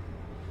on it.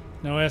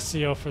 No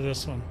SCO for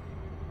this one.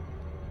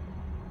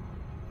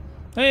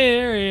 Hey,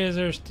 there he is.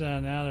 There's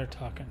now they're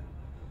talking.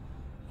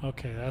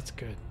 Okay, that's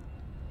good.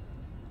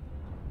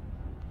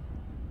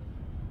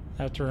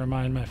 I have to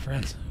remind my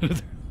friends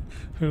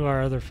who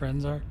our other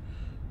friends are.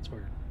 It's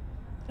weird.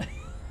 It's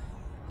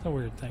a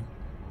weird thing.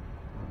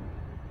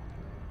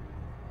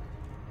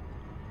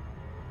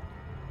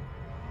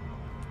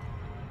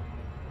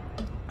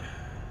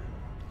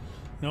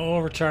 No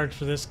overcharge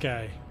for this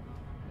guy.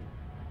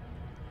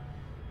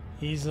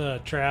 He's a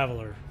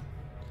traveler.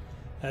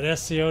 That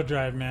SCO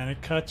drive, man,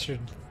 it cuts your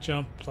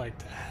jump like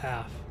to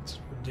half. It's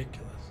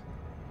ridiculous.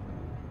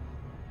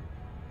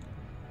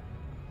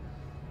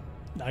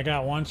 I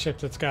got one ship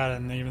that's got it,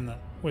 and even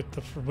with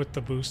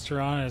the booster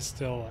on it, it's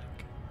still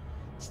like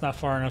it's not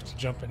far enough to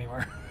jump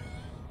anywhere.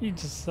 You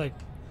just like,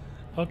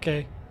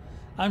 okay,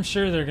 I'm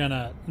sure they're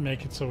gonna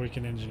make it so we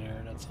can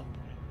engineer it at some point.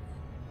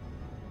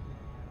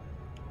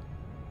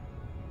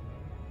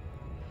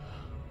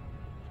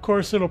 Of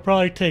course, it'll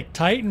probably take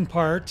Titan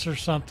parts or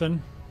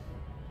something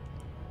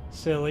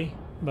silly,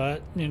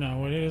 but you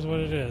know, it is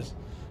what it is.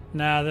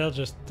 Nah, they'll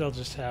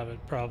just have it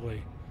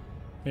probably.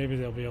 Maybe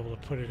they'll be able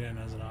to put it in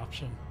as an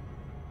option.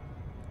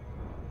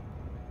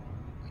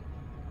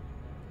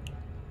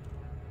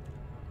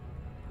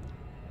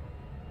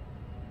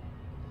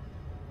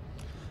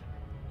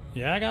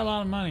 Yeah, I got a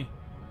lot of money.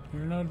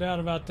 There's no doubt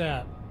about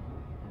that.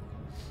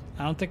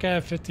 I don't think I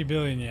have 50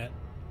 billion yet.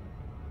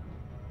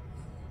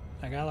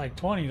 I got like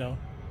 20 though.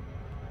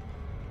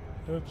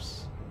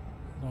 Oops.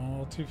 Going a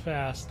little too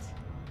fast.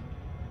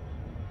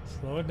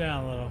 Slow it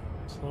down a little.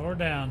 Slow her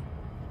down.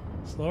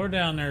 Slow her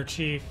down there,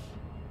 Chief.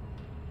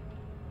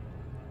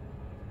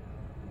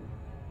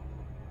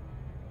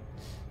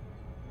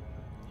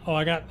 Oh,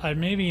 I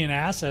maybe in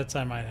assets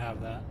I might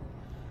have that.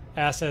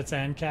 Assets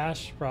and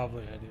cash?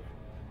 Probably I do.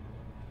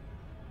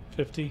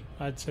 50?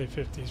 I'd say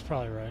 50 is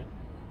probably right.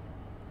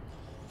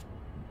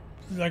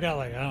 I got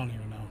like, I don't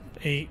even know,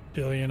 8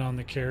 billion on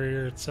the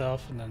carrier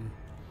itself, and then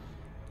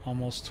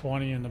almost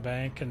 20 in the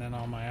bank, and then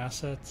all my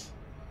assets.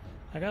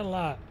 I got a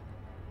lot.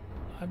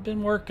 I've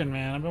been working,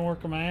 man. I've been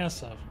working my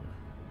ass off.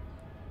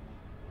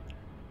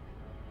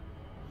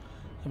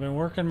 I've been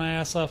working my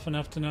ass off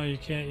enough to know you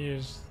can't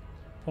use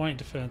point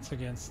defense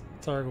against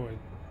thargoid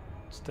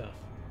stuff.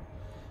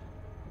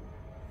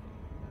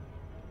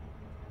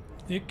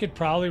 It could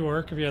probably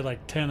work if you had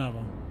like 10 of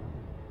them,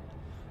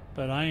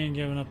 but I ain't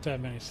giving up that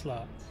many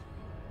slots.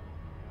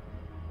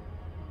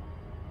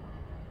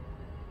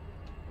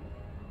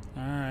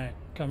 Alright,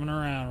 coming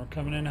around. We're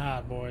coming in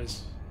hot,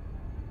 boys.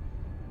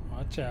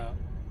 Watch out.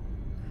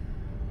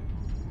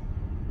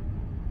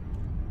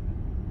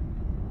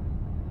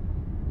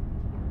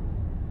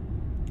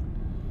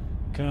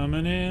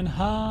 Coming in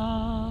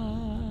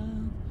hot.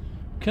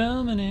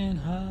 Coming in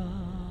hot.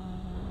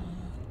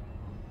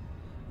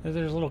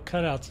 There's little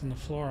cutouts in the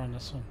floor on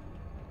this one.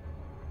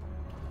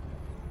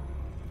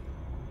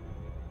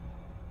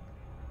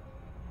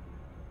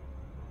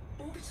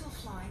 Orbital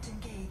flight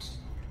engaged.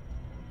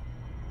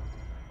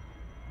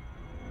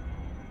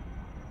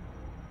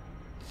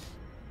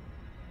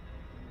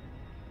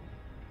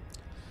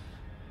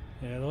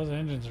 Yeah, those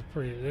engines are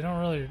pretty. They don't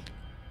really.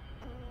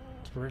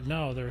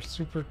 No, they're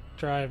super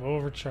drive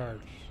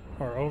overcharged.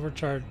 Or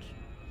overcharged.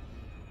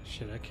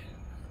 Shit, I can't.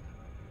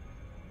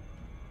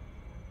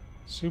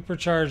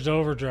 Supercharged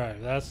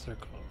overdrive. That's their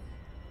code.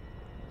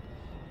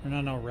 They're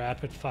not no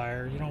rapid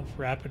fire. You don't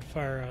rapid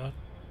fire a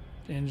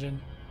engine.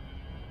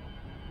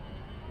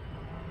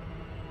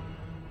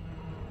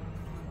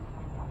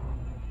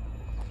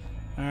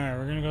 Alright,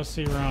 we're gonna go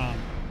see Ram.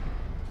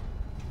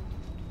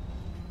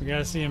 We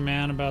gotta see a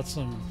man about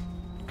some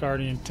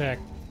Guardian tech.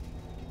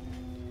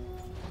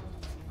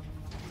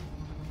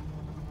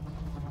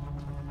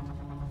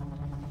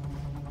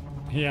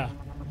 Yeah.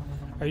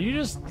 Are you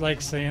just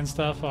like saying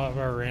stuff off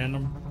our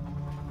random?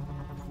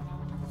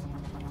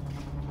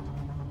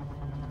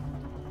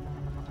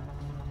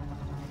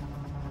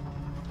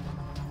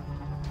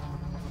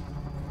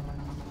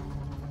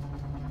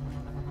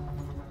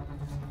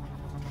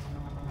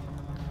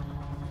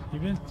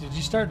 Did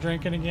you start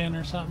drinking again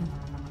or something?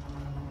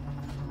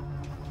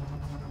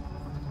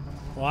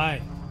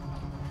 Why?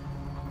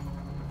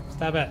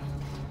 Stop it.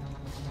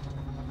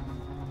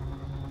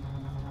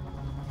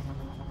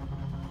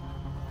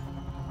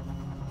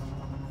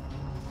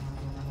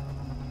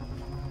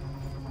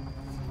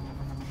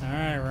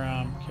 Alright,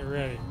 Ram, get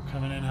ready. We're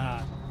coming in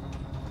hot.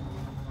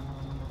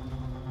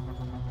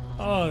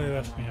 Oh, they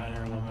left me out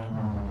here a little bit.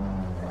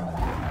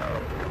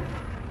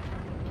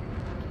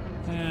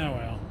 Yeah,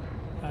 well,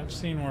 I've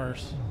seen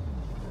worse.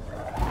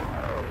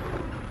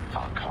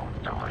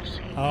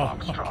 Oh,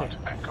 okay.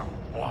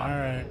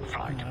 Alright.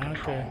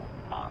 Okay.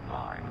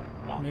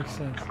 Makes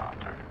sense.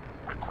 Commander,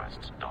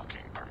 request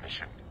docking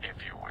permission if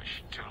you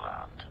wish to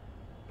land.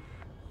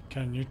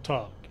 Can you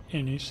talk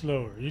any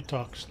slower? You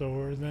talk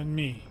slower than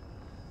me.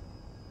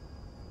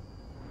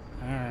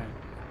 Alright.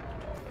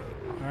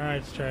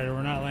 Alright, Strider,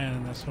 we're not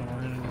landing this one.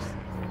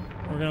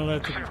 We're gonna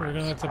let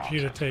the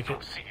PUTA take it.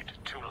 Proceed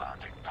to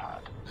landing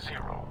pad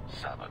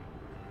 07.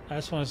 I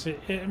just want to see.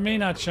 It may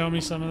not show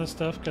me some of the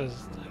stuff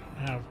because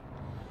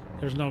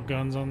there's no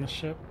guns on the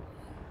ship.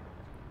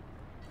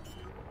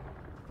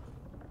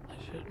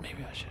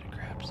 Maybe I should have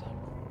grabbed some.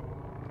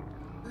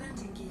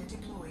 Landing gear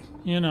deployed.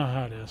 You know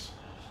how it is.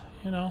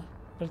 You know,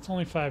 but it's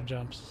only 5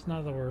 jumps. It's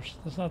not the worst.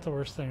 It's not the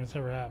worst thing that's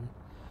ever happened.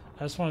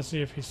 I just want to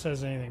see if he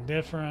says anything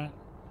different.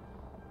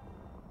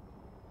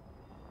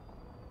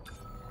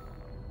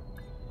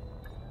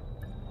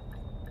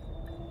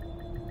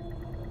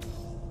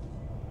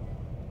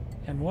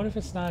 what if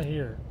it's not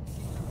here?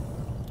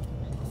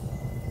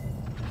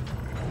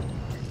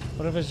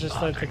 What if it's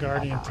just like the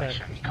Mounting Guardian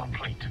tech? operation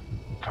complete.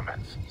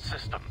 Commence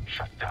system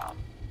shutdown.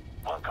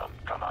 Welcome,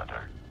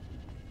 Commander.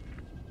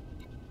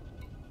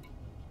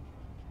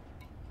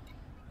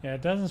 Yeah,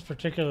 it doesn't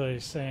particularly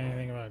say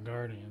anything about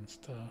Guardian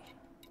stuff.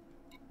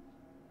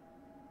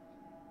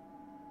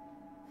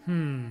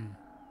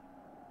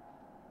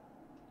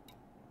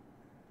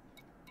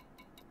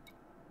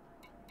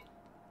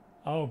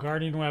 Oh,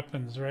 Guardian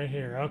weapons right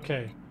here.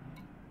 Okay.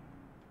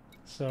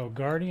 So,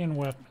 Guardian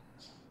weapons.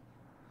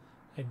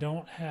 I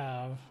don't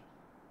have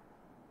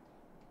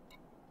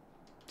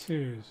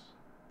twos.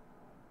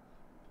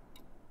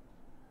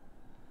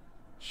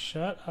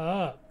 Shut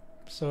up.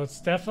 So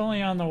it's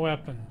definitely on the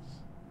weapons.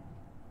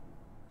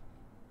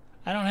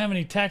 I don't have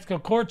any tactical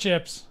core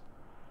chips.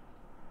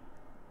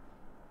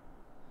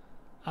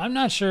 I'm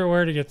not sure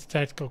where to get the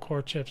tactical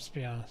core chips, to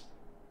be honest.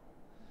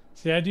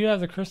 See, I do have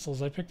the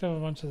crystals. I picked up a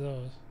bunch of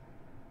those.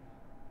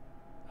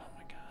 Oh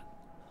my god.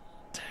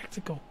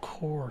 Tactical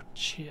core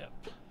chip.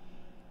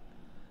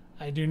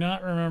 I do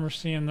not remember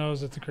seeing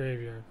those at the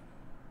graveyard.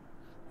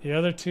 The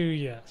other two,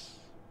 yes.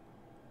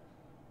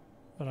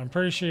 But I'm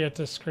pretty sure you have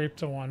to scrape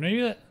to one.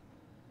 Maybe that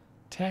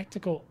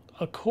tactical...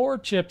 A core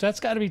chip, that's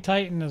got to be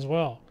Titan as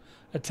well.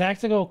 A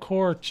tactical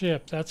core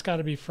chip, that's got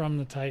to be from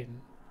the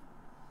Titan.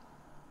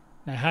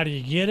 Now, how do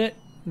you get it?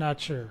 Not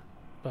sure.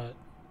 But,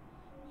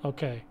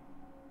 okay.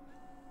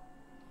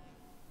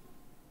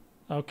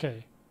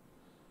 Okay.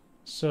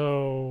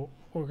 So,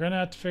 we're going to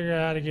have to figure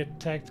out how to get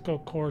tactical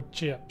core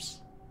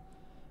chips.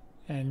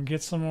 And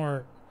get some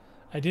more...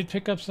 I did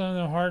pick up some of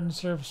the hardened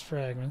surface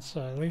fragments,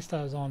 so at least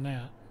I was on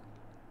that.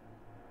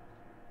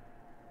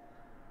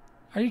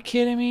 Are you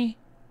kidding me?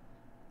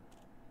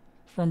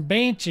 From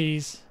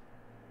Banshees.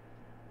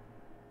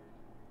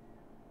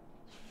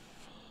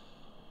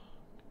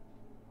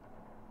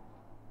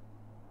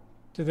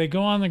 Do they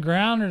go on the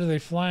ground or do they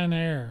fly in the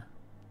air?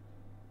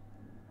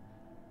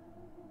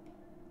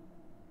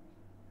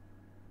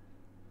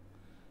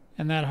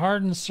 And that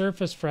hardened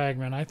surface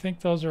fragment, I think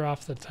those are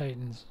off the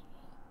Titans.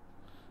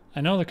 I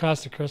know the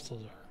caustic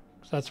crystals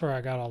are, 'cause that's where I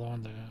got all the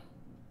ones I have.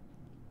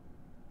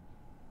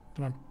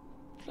 But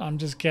I'm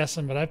just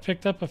guessing, but I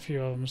picked up a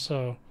few of them,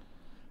 so...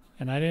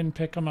 And I didn't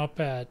pick them up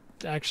at...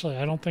 Actually,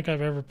 I don't think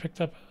I've ever picked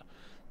up a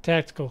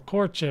tactical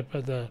core chip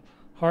of the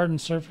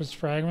hardened surface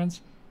fragments.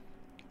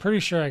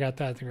 Pretty sure I got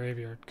that at the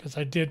graveyard, because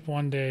I did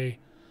one day...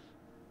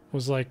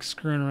 Was like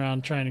screwing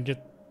around trying to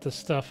get the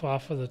stuff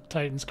off of the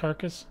Titan's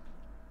carcass.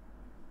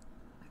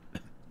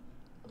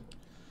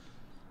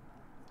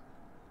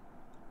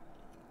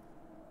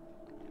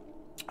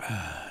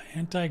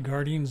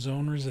 Anti-Guardian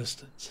Zone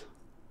Resistance.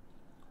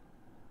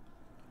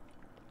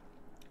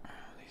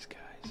 These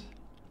guys.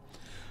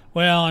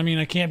 Well, I mean,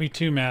 I can't be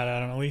too mad at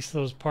them. At least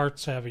those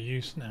parts have a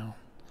use now.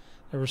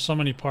 There were so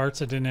many parts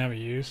that didn't have a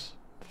use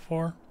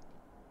before.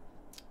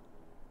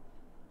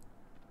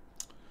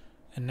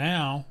 And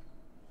now,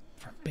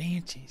 for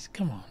Banshees.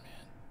 Come on,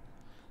 man.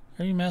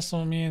 Are you messing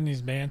with me in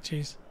these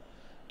Banshees?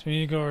 Do I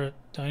need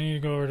to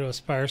go over to a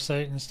Spire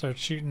site and start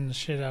shooting the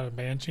shit out of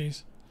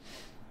Banshees?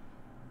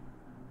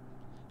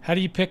 How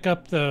do you pick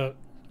up the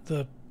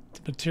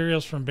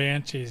materials from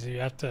Banshees? You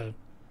have to...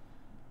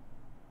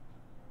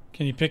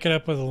 Can you pick it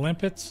up with a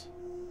limpets?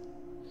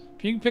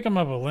 If you can pick them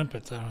up with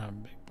limpets, I don't have a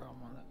big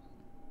problem with it.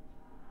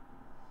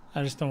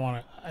 I just don't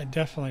want to... I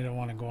definitely don't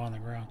want to go on the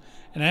ground.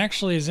 And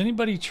actually, has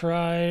anybody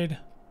tried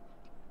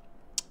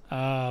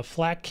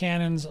flat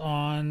cannons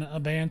on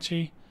a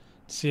Banshee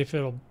to see if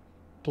it'll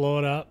blow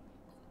it up?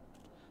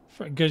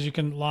 Because you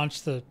can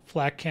launch the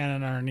flat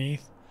cannon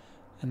underneath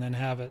and then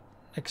have it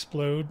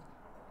explode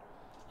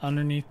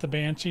underneath the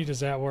Banshee. Does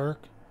that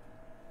work?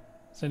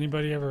 Has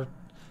anybody ever...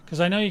 Because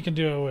I know you can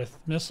do it with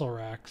missile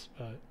racks,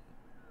 but...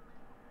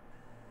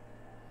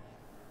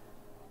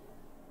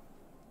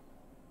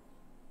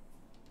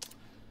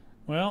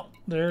 Well,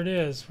 there it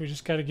is. We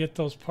just got to get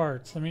those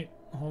parts. Let me...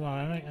 Hold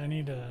on. I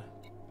need to...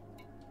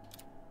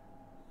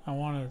 I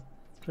want to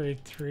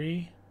grade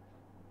 3.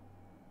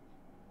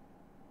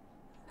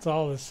 It's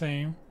all the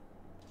same.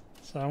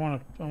 So I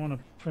want to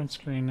print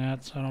screen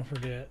that so I don't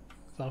forget.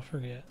 'Cause I'll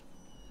forget.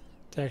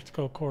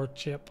 Tactical core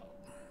chip.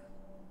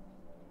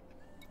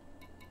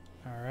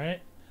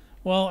 Alright.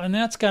 Well, and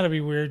that's got to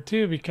be weird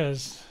too,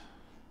 because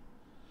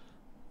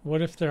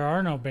what if there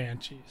are no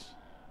Banshees?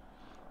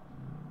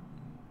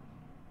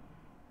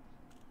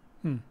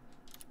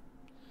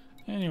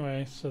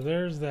 Anyway, so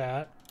there's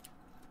that.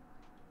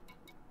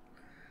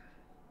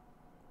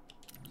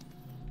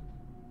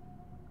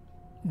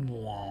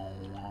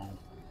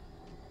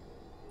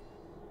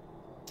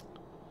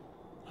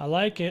 I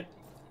like it.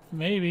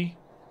 Maybe.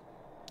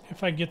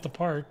 If I get the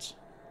parts.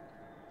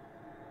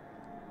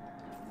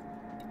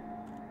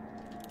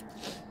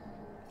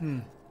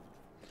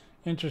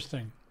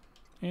 Interesting.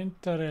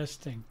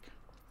 Interesting.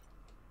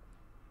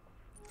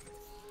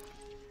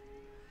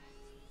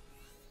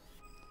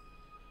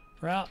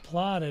 Route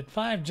plotted.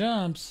 5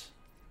 jumps.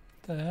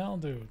 What the hell,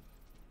 dude?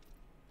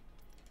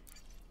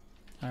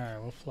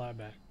 Alright, we'll fly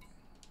back.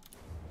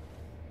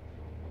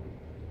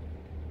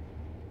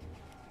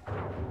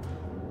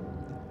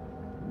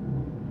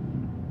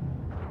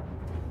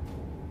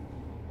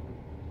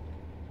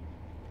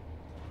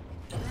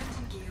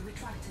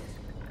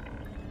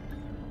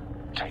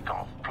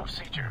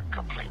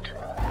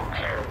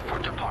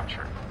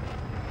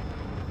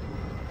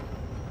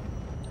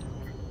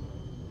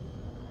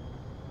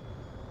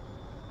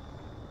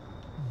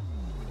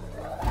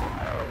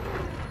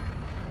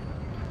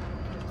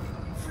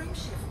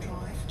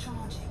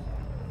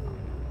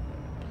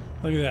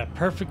 Look at that,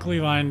 perfectly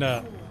lined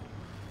up.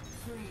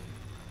 4, 3,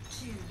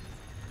 2,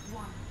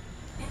 1.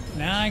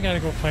 Now I gotta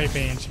go fight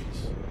banshees.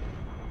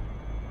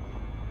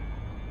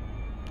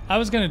 I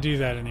was gonna do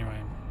that anyway,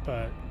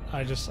 but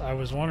I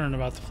was wondering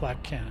about the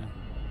flak cannon.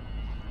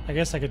 I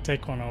guess I could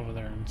take one over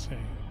there and see.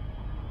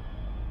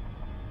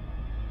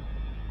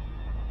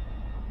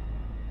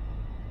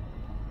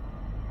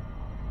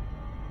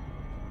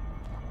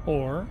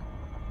 Or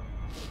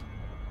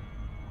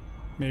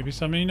maybe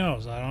somebody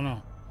knows. I don't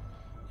know.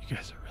 You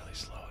guys are really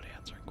slow at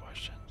answering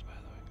questions, by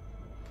the way.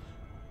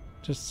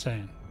 Just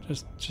saying.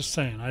 Just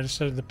saying. I just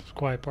said the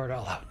quiet part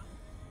out loud.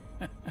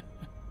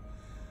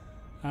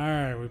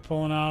 Alright, we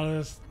pulling out of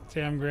this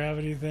damn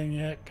gravity thing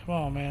yet? Come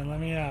on, man. Let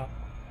me out.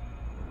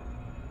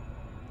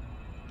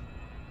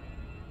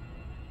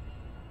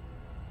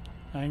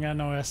 I ain't got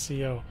no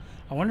SCO.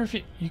 I wonder if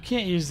you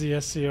can't use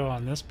the SCO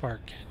on this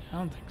part, can you? I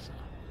don't think so.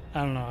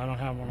 I don't know. I don't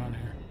have one on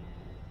here.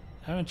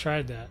 I haven't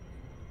tried that.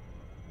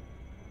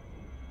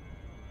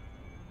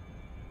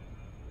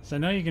 So I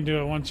know you can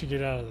do it once you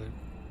get out of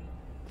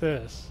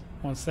this.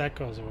 Once that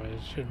goes away,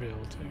 it should be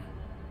able to.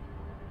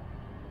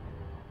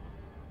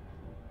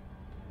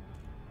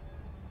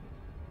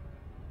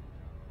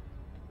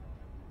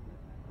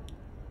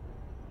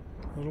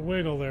 Little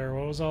wiggle there.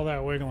 What was all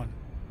that wiggling?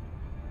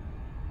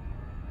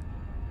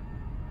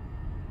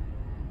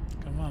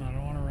 Come on, I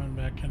don't want to run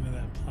back into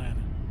that planet.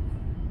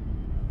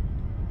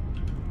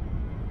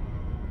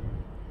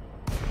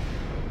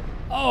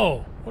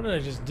 Oh, what did I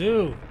just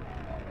do?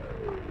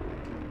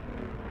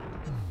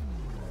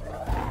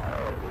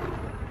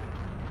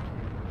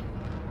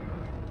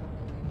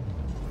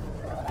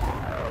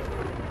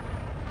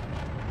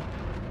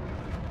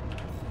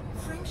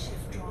 Frame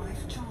shift drive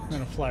charging. I'm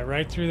gonna fly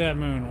right through that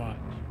moon. Watch.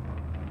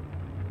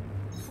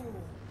 4,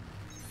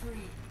 3,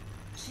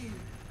 2,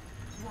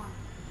 1.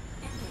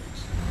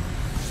 Engage.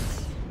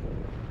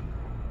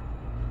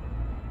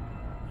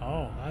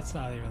 Oh, that's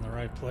not even the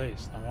right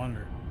place. No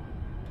wonder.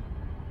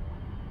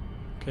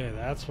 Okay,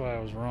 that's why I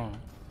was wrong.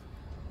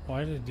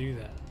 Why did it do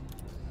that?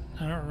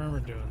 I don't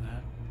remember doing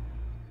that.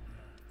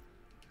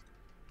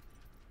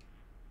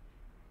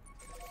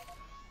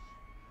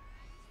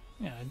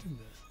 Yeah, I did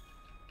this.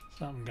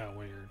 Something got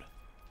weird.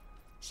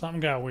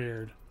 Something got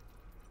weird.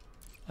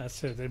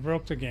 That's it. They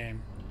broke the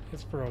game.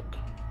 It's broke.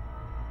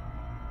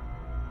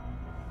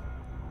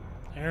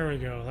 There we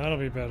go. That'll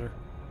be better.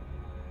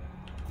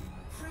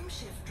 Frame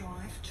shift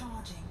drive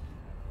charging.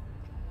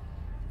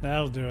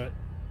 That'll do it.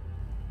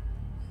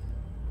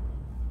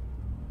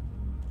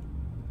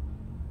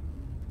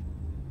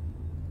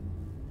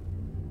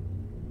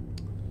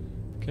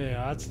 Okay,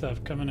 odd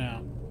stuff coming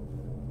out.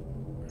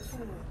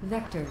 4,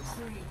 Vectors.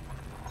 3,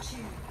 2,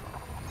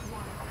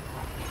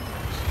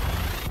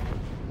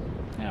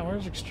 1. Yeah,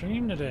 where's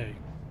Extreme today?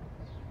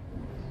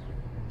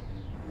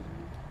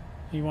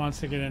 He wants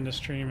to get into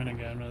streaming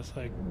again, but it's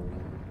like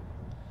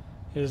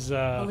his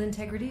All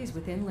integrity is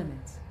within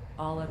limits.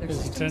 All other his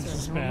systems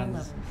attention are at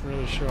normal span's level.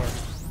 really short.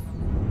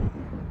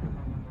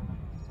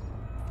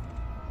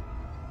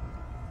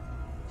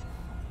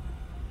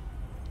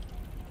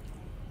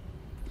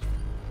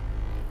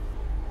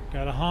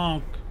 Got a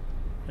honk.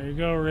 There you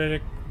go,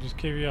 Riddick. Just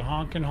give you a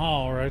honk and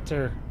haul right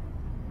there.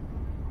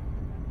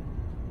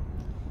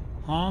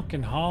 Honk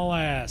and haul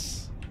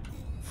ass.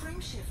 Frame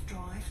shift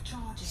drive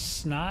charging.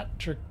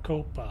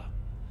 Snotrocopa.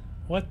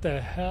 What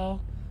the hell?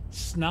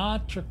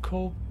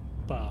 Snotrocopa.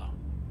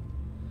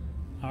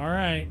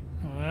 Alright.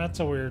 Well, that's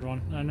a weird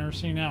one. I've never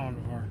seen that one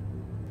before.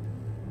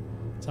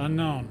 It's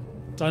unknown.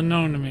 It's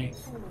unknown to me.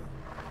 4,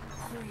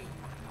 3,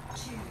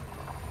 2, 1.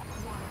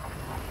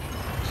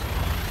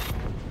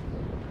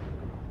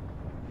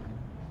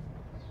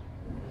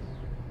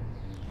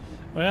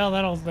 Well,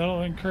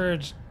 that'll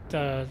encourage.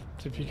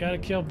 If you gotta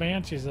kill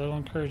banshees, that'll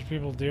encourage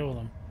people to deal with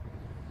them.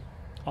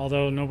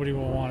 Although nobody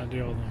will want to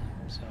deal with them.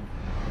 So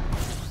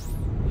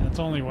and it's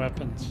only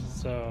weapons.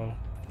 So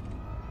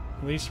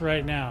at least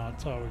right now,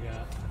 that's all we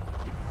got.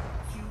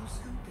 Fuel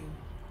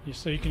scooping.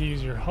 So you can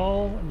use your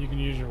hull and you can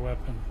use your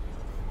weapon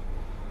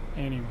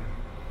anywhere.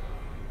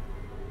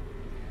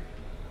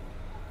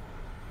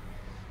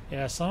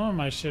 Yeah, some of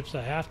my ships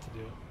I have to do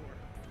it.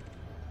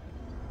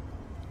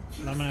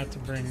 And I'm gonna have to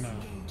bring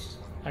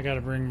I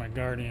gotta bring my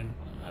Guardian.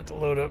 I have to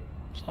load up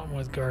something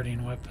with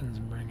Guardian weapons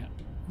and bring them.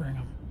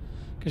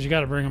 Because you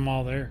gotta bring them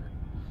all there.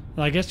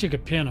 Well, I guess you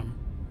could pin them.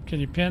 Can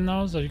you pin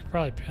those? Or you could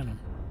probably pin them.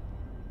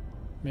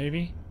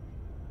 Maybe?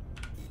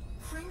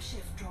 Frame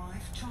shift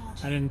drive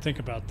charging. I didn't think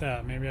about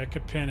that. Maybe I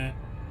could pin it.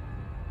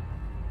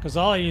 Because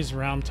all I use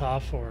Ram Tah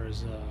for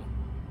is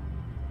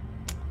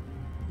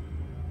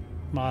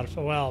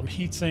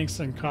heat sinks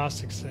and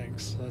caustic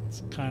sinks.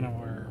 That's kind of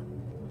where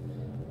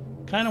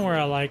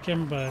I like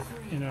him, but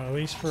you know, at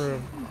least for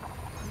a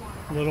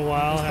little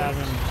while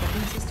having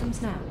Checking systems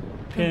now.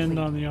 pinned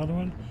Complete. on the other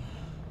one.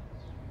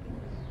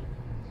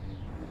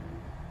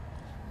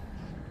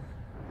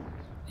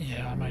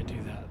 Yeah, I might do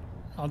that.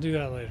 I'll do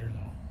that later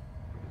though.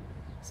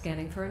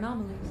 Scanning for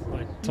anomalies.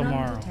 Like None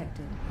tomorrow.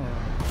 detected. Or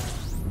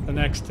the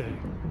next day.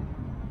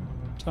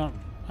 Something.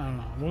 I don't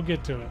know. We'll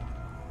get to it.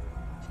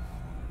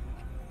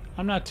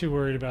 I'm not too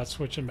worried about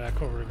switching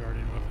back over to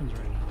guardian weapons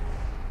right now.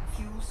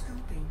 Fuel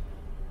scooping.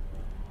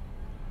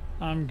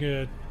 I'm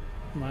good.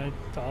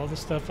 All the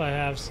stuff I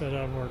have set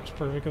up works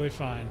perfectly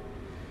fine.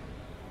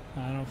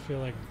 I don't feel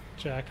like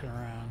jacking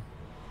around.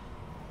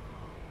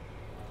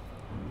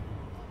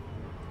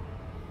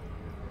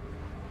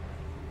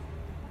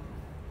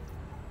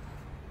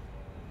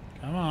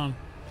 Come on,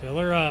 fill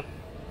her up.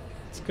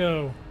 Let's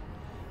go.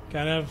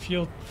 Gotta have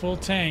a full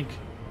tank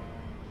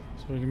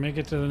so we can make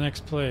it to the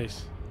next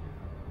place.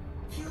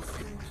 Fuel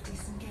scoop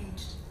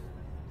disengaged.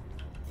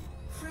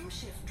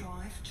 Frameshift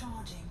drive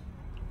charging.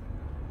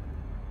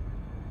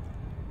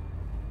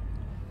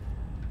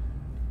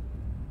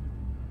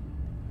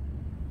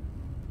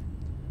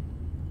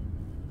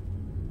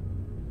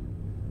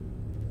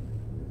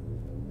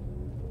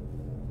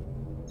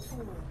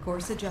 Four,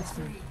 Course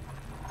adjusted.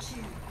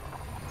 3,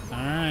 2,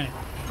 Alright,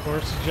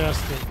 course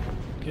adjusted.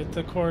 Get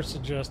the course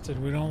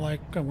adjusted. We don't like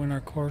when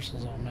our course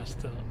is all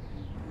messed up.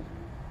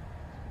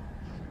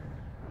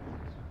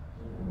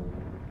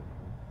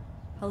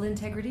 Hull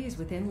integrity is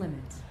within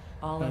limits.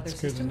 All That's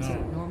other good to systems are know.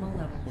 at normal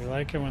levels. We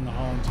like it when the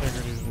hull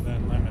integrity is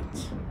within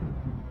limits.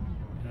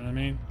 You know what I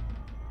mean?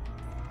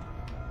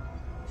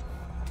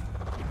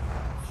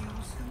 fuel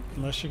scooping.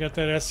 Unless you got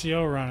that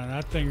SEO running,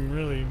 that thing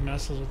really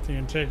messes with the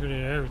integrity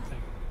of everything.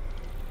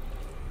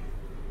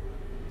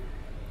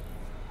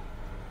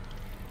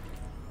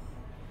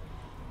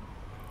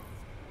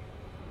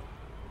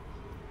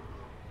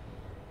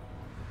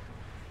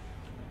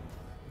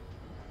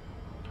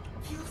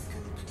 Fuel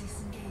scoop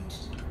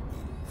disengaged.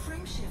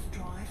 Frameshift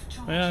drive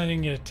charging. Well, I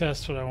didn't get to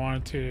test what I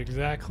wanted to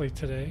exactly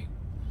today,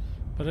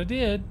 but I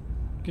did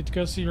get to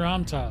go see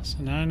Ram Tah,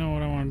 and now I know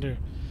what I want to do.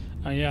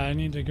 Yeah, I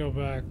need to go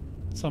back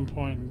at some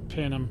point and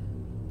pin them,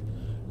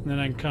 and then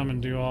I can come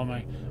and do all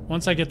my.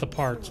 Once I get the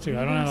parts too,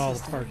 I don't have all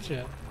the parts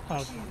yet,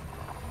 but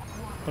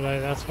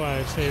that's why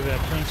I saved that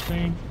print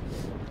screen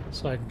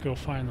so I can go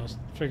find those,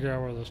 figure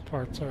out where those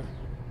parts are.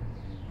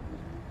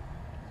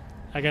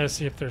 I gotta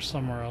see if there's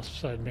somewhere else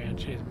besides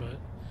Banshees, but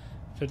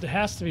if it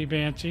has to be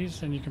Banshees,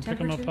 then you can pick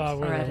them up out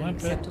Temperatures are where at they an limp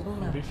it. acceptable I'll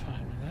be level.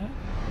 fine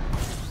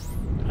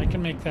with that. I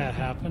can make that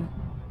happen.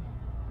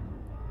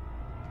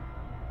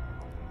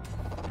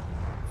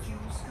 Fuel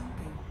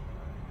scooping.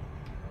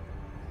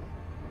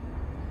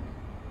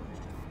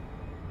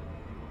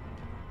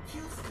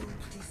 Fuel scoop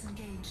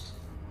disengaged.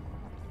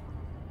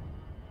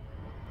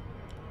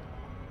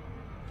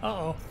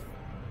 Uh-oh.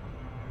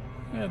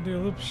 I gotta do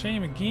a loop of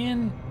shame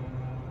again.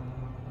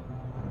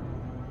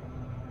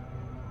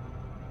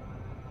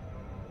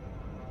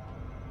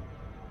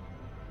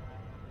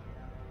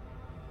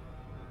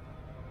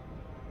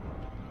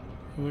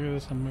 Look at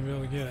this, I'm gonna be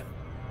able to get it.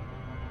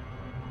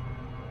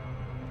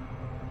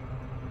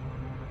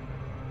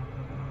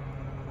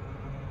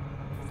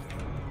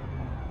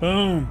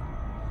 Boom!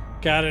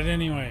 Got it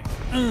anyway.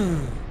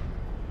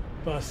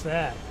 Bust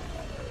that.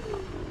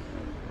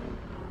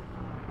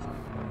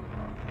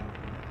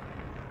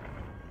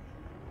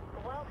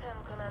 Welcome,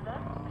 Commander.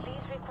 Please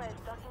request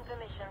docking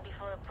permission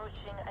before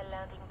approaching a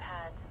landing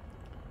pad.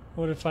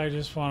 What if I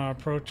just want to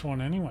approach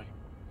one anyway?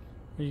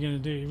 What are you gonna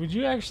do?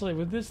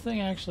 Would this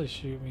thing actually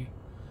shoot me?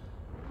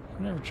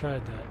 I've never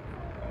tried that.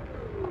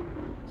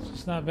 It's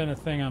just not been a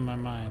thing on my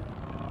mind.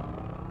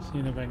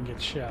 Seeing if I can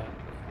get shot.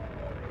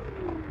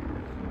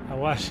 I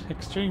watched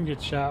Extreme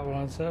get shot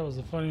once. That was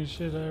the funniest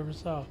shit I ever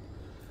saw.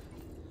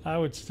 I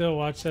would still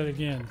watch that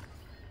again.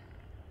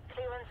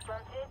 Clearance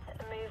granted.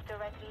 Move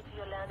directly to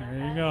your landing pad.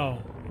 There you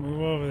go.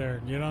 Move over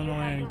there. Get on the You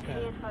have landing been pad.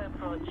 cleared for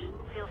approach.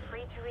 Feel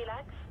free to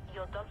relax.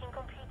 Your docking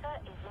computer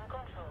is in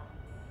control.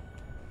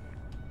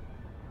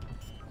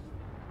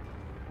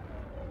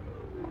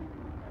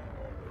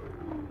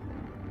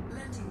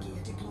 Landing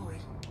gear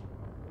deployed.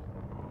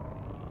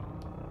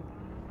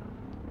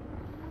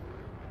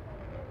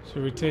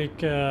 Should we take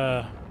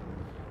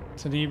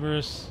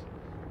Tenebris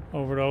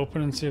over to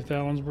open and see if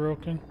that one's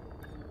broken?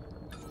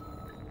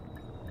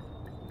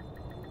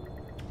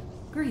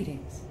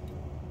 Greetings.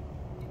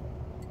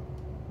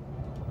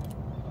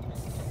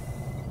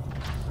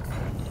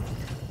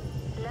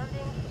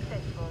 Landing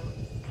successful.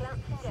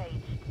 Clamps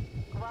engaged.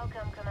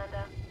 Welcome,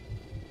 Commander.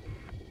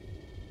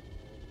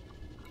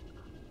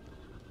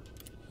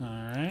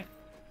 Alright.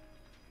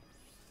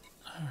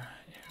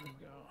 Alright, here we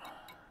go.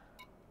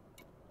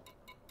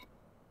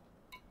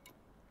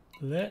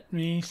 Let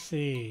me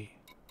see.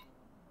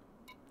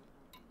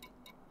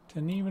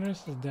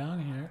 Tenebris is down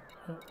here.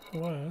 Or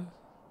was.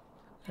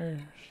 There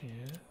she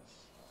is.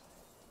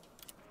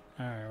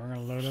 Alright, we're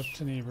going to load up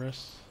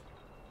Tenebris.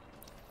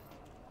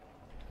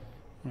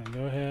 I'm going to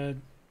go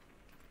ahead.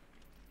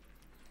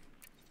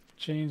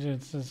 Change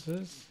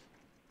instances.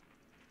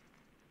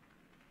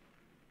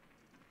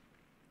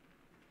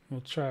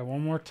 We'll try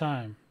one more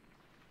time.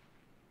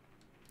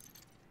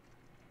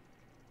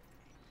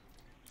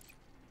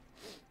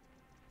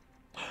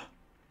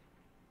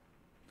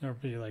 There'll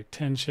be like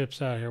 10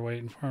 ships out here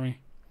waiting for me.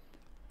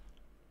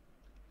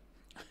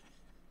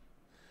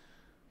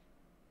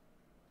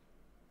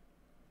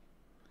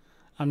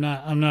 I'm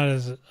not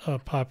as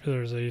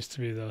popular as I used to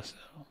be though, so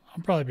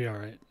I'll probably be all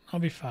right. I'll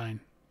be fine.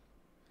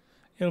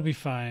 It'll be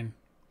fine.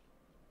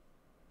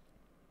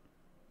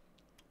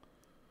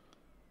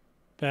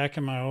 Back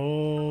in my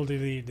old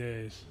elite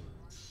days.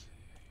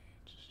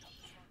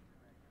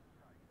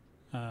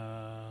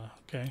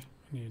 Okay,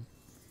 we need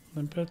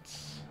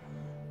limpets.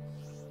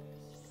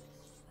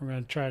 We're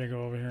going to try to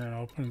go over here and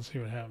open and see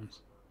what happens.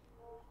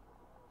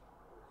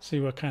 See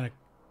what kind of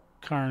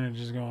carnage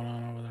is going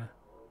on over there.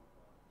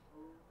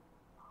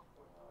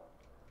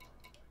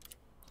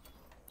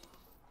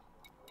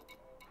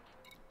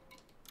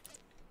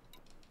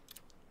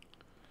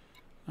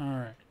 All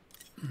right.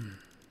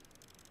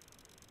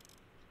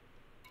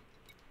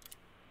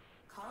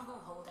 Cargo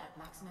hold at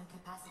maximum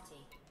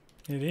capacity.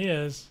 It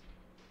is.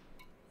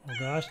 Well,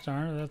 gosh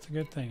darn it, that's a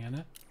good thing, isn't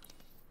it?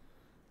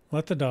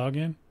 Let the dog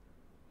in.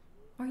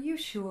 Are you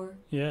sure?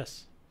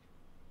 Yes.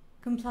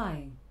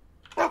 Complying.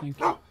 Thank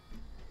you. All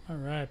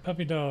right,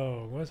 puppy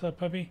dog. What's up,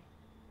 puppy?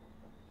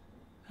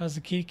 How's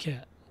the kitty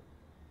cat?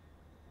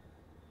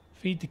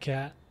 Feed the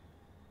cat.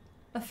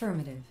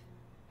 Affirmative.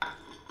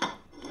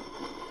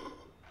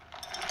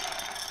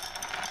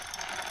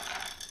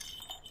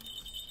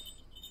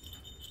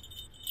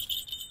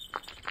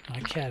 My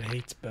cat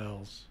hates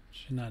bells.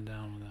 She's not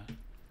down with that.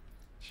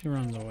 She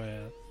runs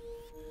away.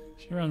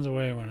 She runs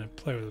away when I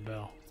play with a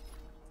bell.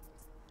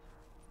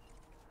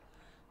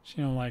 She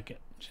don't like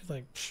it. She's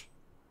like, pfft.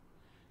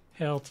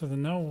 Hell to the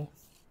no.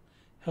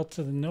 Hell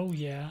to the no,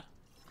 yeah.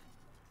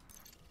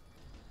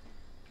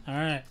 All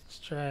right, let's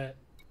try it.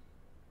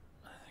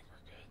 I think we're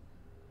good.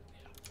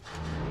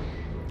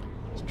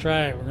 Yeah. Let's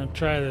try it. We're gonna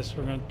try this.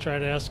 We're gonna try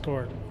to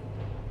escort.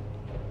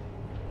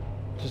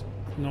 Just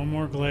no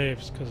more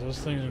glaives, because those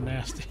things are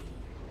nasty.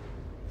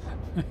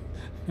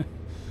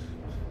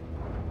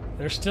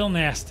 They're still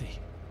nasty.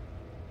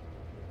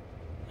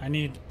 I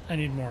need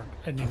more.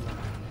 I need more.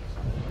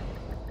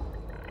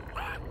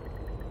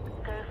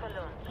 Go for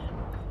launch.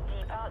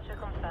 Departure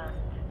confirmed.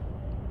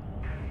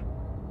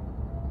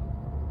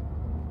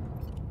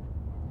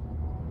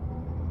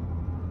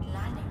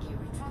 Landing gear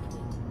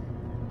retracted.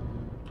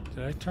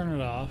 Did I turn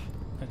it off?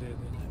 I did,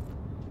 didn't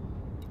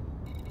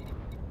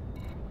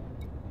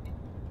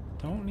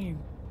I? Don't need...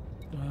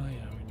 Well,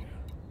 yeah, we do.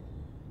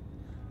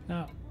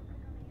 Now,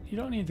 you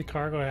don't need the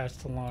cargo hatch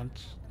to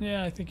launch.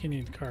 Yeah, I think you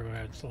need the cargo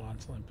hatch to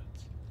launch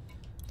limpets.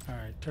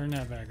 Alright, turn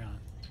that back on.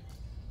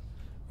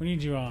 We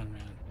need you on,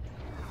 man.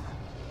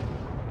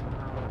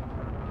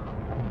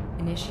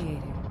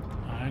 Initiating.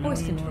 I know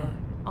Voice you control.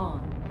 are.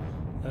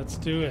 On. Let's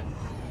do it.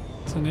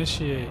 Let's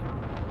initiate.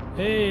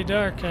 Hey,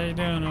 Dark, how you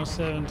doing?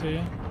 07 to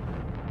you.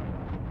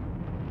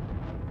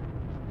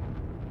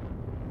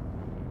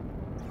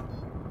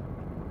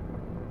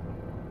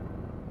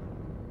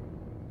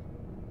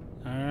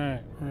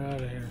 Alright, we're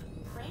out of here.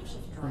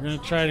 We're going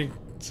to try to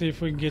see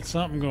if we can get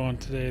something going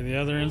today. The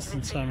other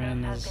instance I'm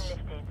in is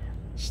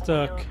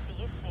stuck,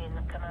 See you soon,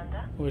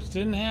 Commander. which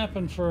didn't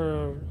happen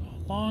for a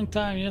long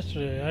time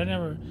yesterday. I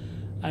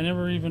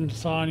never even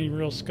saw any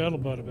real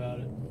scuttlebutt about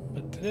it.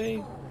 But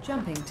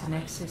Jumping to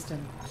next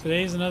system.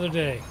 today's another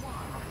day.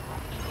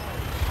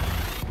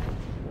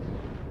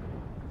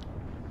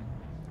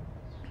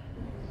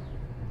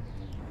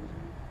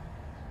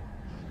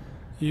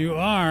 You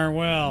are?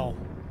 Well,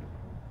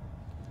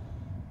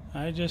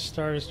 I just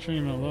started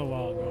streaming a little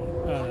while ago.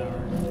 About an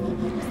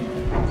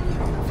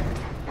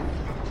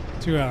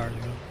hour. 2 hours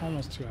ago.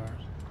 Almost 2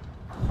 hours.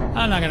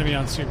 I'm not going to be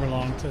on super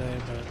long today,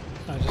 but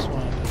I just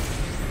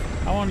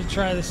wanted to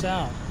try this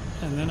out.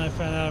 And then I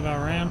found out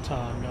about Ram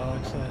Tah and got all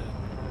excited.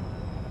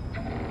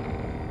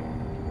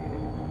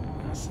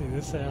 Let's see,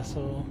 this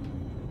asshole.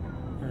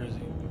 Where is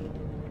he?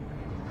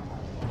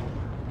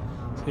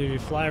 See, if you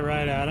fly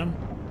right at him,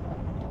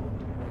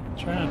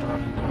 try not to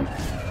run into him.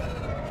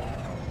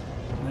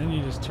 And then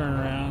you just turn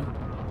around,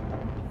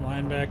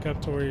 line back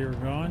up to where you were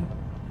going.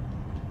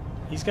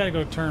 He's got to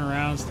go turn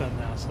around stuff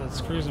now, so that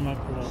screws him up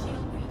a little bit.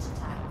 Breach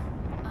attack.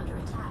 Under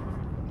attack.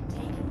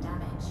 Taking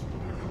damage.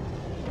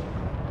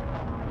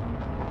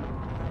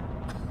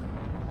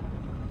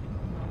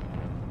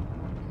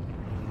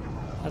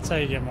 That's how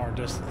you get more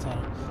distance on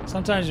him.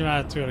 Sometimes you might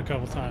have to do it a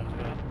couple times,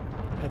 but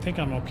I think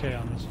I'm okay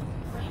on this one.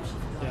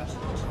 Yeah.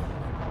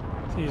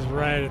 See, he's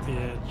right at the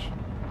edge.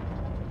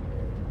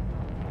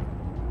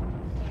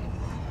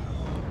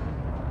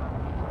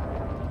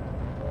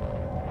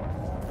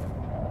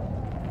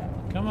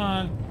 Come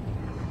on.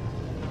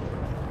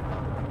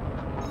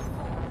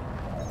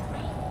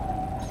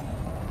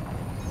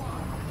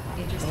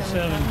 Interstellar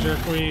 07,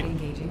 travel jerkweed.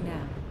 engaging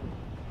now.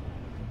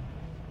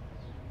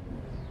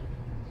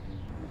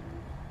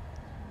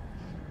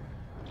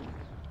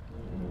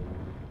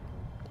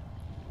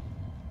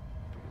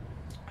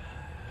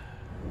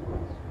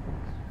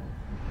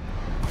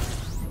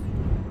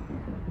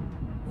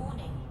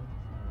 Warning.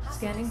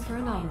 Scanning for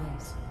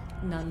anomalies.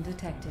 None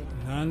detected.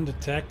 None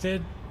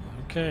detected.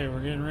 Okay, we're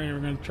getting ready. We're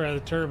going to try the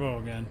turbo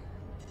again.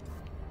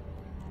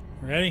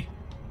 Ready?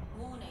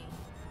 Warning.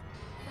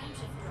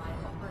 Frameshift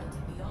drive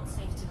operating beyond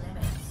safety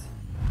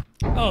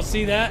limits. Oh,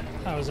 see that?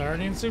 I was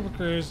already in Super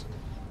Cruise,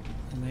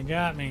 and they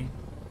got me.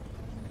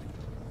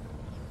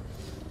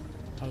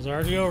 I was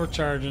already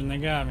overcharging. They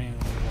got me.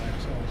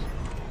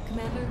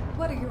 Commander,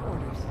 what are your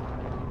orders?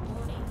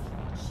 Warning.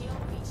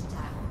 Shield breach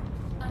attack.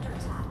 Under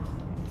attack.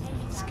 Taking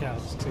damage.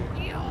 Scouts too.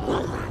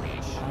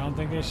 I don't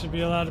think they should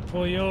be allowed to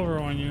pull you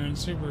over when you're in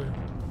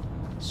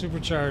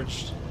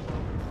supercharged.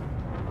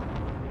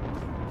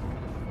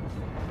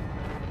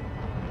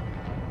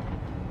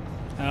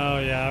 Oh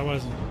yeah, I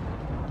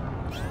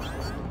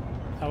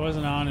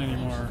wasn't on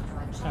anymore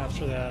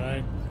after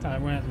that. I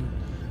went and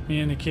me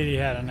and the kitty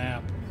had a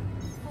nap.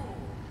 4,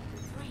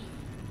 3,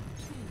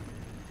 2,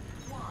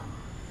 1.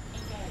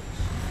 Engage.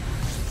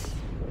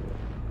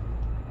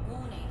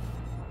 Warning.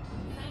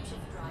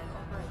 Frameshift drive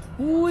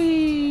operating.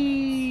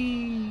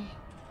 Wee!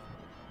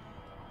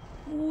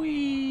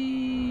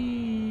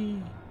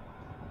 Wee!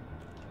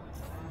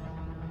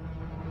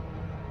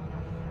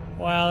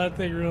 Wow, that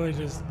thing really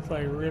just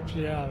like rips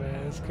you out,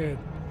 man. It's good.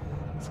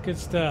 It's good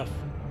stuff.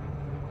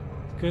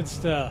 Good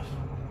stuff.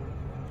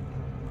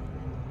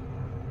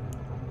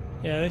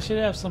 Yeah, they should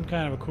have some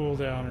kind of a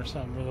cooldown or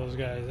something for those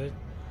guys. They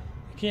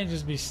can't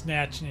just be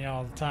snatching you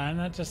all the time.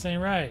 That just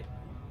ain't right.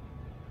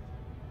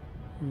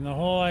 I mean, the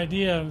whole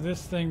idea of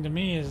this thing to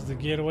me is to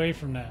get away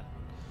from that.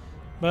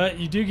 But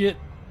you do get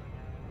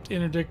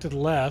interdicted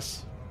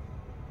less.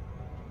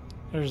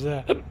 There's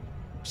that.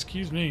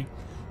 Excuse me.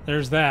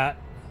 There's that.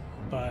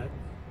 But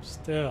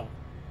still.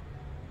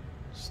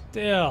 It's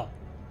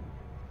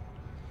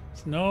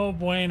no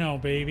bueno,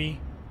 baby.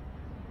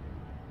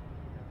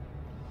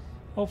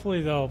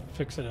 Hopefully they'll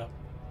fix it up.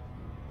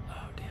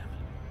 Oh, damn it.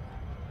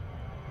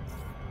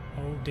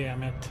 Oh,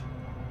 damn it.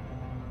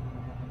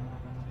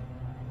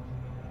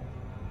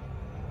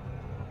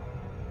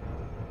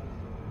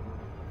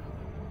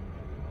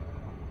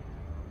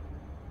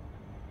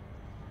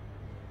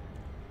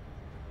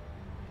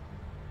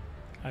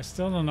 I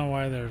still don't know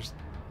why there's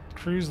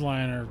cruise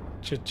liner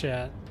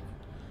chit-chat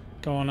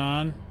going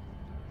on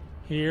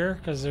here,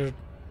 because there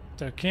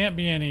can't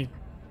be any.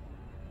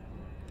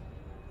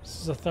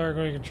 This is a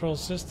Thargoid control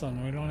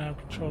system. We don't have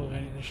control of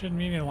any. There shouldn't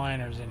be any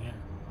liners in here.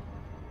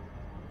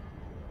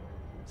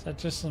 Is that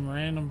just some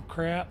random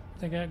crap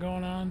they got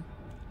going on?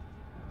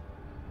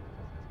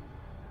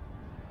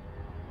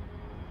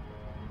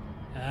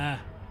 Ah.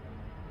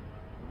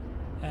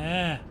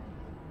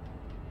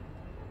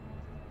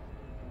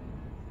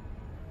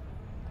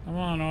 Come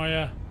on,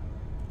 Oya.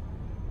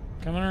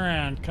 Coming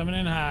around. Coming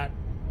in hot.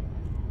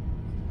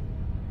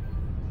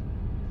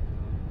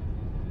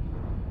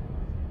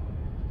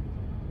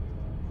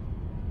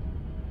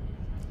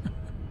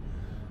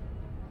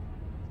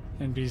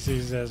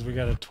 NBC says we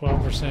got a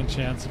 12%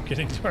 chance of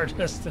getting to our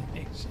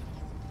destination.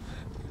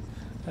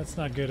 That's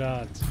not good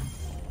odds.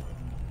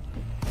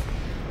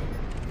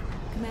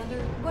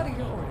 Commander, what are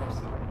your orders?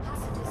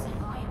 Hazardous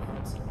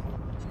environment.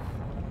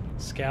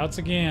 Scouts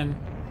again.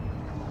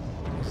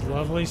 Those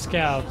lovely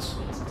scouts.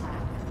 Breach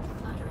attack.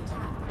 Under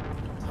attack.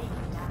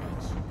 Taking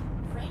damage.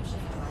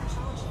 Frameshift drive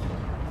charging.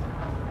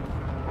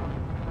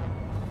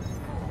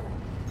 4,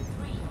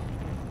 3, 2,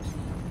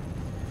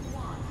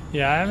 1.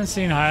 Yeah, I haven't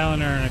seen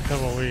Highlander in a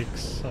couple of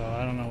weeks, so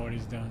I don't know what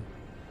he's doing.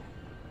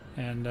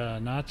 And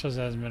Nachos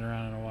hasn't been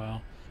around in a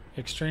while.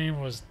 Extreme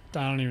was,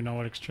 I don't even know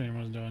what Extreme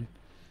was doing.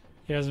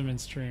 He hasn't been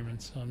streaming,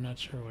 so I'm not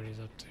sure what he's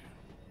up to.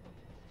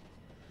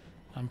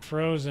 I'm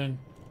frozen.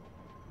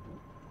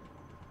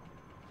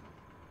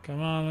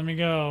 Come on, let me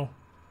go.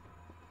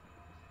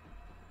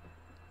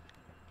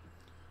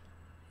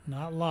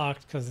 Not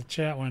locked because the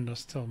chat window's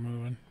still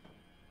moving.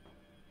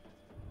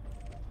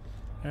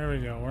 There we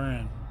go, we're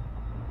in.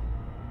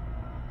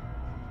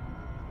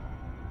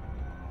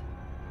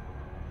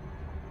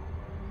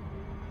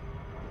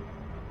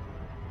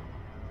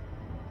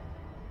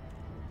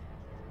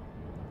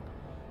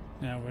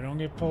 Now, if we don't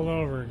get pulled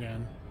over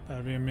again,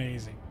 that'd be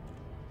amazing.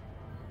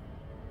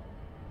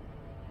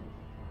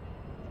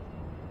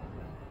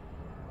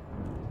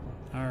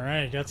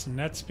 Alright, got some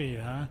net speed,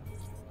 huh?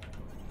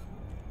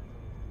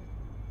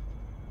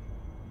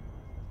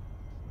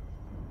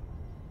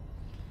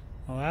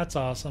 Well, that's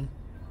awesome.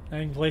 I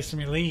can play some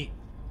Elite.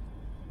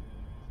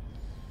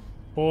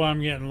 Boy,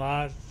 I'm getting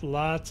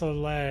lots of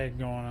lag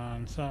going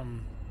on.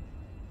 Something.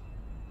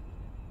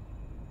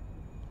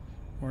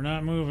 We're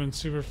not moving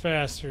super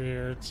fast through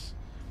here. It's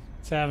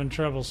having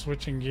trouble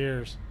switching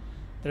gears.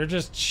 They're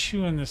just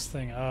chewing this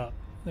thing up.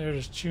 They're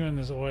just chewing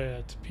this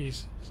oil to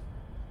pieces.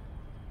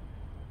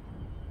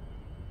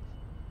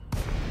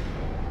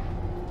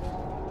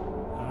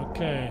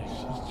 Okay,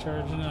 she's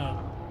charging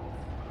up.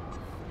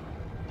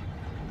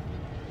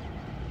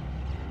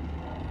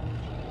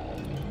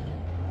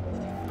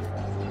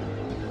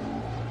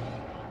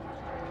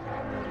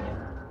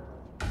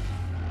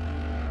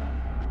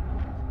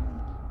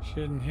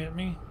 Shouldn't hit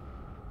me.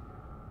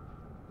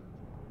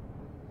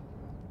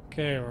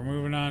 Okay, we're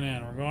moving on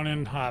in. We're going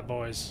in hot,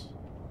 boys.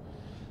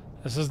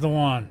 This is the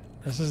one.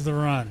 This is the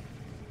run.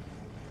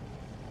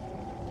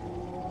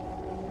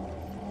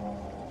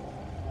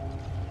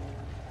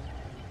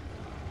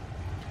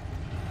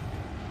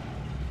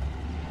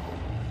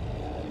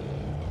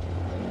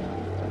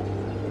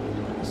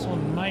 This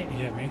one might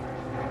hit me.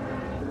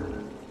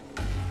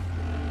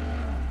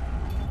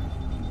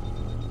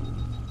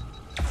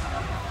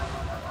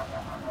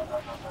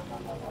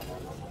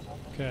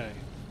 Okay.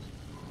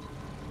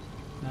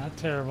 Not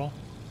terrible.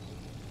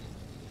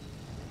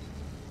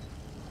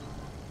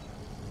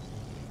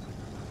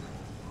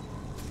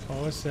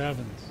 Oh,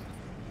 sevens.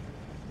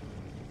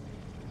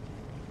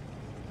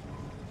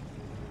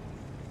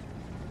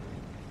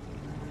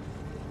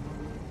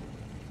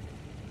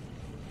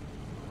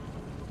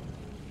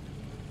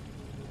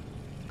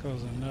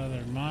 Goes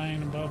another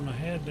mine above my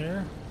head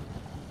there.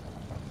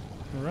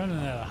 We're running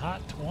at a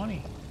hot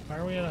 20. Why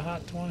are we at a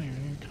hot 20?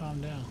 We need to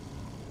calm down.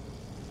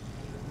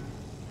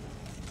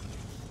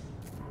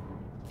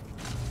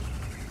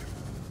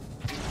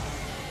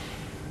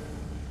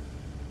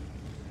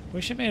 We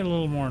should make a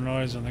little more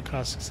noise when the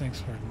caustic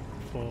sinks were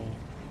full.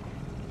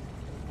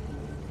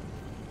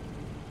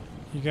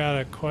 You got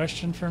a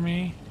question for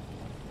me?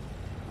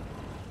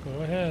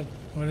 Go ahead.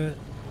 What is it?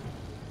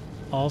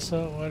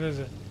 Also, what is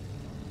it?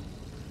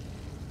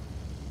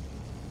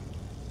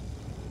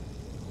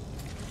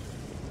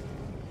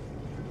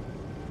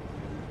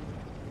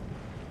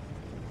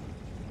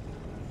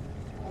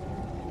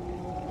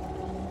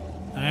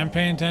 I am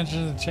paying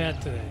attention to the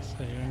chat today,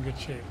 so you're in good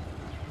shape.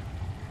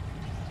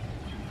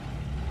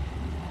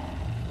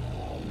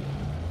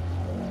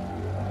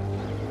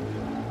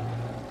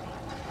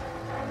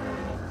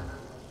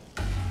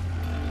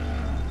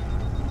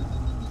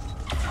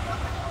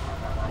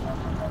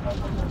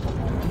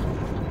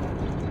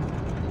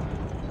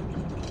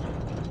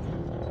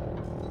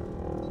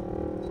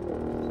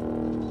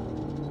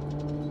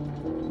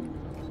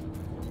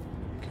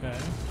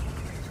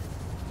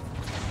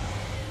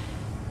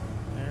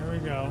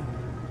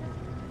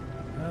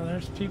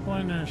 People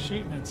in there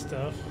shooting at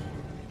stuff.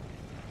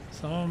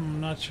 Some of them, I'm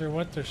not sure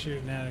what they're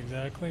shooting at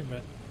exactly,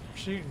 but they're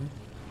shooting.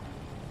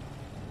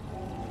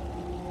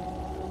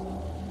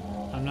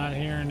 I'm not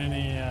hearing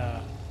any,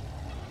 I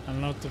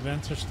don't know if the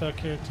vents are stuck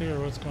here too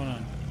or what's going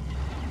on.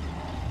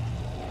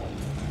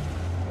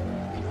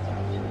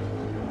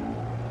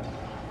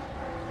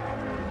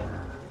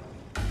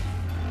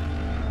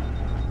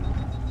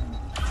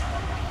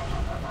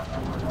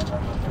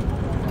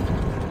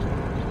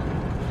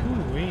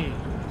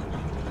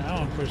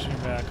 Pushing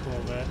back a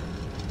little bit.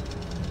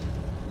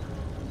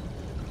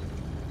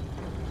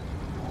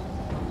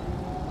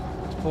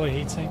 Deploy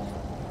heatsink.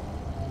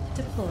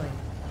 Deploy.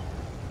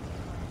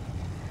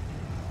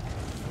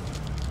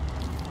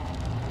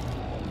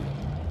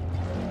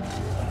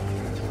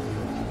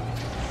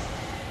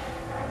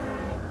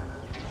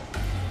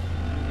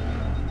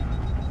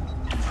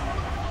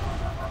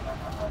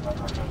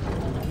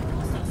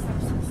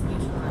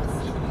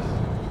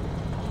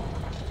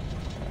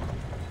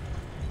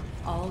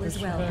 All is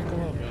well. Back a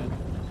little bit.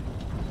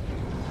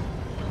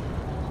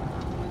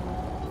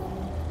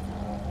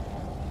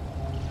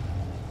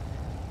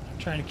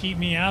 Trying to keep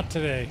me out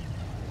today.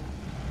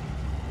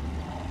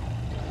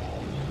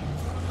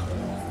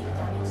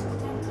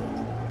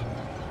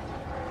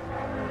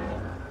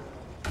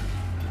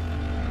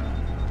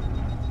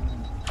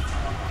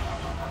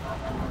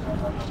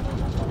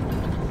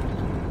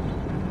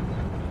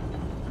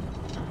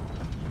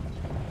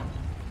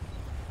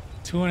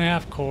 Two and a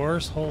half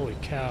cores? Holy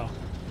cow.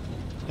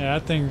 Yeah,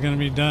 that thing's going to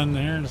be done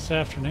here this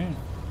afternoon.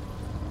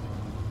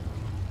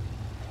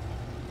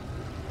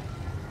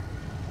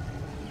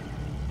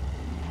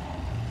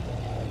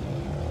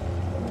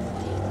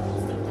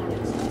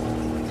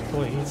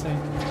 Deploy heatsink.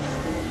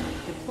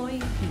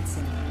 Deploying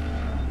heatsink.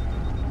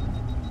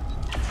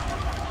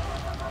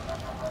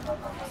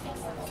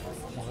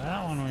 Well,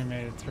 that one we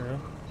made it through.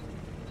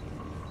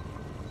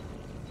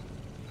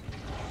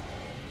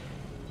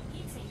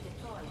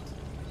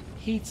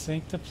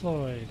 Heatsink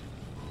deployed.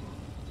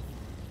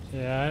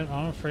 Yeah,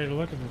 I'm afraid to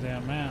look at the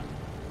damn map.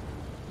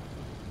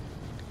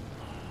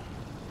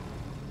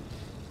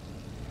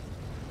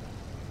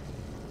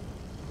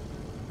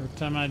 Every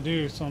time I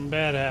do, something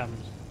bad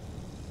happens.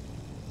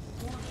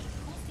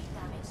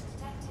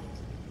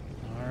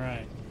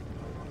 Alright.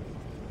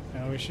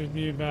 Now we should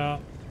be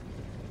about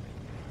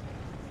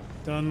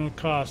done with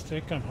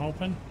caustic, I'm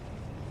hoping.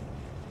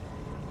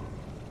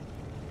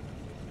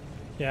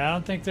 Yeah, I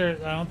don't think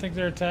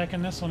they're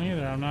attacking this one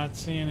either. I'm not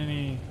seeing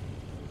any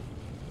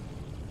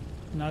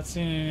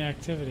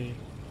activity.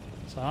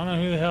 So I don't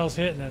know who the hell's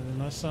hitting it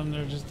unless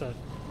there's just a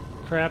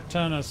crap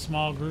ton of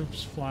small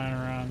groups flying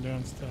around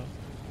doing stuff.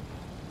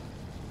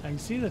 I can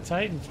see the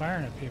Titan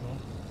firing at people.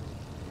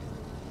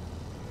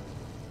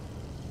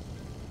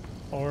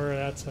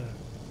 Or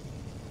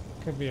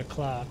could be a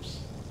collapse.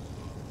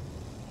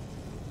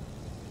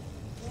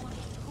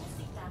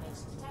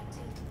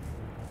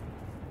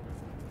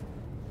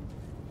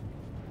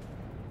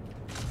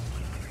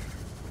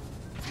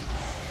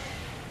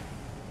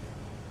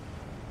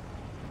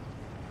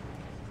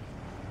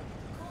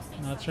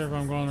 Not sure if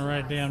I'm going the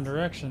right damn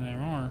direction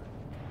anymore.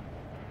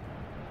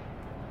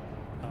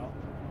 Oh,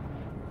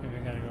 maybe I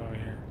gotta go over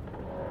here.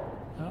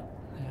 Oh,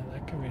 yeah,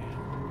 that could be it.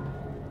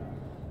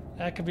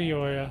 That could be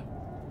Oya.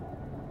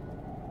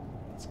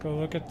 Let's go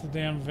look at the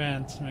damn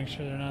vents, make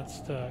sure they're not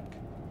stuck.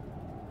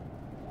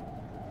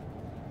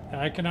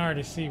 I can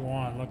already see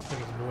one. Looks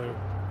like it's blue.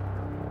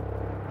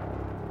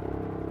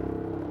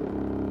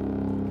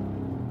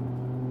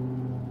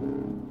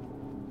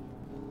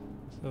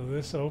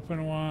 this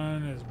open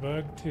one is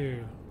bugged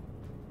too.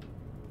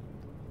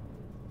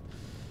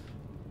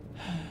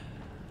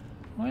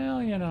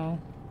 Well, you know,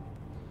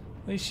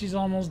 at least she's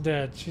almost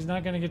dead. She's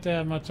not going to get to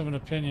have much of an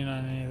opinion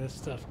on any of this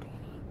stuff going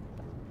on.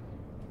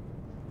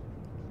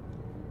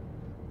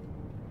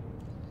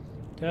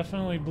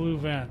 Definitely blue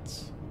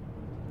vents.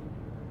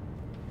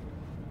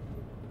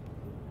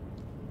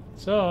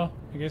 So,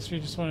 I guess we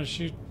just want to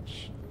shoot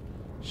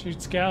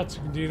scouts.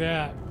 We can do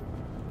that.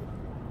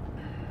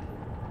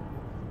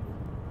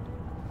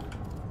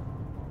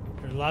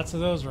 There's lots of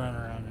those running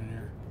around in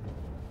here.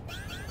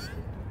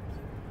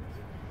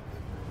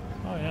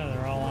 Oh yeah,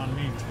 they're all on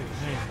me too.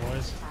 Hey,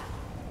 boys.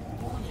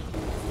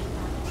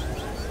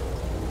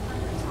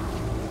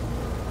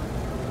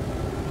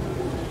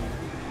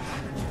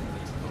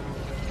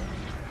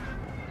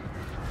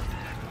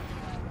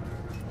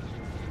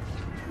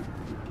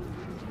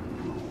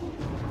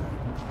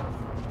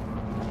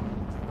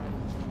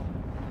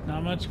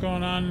 Not much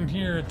going on in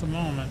here at the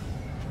moment.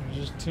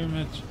 There's just too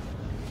much.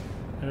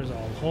 There's a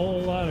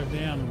whole lot of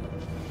damn...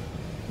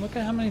 Look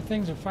at how many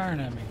things are firing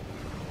at me.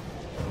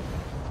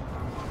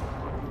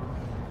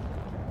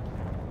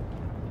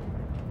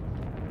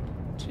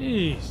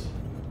 Jeez.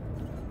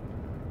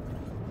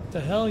 What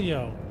the hell,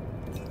 yo?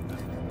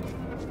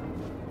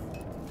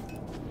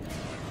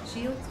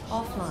 Shields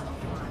offline.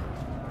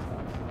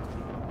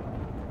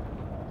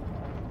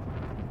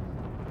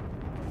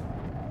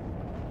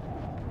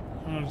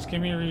 Oh, just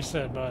give me a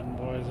reset button,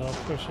 boys. I'll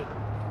push it.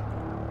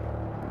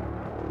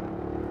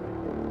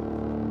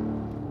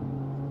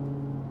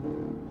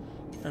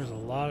 There's a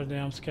lot of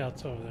damn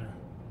scouts over there.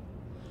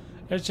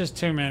 It's just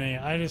too many.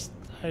 I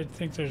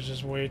think there's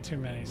just way too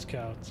many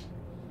scouts.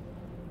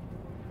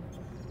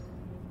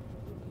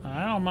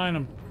 I don't mind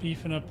them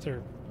beefing up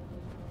their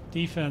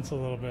defense a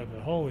little bit,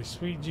 but holy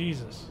sweet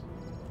Jesus.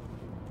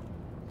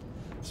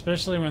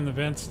 Especially when the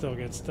vents still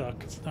get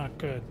stuck. It's not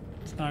good.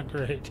 It's not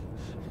great.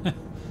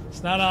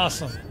 It's not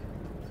awesome.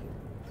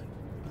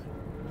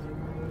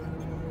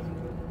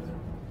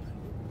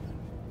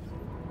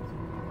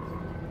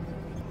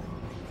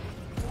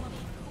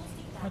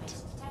 What?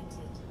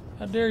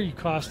 How dare you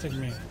caustic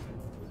me?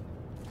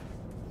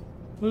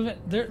 Look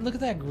at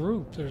that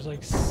group. There's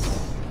like...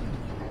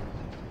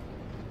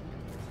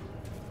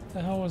 What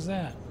the hell was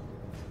that?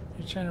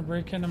 You trying to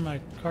break into my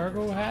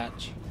cargo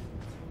hatch?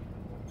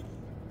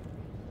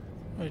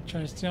 Are you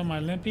trying to steal my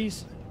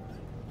limpies?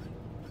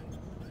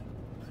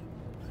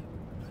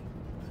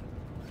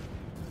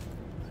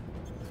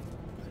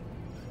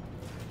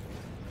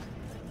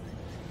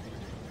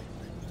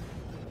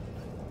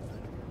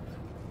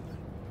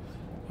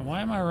 And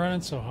why am I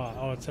running so hot?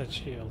 Oh, it's that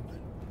shield.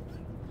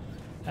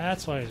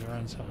 That's why he's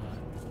running so hot.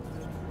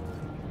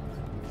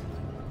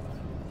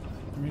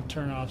 Let me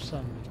turn off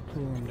something to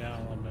cool him down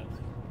a little bit.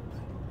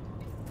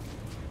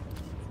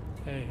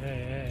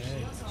 Hey.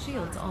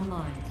 Shields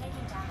online.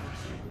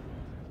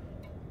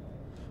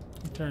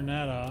 Turn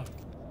that off.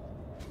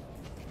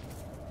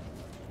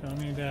 Don't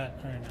need that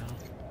right now.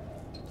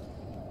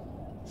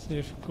 See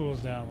if it cools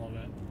down a little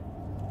bit.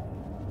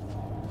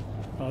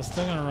 Well, it's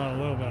still gonna run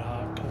a little bit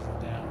hot because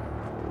of that.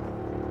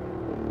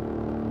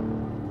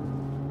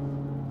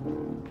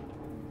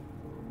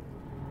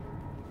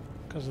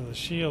 Because of the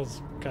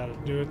shield's got to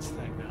do its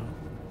thing now.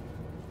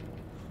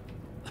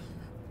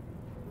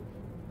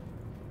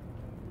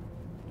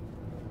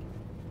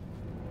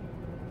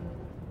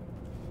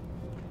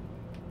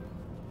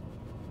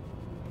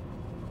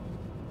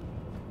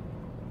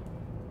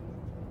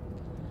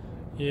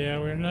 Yeah,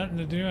 we're nothing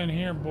to do in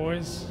here,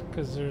 boys,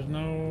 because there's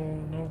no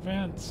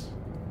vents,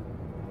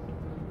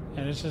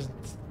 and it's just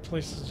the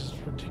place is just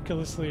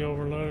ridiculously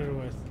overloaded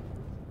with.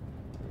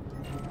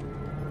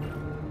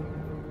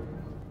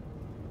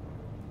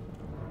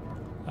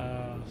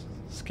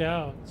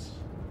 Scouts.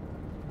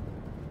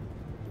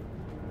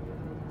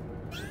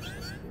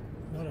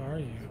 What are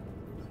you?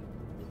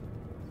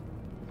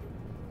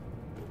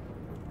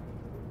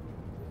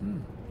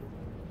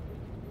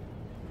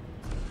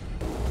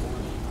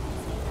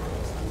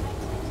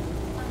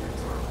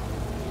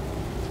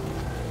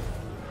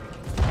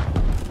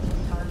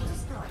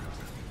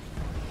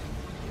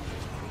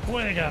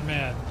 Boy, they got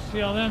mad.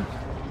 See all them?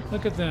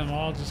 Look at them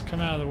all just come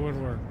out of the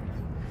woodwork.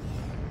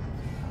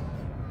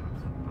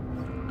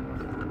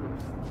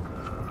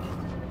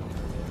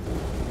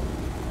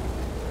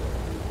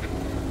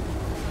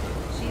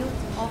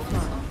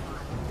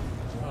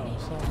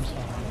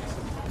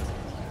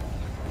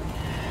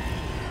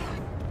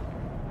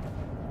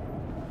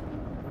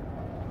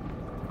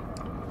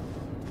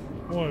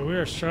 Boy, we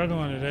are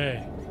struggling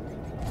today.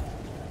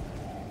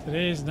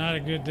 Today is not a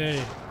good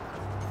day.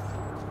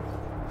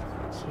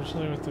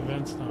 Especially with the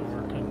vents not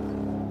working.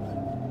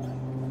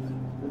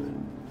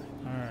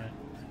 Alright.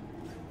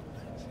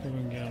 See if we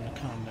can get them to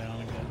calm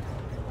down again.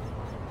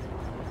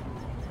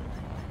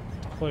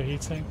 Deploy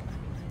heatsink.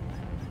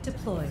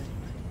 Deployed.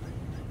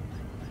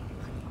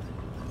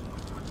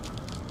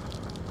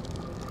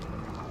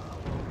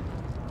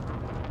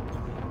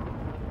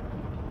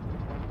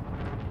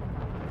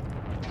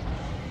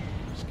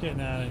 getting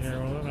out of here.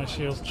 We'll let my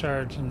shields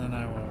charge, and then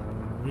I will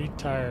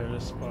retire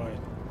this boy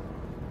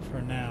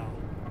for now.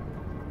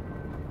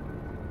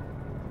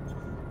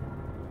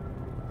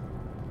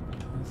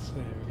 Let's see,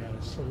 we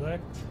gotta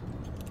select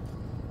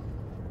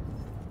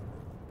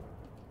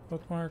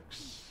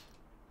bookmarks.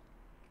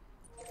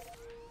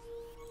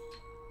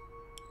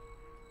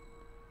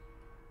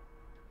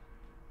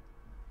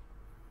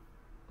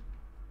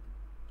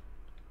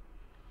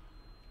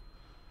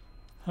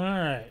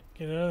 Alright,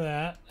 get out of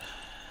that.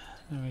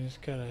 And we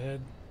just gotta head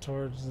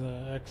towards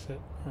the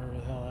exit, wherever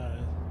the hell that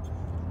is.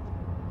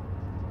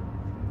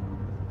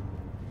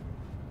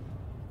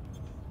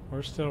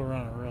 We're still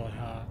running really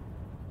hot.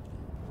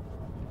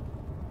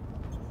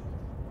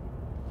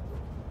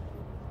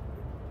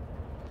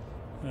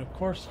 And of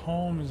course,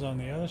 home is on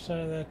the other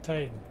side of that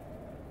Titan.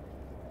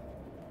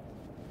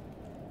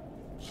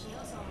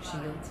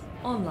 Shields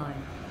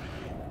online.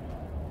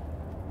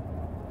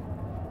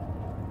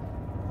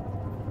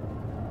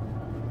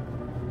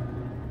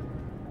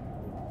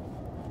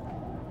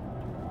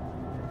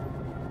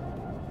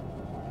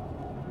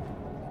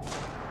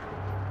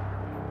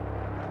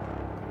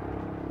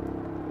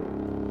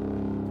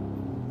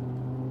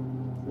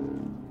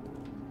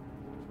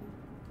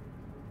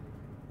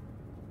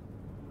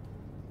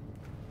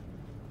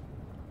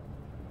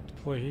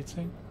 Deploy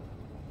heatsink.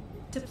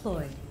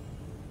 Deployed.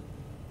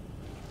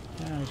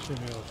 Yeah, we should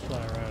be able to fly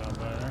right up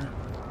by there.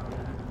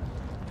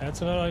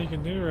 That's about all you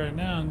can do right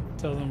now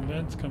until them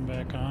vents come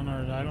back on,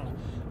 or I don't.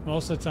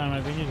 Most of the time,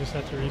 I think you just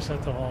have to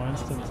reset the whole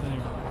instance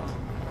anyway.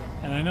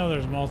 And I know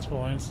there's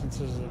multiple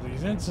instances of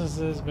these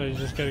instances, but you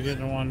just got to get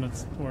into one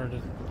that's where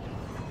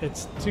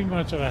it's too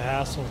much of a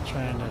hassle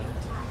trying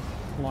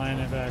to line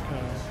it back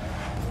up.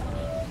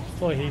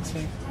 Deploy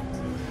heatsink.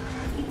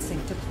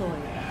 Heatsink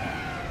deployed.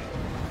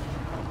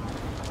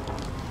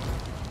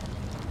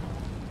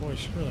 Boy,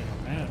 she really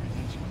got mad at me,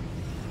 didn't she?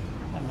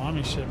 That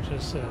mommy ship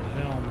just said,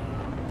 hell no.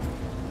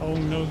 Oh,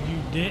 no,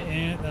 you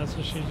didn't. That's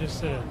what she just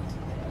said.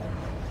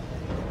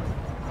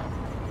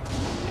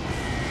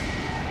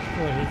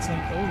 Deploy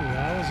heatsink. Oh,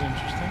 that was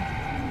interesting.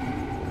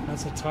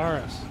 That's a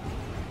Taurus.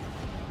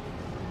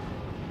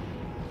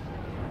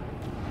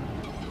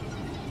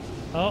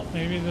 Oh,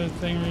 maybe the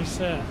thing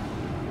reset.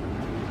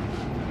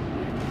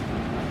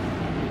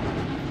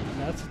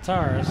 That's a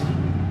Taurus.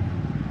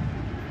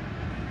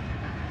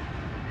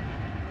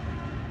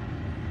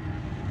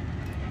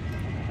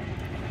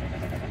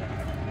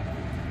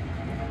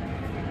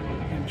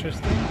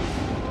 Interesting.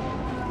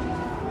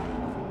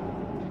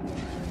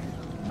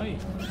 Hey.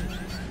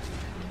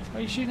 Why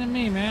are you shooting at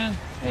me, man?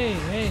 Hey,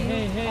 hey,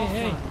 hey, hey,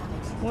 hey.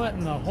 What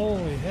in the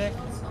holy heck?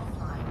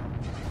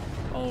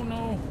 Oh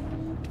no.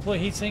 Deploy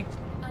heatsink.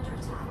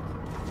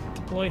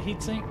 Deploy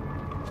heatsink.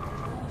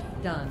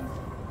 Done.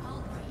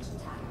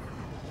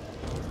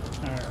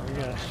 Alright, we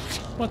got.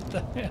 What the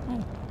hell?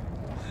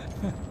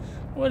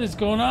 What is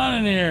going on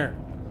in here?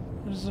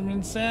 There's some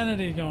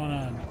insanity going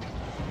on.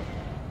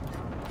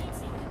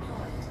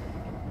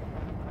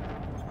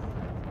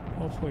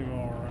 Hopefully we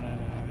won't run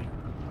into anything.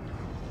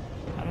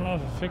 I don't know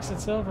if it fixed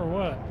itself or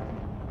what.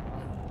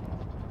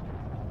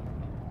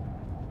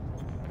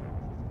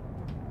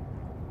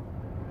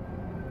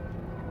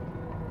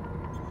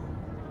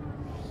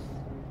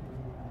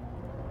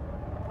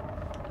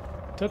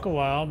 Took a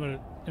while,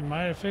 but it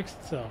might have fixed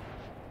itself.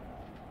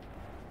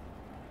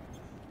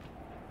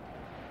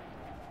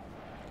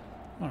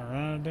 I'm gonna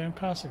run out of damn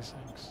caustic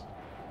sinks.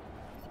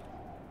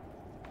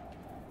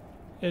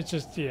 It's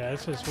just, yeah,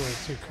 it's just way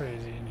too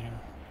crazy in here.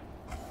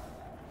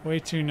 Way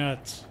too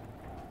nuts.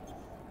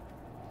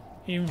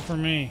 Even for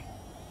me.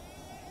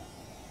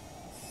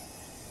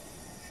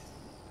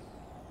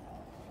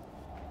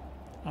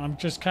 I'm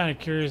just kind of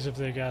curious if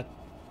they got.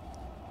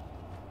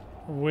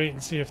 Wait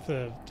and see if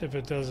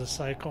it does a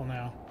cycle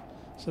now.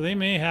 So they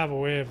may have a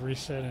way of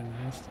resetting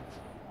the instance.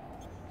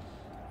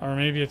 Or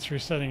maybe it's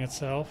resetting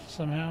itself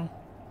somehow.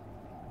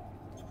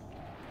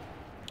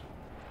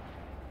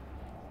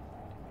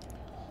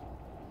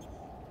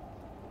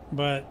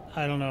 But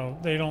I don't know.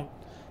 They don't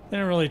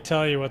really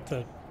tell you what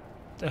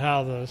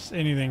how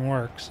anything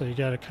works, so you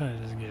gotta kind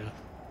of just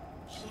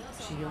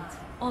guess. Shields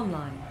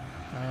online.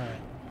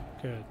 Alright,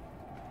 good.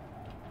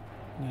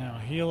 Now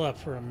heal up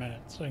for a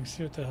minute so I can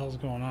see what the hell's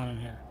going on in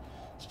here.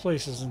 This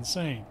place is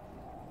insane.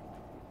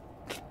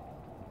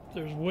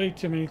 There's way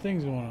too many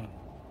things going on.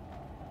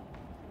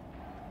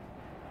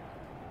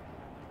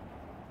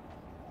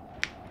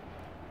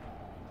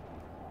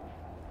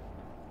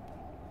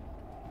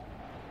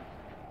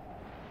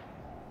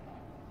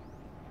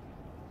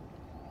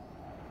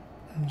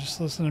 I'm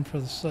just listening for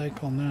the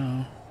cycle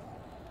now.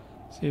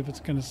 See if it's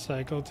gonna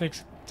cycle.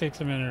 It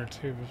takes a minute or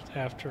two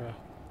after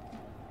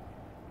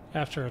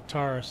a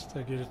Taurus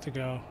to get it to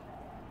go.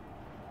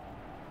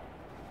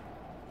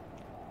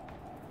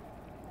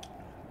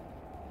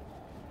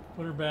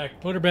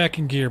 Put her back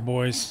in gear,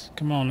 boys.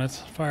 Come on, let's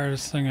fire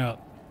this thing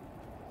up.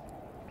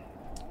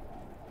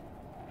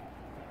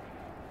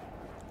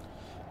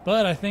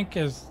 But I think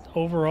as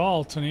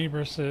overall,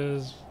 Tenebris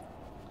is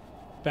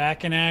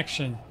back in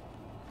action.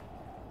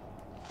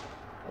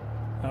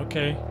 Oh,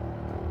 Okay.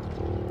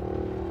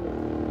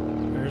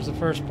 Here's the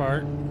first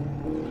part.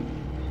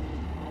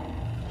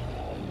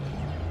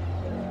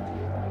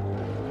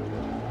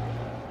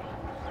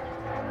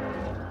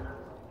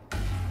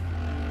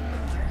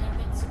 Journey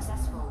been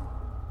successful.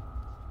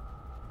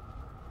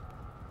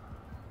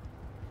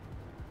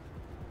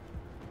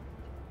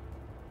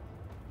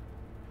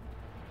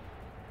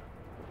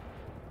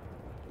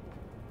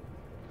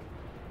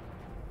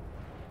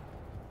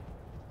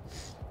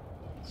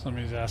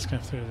 Somebody's asking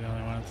if they're the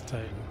only one at the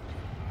Titan.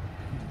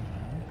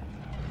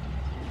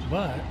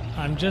 But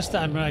I'm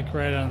like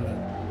right on the.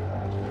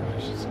 I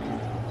should scoot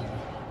down.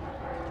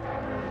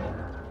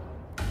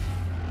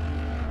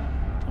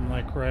 I'm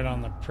like right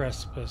on the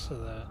precipice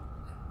of that.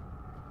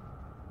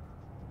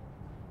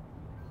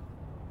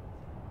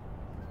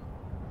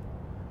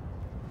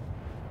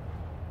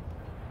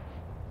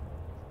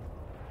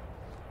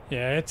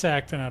 Yeah, it's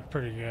acting up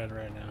pretty good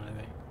right now, I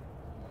think.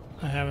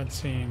 I haven't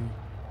seen.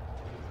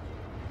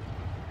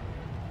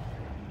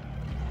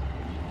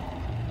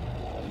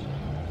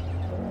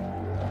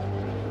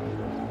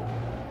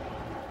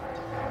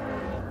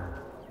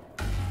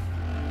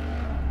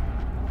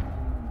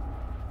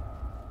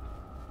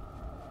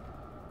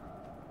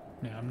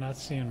 Yeah, I'm not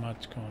seeing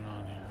much going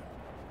on here.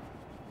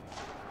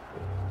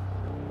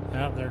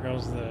 Yep, there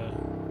goes the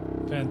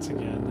vents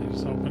again. They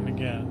just opened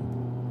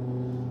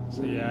again.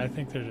 So yeah, I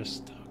think they're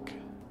just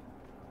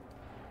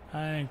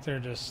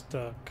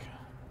stuck.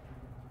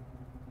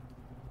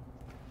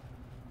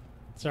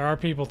 There are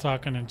people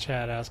talking in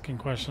chat asking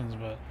questions,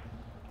 but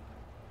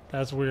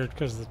that's weird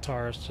because the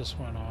TARS just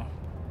went off.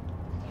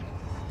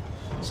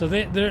 So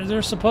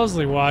they're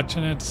supposedly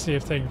watching it to see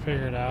if they can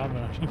figure it out,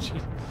 but it's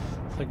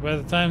like by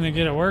the time they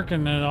get it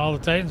working, then all the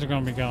Titans are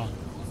going to be gone.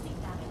 Causing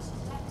damage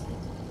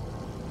detected.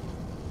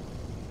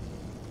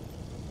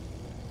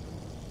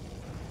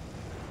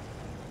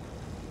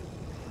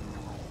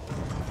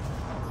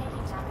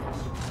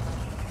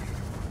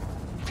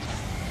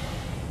 Taking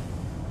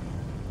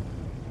damage.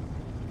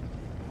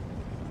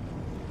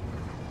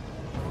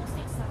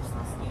 Causing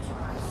substance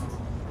neutralized.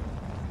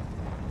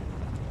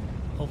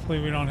 Hopefully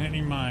we don't hit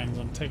any mines.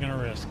 I'm taking a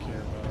risk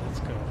here, but let's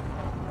go.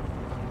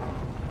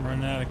 I'm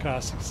running out of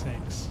caustic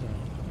sinks, so.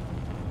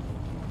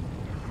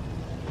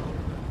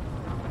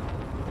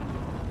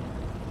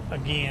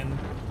 Again.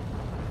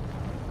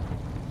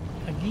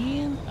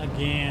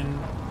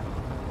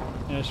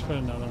 Yeah, I should put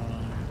another one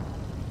on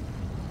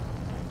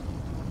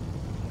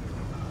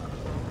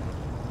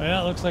here.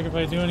 Well, it looks like if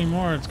I do any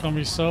more, it's going to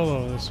be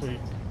solo this week.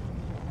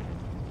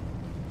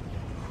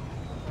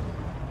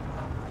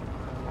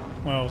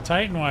 Well,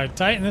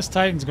 this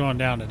Titan's going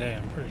down today,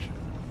 I'm pretty sure.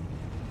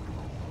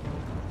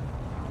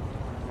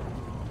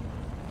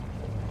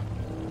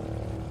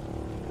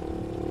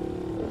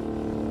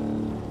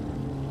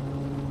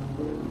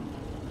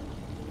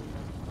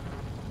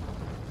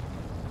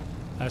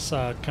 I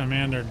saw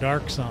Commander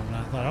Dark something.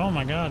 I thought, oh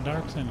my god,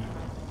 Dark's in here.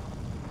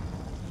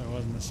 It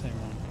wasn't the same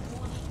one.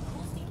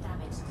 Causing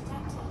damage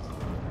detected.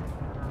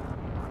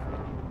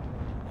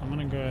 I'm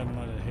gonna go ahead and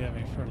let it hit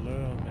me for a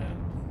little bit.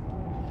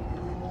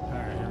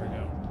 Alright, here we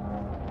go.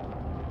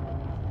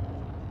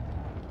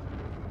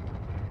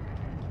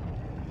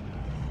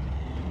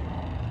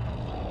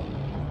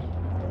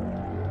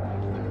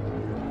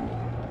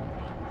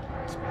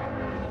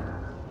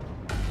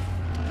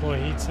 Deploy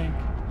heatsink.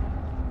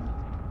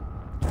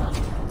 Oh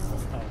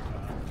god.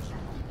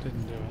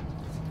 Didn't do it.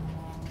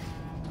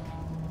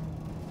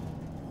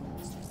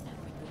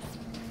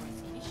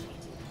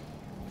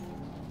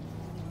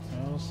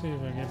 Well, we'll see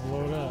if I get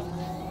blowed up.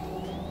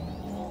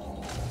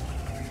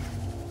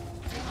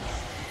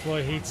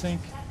 Deploy heatsink.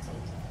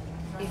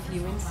 If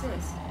you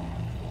insist.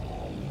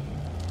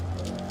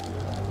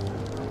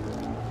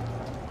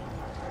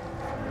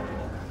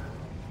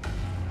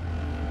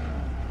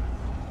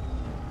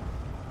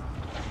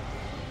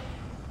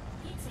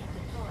 Heatsink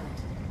deployed.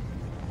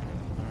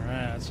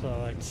 Alright, that's what I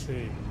like to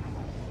see.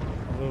 A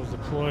little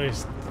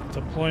deploymacy.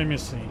 Cannot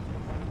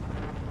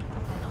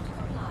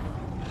comply.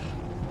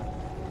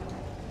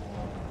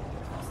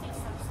 Causing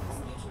substance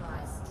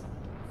neutralized.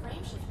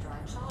 Frameshift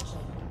drive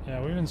charging.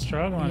 Yeah, we've been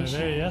struggling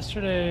today.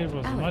 Yesterday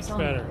was much Alex,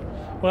 better.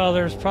 Well,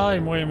 there's probably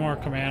way more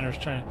commanders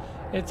trying.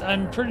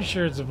 I'm pretty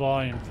sure it's a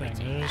volume thing.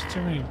 There's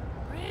too many.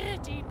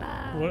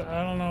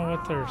 I don't know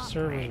what their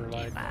servers are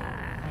like.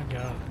 My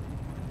God,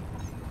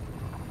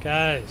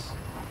 guys,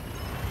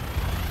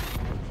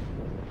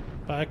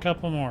 buy a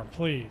couple more,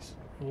 please.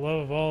 For the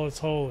love of all that's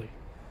holy,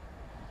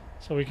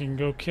 so we can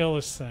go kill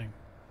this thing.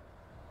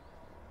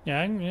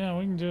 Yeah,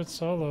 we can do it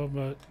solo,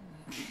 but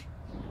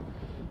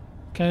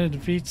kind of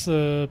defeats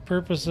the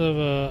purpose of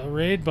a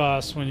raid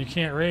boss when you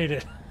can't raid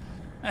it.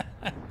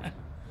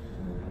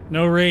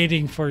 No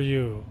raiding for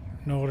you.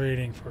 No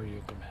raiding for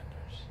you,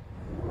 commanders.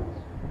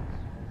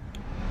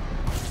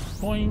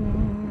 Boing.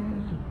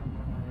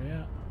 Where we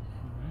at?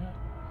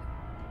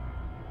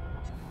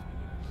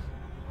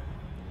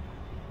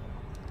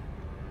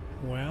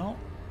 Well,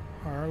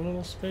 our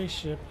little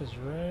spaceship is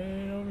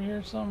right over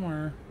here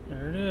somewhere.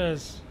 There it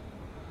is.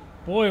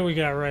 Boy, we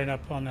got right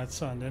up on that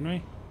sun, didn't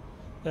we?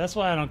 That's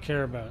why I don't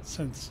care about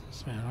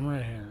census, man. I'm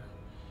right here.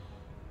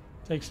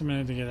 Takes a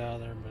minute to get out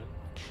of there, but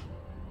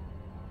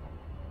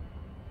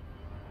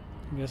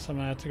I guess I'm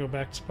gonna have to go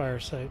back to Spire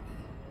site.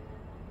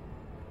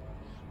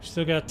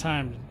 Still got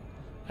time.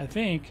 I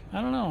think.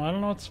 I don't know. I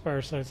don't know what the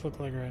Spire sites look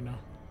like right now.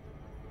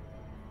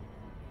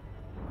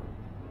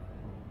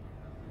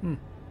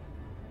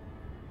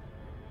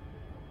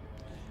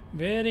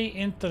 Very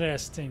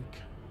interesting,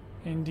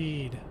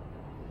 indeed.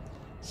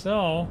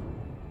 So,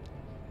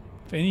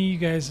 if any of you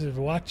guys are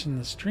watching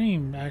the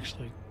stream,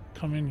 actually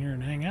come in here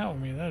and hang out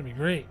with me. That'd be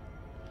great.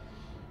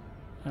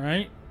 All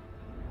right.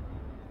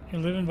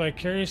 You're living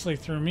vicariously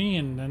through me,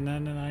 and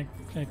I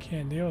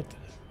can't deal with this.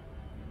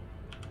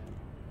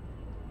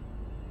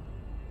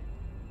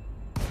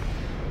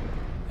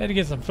 Had to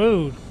get some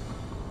food.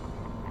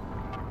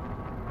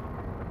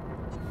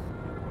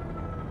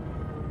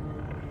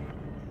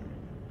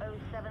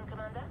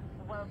 Commander,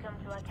 welcome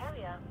to our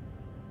carrier.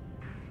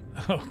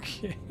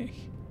 Okay.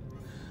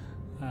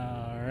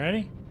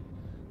 Alrighty.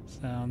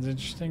 Sounds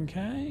interesting,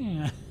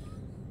 Kai.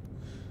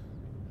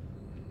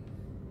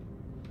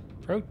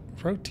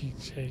 Protein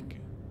shake.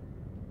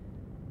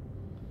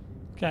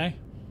 Okay.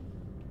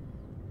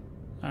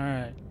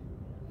 Alright.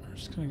 We're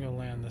just gonna go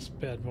land this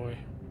bad boy.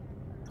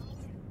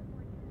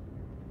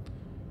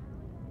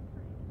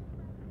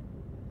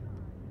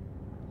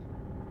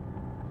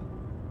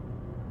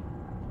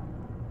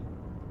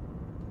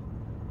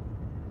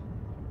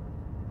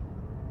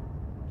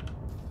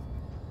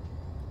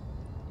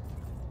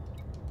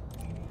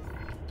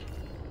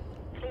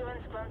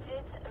 Clearance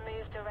granted.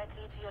 Move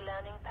directly to your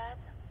landing pad.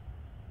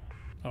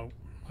 Oh,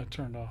 I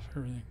turned off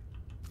everything.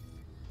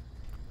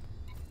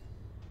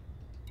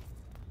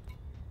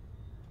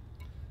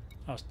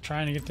 I was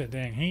trying to get that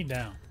dang heat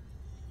down.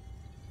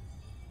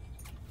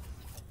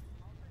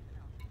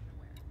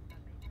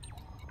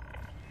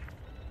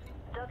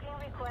 Docking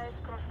request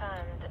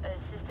confirmed.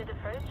 Assisted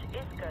approach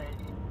is good.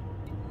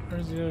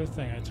 Where's the other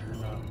thing I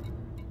turned off?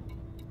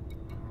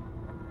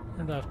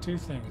 Turned off two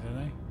things, didn't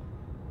I?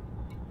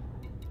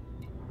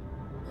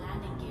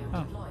 Landing gear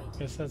Oh, deployed.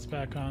 guess that's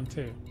back on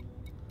too.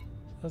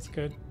 That's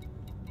good.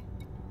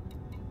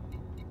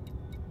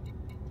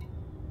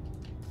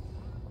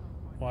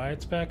 Why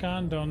it's back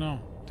on? Don't know.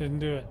 Didn't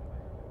do it.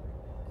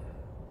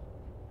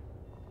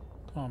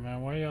 Come on,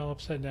 man. Why are y'all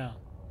upside down?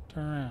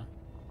 Turn around.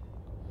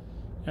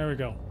 There we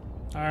go.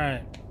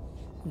 Alright.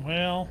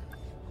 Well,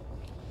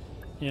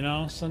 you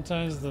know,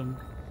 sometimes the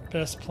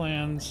best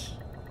plans,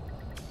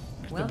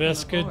 the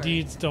best good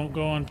deeds don't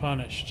go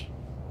unpunished.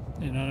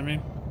 You know what I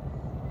mean?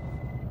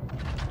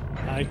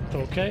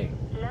 Okay.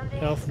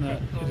 Health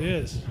net, it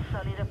is.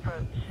 Solid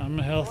approach. I'm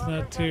a health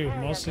net too,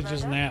 mostly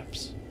just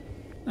naps.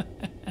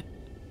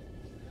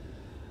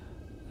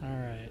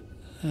 Alright.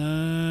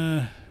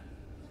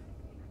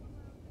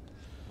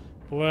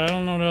 Boy, I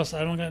don't know what else.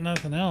 I don't got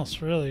nothing else,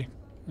 really.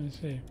 Let me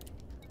see.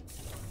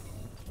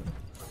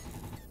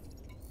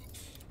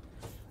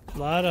 A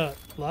lot of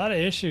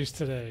issues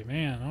today,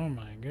 man. Oh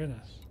my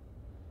goodness.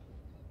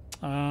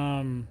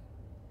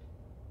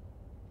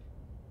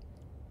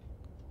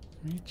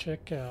 Let me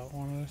check out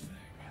one other thing.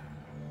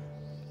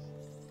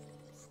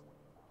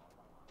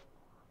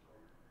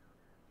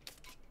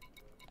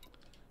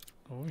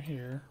 Over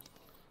here.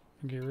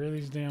 Get rid of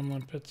these damn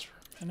limpets for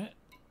a minute.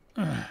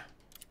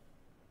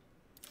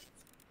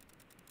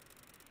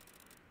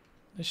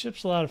 This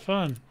ship's a lot of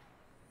fun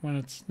when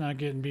it's not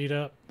getting beat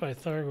up by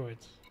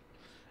thargoids.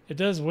 It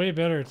does way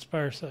better at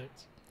Spire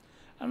sites.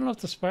 I don't know if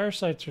the Spire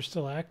sites are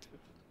still active,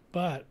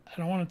 but I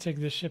don't want to take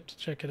this ship to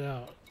check it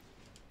out.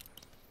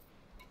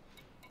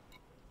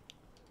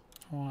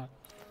 I want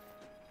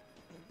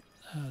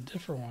a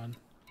different one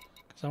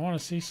because I want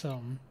to see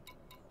something.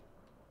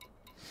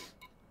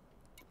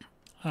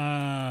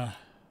 Let's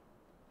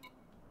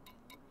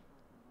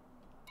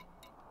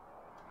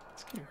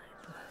get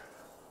Reaper.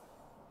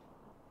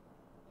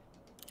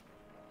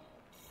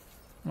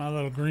 My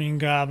little green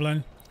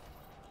goblin.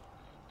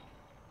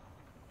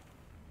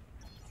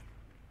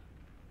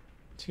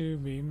 2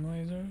 beam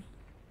lasers.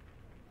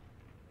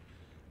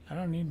 I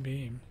don't need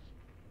beams.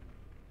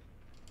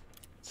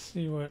 Let's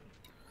see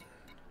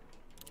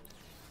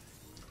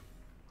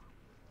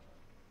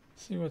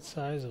what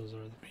size those are.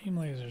 The beam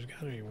lasers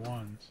gotta be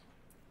 1s.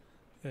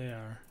 They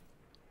are.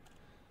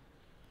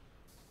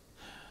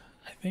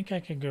 I think I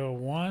could go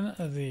one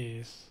of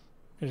these,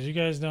 because you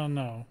guys don't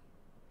know.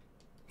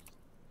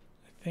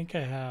 I think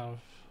I have.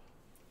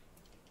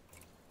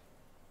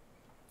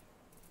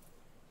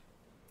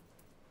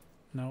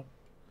 Nope,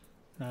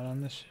 not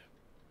on this ship.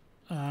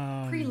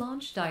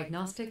 Pre-launch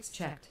diagnostics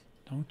checked.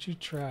 Don't you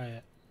try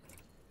it.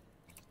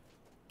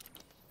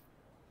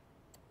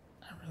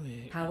 I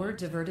really hate Power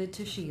diverted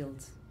to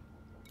shields.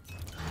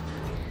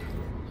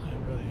 I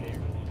really hate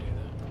when you do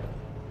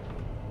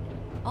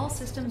that. All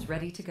systems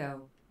ready to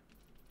go.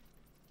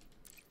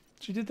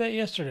 She did that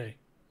yesterday.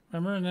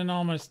 Remember? And then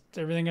almost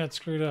everything got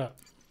screwed up.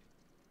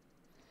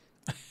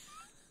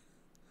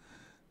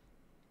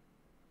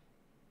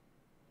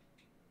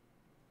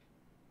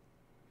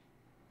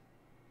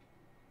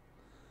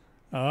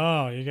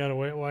 Oh, you gotta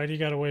wait. Why do you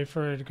gotta wait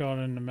for it to go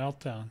into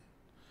meltdown?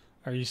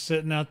 Are you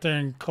sitting out there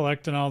and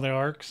collecting all the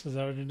arcs? Is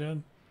that what you're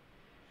doing?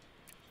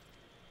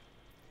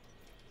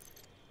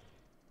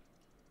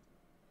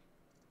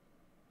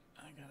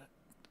 I got it.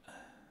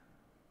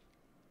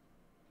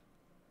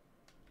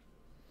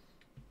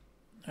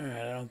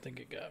 Alright, I don't think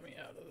it got me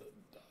out of the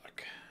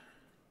dock.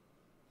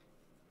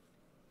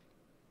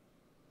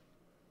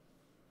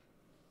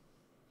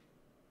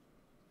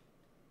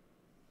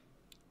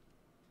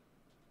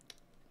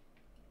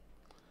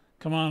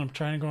 Come on, I'm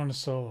trying to go into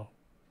solo.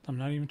 I'm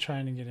not even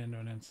trying to get into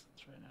an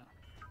instance right now.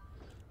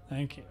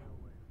 Thank you.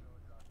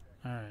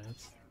 Alright,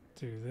 let's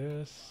do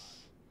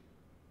this.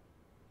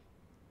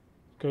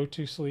 Go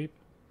to sleep.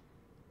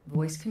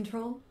 Voice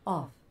control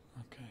off.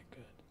 Okay,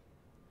 good.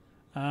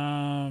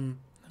 Let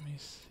me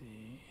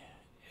see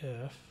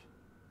if...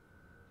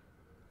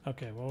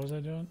 Okay, what was I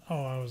doing?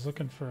 Oh, I was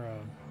looking for a...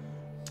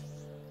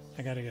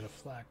 I gotta get a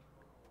flak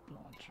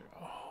launcher.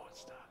 Oh,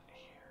 it's not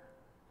here.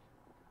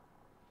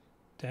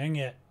 Dang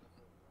it.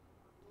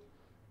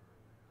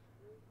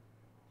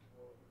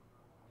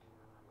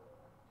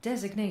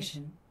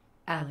 Designation,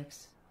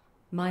 Alex.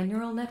 My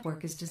neural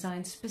network is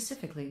designed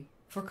specifically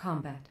for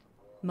combat.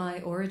 My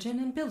origin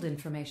and build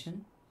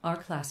information are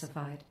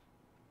classified.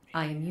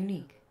 I am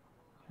unique,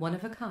 one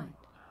of a kind,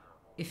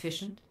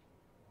 efficient,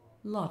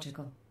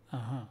 logical,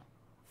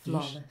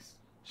 flawless.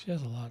 She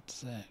has a lot to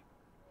say.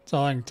 That's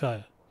all I can tell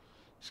you.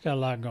 She's got a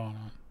lot going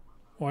on.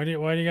 Why do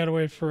you gotta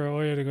wait for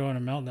Oya to go in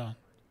a meltdown?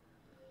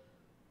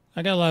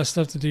 I got a lot of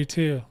stuff to do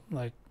too,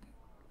 like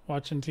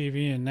watching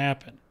TV and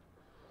napping.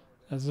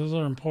 Those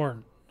are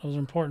important. Those are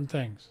important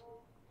things.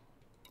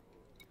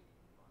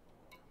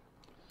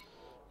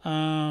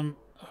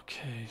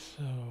 Okay,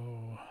 so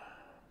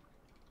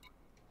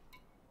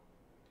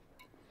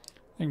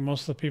I think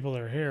most of the people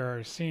that are here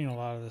are seeing a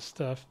lot of this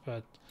stuff,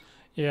 but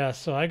yeah,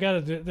 so I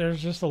gotta do,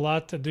 there's just a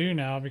lot to do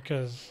now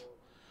because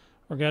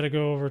we gotta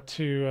go over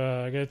to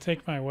I gotta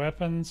take my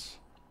weapons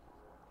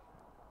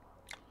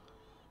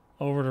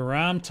over to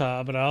Ram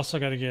Tah, but I also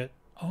gotta get,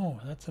 oh,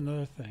 that's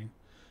another thing.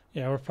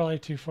 Yeah, we're probably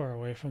too far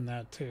away from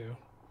that too.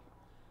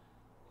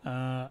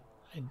 I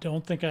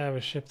don't think I have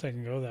a ship that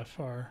can go that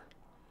far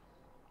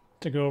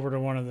to go over to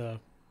one of the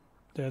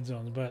dead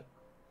zones, but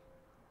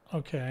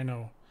okay, I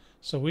know.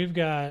 So we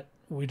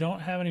don't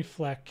have any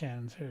flak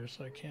cannons here,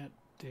 so I can't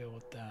deal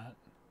with that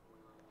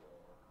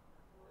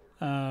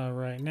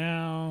right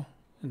now.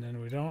 And then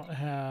we don't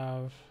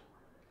have,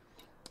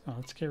 oh,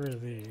 let's get rid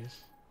of these.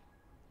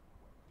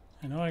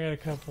 I know I got a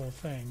couple of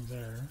things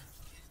there.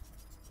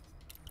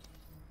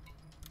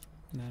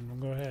 And then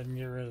we'll go ahead and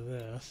get rid of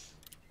this.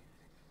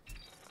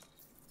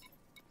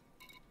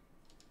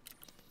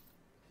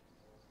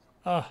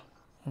 Ah,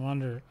 I'm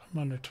under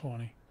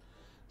 20.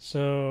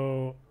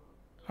 So,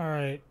 all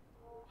right,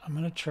 I'm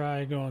gonna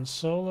try going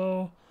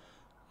solo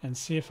and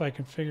see if I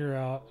can figure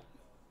out.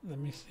 Let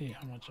me see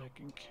how much I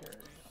can carry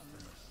on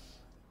this.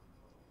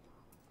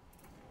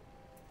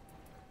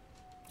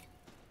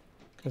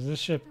 Because this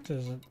ship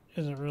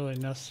isn't really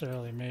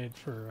necessarily made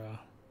for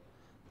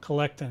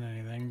collecting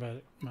anything, but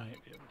it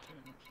might be able to.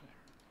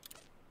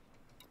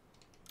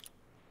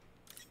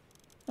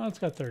 Oh, it's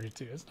got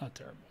 32. It's not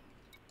terrible.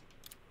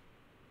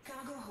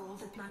 Cargo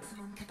hold at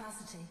maximum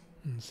capacity.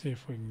 Let's see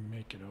if we can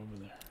make it over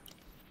there.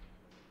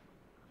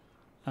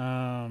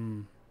 I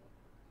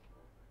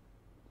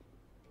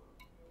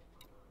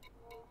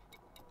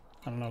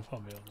don't know if I'll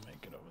be able to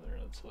make it over there.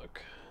 Let's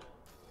look.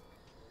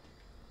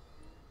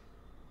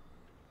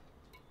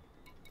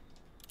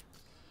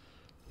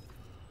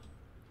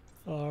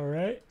 All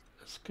right,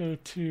 let's go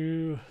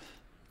to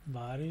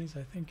bodies,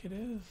 I think it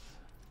is.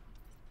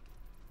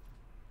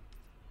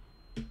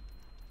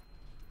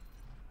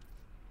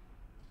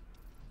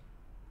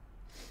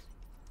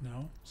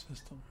 No,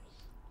 systems.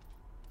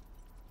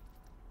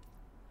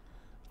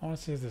 I want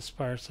to see if the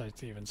spire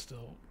site's even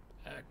still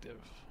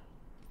active.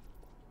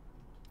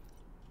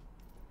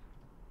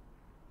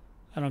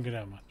 I don't get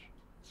that much.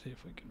 Let's see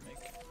if we can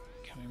make it.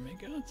 Can we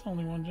make it? It's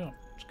only one jump.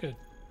 It's good.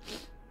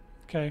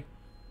 Okay.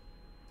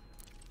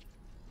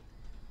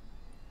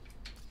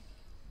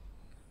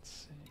 Let's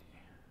see.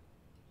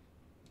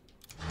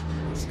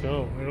 Let's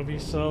go. It'll be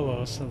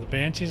solo, so the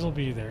Banshees will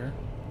be there.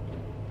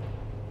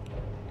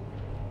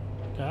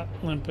 Got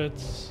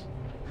limpets.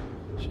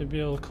 Should be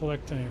able to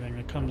collect anything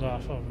that comes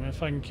off of them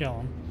if I can kill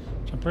them,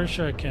 which I'm pretty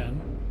sure I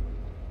can.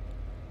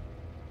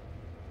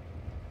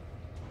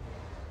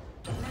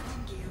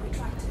 Landing gear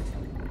retracted.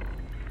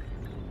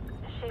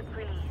 Ship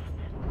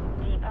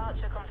released.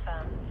 Departure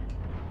confirmed.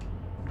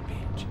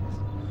 Banshees.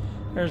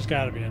 There's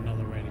got to be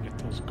another way to get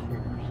those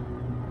cores.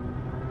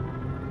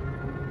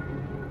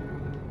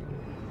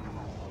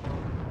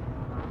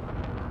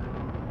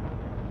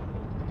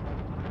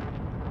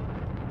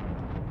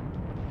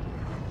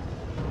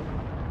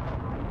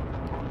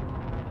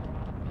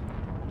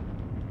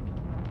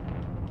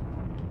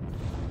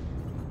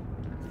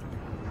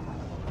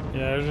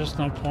 Yeah, there's just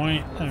no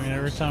point. I mean,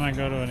 every time I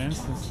go to an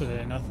instance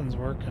today, nothing's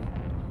working.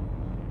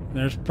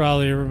 There's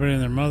probably everybody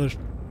and their mother's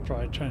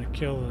probably trying to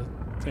kill the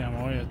damn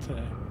Oya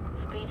today.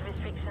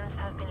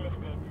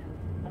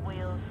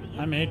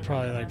 I made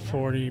probably like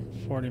 40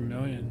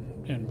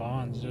 million in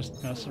bonds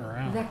just messing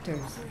around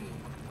Vectors.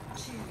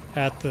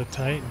 at the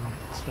Titan.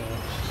 So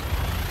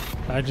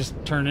I just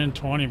turned in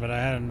 20, but I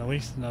had at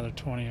least another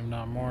 20, if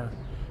not more,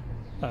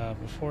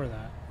 before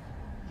that.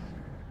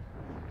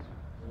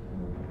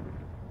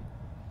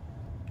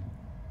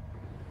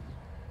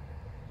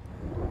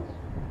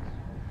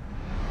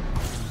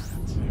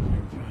 Let's see if we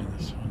can find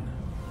this one.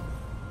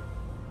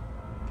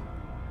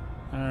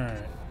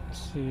 Alright,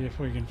 let's see if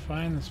we can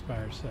find the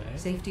spire site.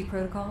 Safety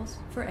protocols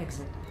for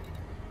exit.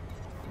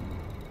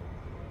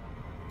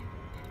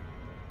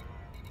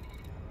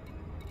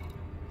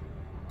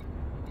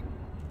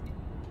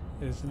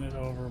 Isn't it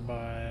over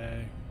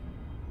by...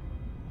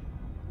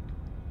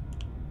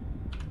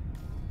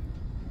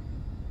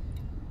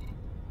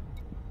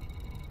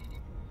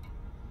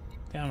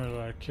 Damn, there's a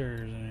lot of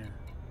carriers in here.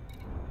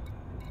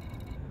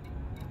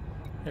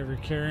 Every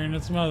carrier and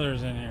its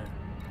mother's in here.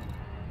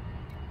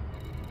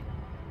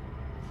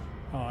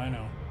 Oh, I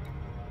know.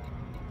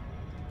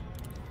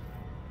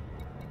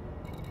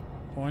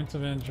 Points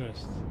of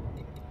interest.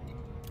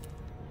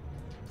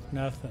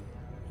 Nothing.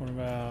 What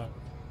about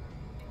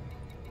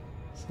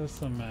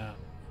system map?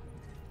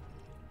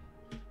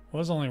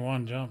 Was only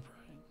one jump,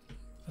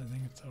 right? I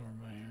think it's over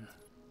by here.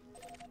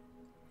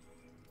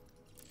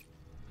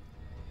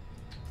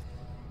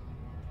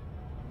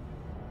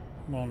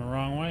 I'm going the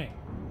wrong way.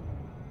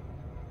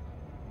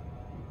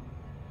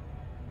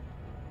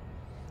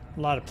 A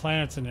lot of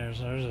planets in there,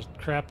 so there's a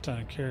crap ton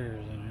of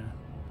carriers in here.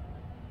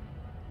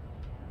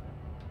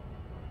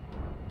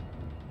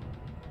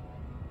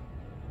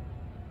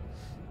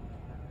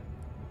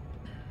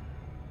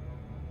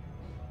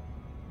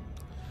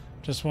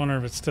 Just wonder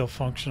if it's still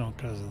functional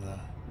because of the...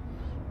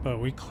 But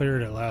we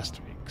cleared it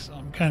last week, so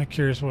I'm kind of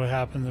curious what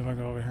happens if I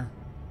go over here.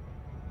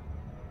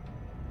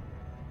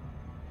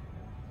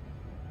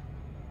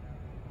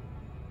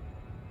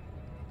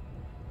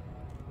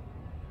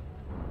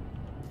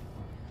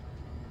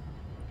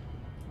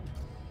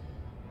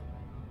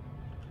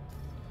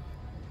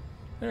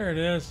 There it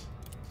is.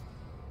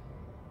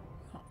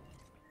 Oh.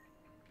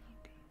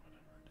 Okay,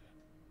 whatever.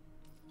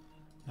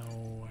 No,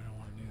 I don't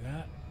want to do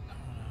that. I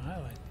want to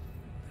highlight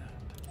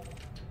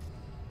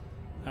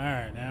that.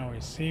 Alright, now we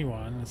see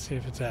one. Let's see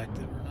if it's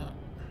active or not.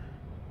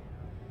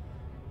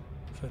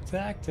 If it's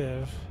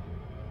active,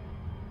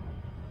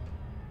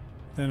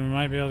 then we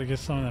might be able to get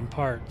some of them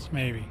parts,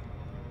 maybe.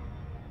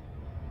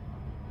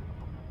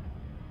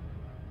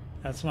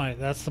 That's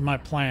my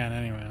plan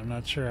anyway. I'm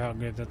not sure how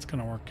good that's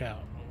going to work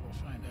out.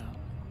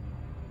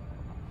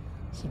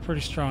 It's a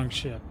pretty strong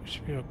ship. We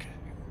should be okay.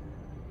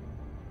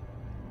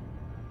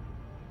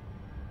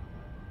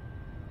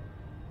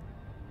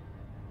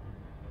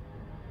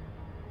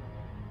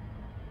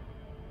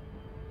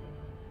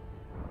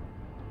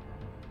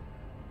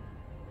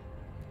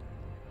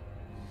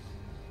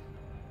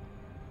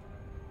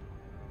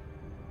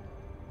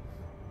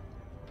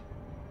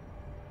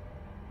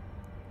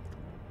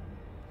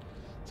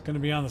 It's going to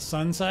be on the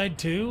sun side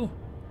too?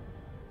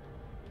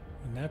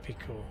 Wouldn't that be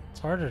cool? It's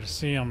harder to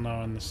see them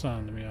though in the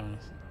sun, to be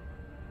honest.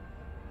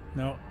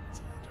 No, it's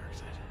on the dark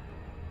side.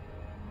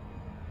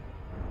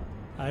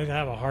 I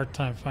have a hard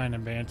time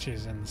finding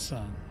banshees in the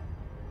sun.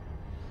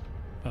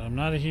 But I'm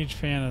not a huge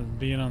fan of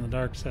being on the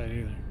dark side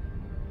either.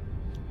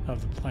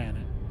 Of the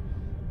planet.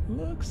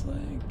 Looks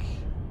like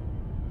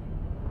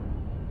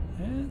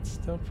it's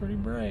still pretty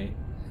bright.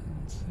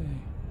 Let's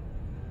see.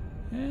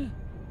 Yeah.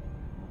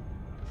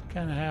 It's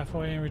kind of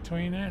halfway in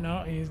between there.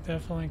 No, he's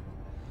definitely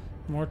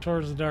more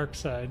towards the dark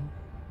side.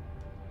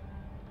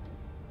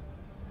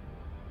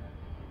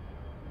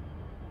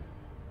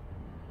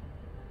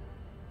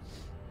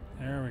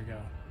 There we go.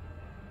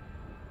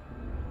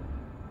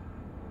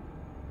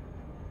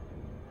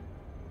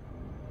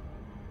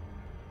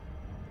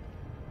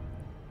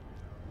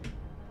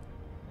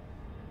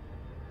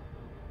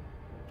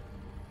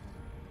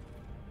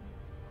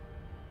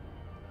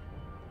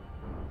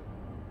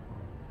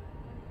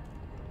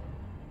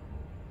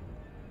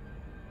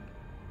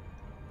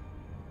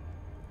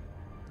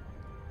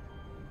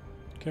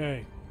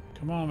 Okay,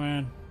 come on,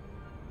 man.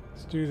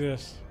 Let's do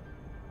this.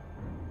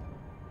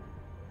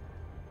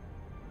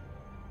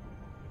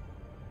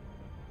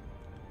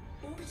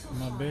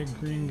 My big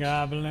green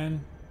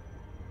goblin.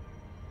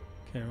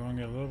 Okay, we're gonna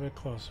get a little bit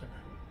closer.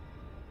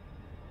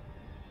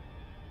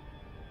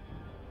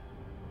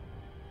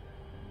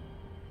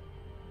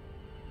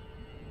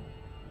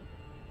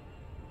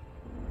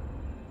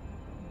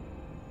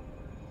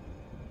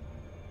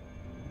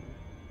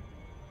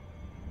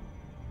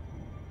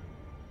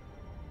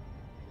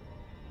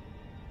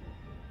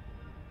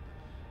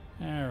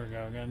 There we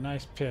go. Got a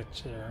nice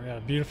pitch there. We got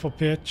a beautiful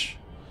pitch.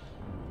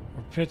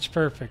 We're pitch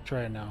perfect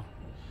right now.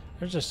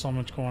 There's just so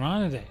much going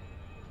on today.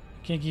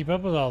 I can't keep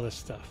up with all this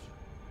stuff.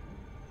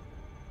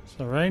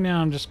 So right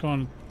now I'm just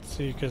going to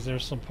see, because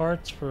there's some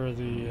parts for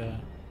the...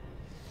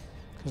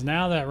 Because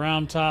now that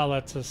Ram Tah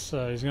lets us...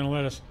 he's going to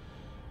let us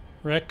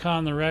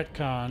retcon the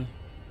retcon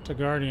to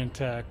Guardian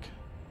Tech.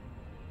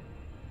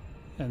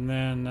 And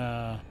then...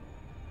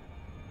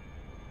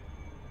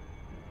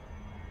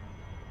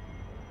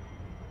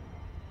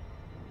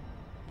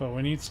 But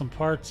we need some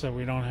parts that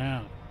we don't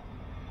have.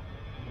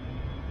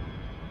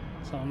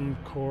 Something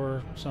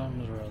core,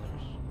 something or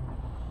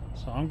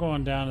others. So I'm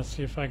going down to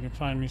see if I can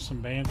find me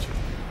some Banshee.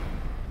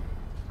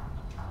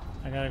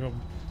 I gotta go.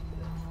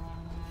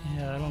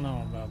 Yeah, I don't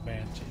know about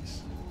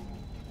Banshees.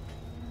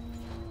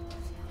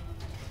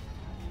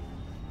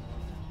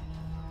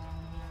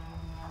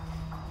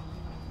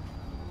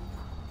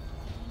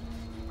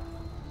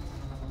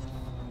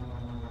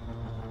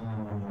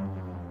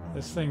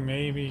 This thing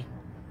may be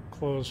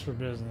closed for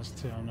business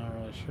too, I'm not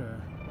really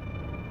sure.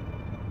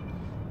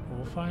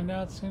 We'll find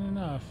out soon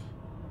enough.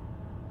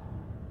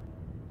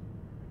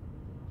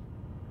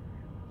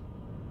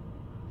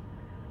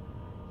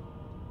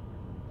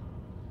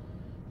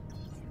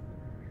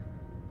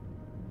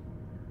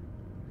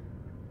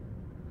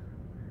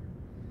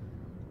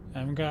 I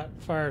haven't got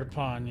fired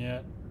upon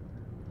yet.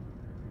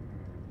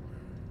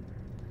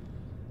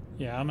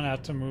 Yeah, I'm gonna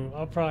have to move.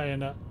 I'll probably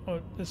end up.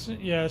 Oh, as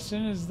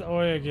soon as the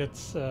Oya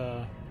gets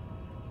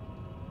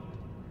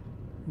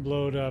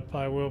blowed up,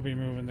 I will be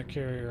moving the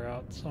carrier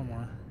out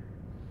somewhere.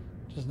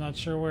 Just not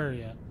sure where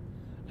yet.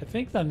 I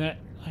think the net.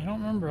 I don't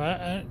remember.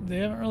 They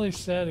haven't really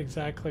said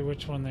exactly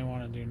which one they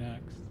want to do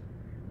next.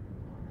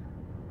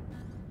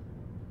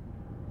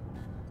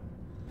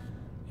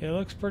 It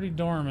looks pretty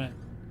dormant.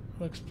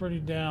 Looks pretty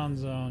down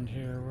zoned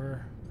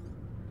here.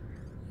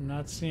 I'm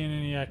not seeing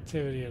any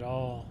activity at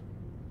all.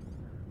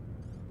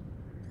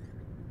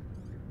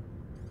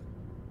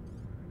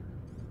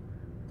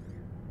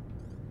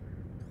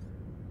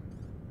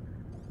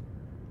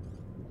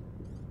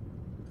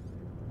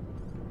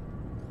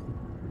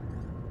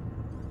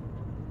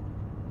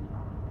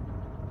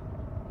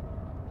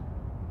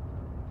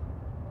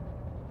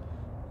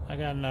 I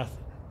got nothing.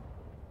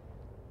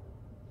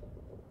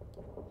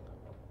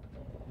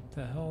 What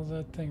the hell is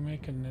that thing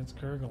making? It's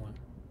gurgling.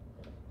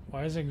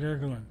 Why is it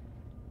gurgling?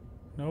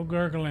 No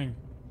gurgling.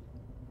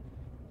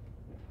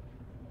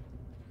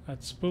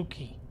 That's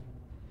spooky.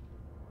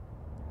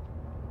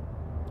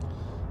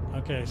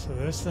 Okay, so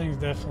this thing's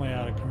definitely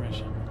out of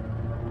commission.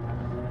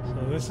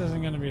 So this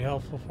isn't going to be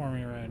helpful for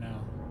me right now.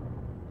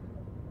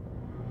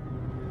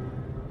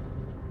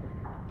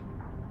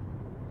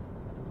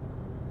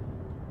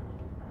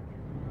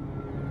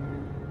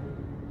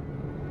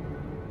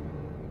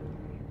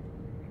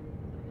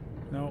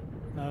 Nope,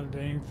 not a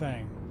dang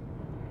thing.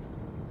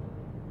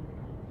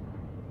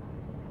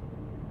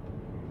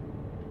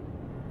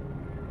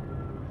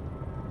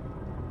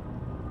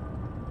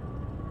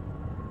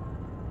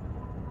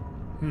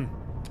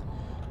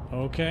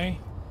 Okay.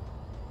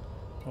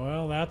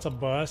 Well, that's a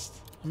bust.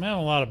 I'm having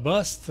a lot of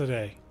busts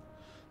today.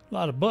 A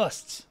lot of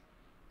busts.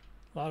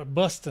 A lot of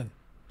busting.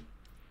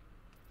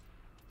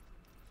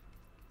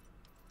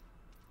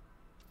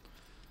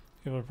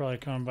 People are probably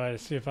coming by to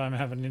see if I'm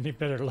having any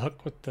better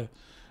luck with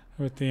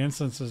the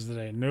instances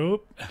today.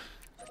 Nope.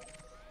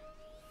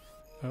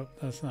 Oh,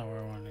 that's not where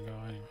I wanted to go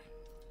anyway.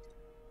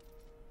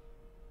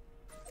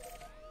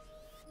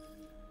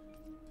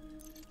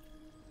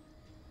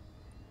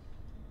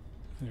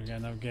 We got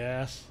enough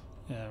gas?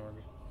 Yeah, we're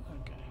good.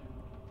 Okay.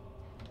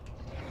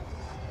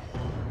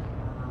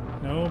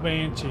 No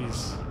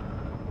Banshees.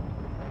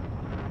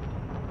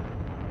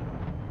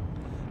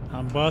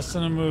 I'm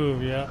busting a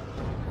move, yeah.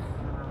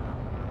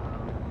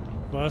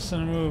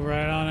 Busting a move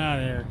right on out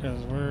of here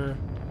because we're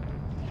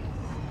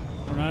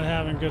not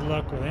having good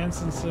luck with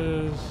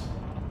instances.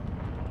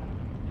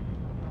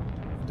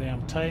 The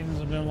damn Titans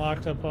have been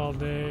locked up all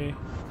day.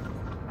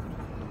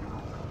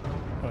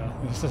 Well,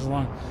 at least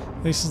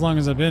as long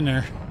as I've been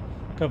there,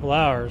 a couple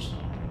hours.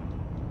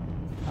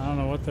 I don't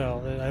know what the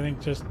hell. I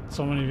think just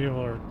so many people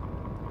are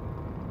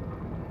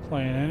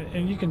playing,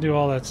 and you can do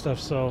all that stuff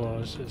solo.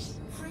 It's just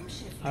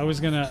I was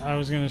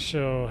gonna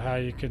show how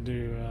you could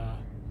do.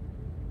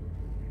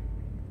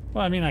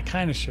 Well, I mean, I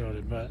kind of showed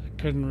it, but I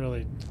couldn't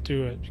really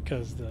do it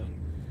because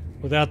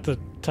without the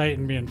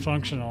Titan being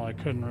functional, I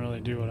couldn't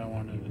really do what I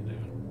wanted to do.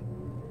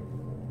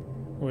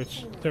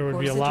 Which there would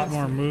be a lot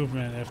more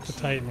movement if the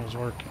Titan was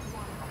working.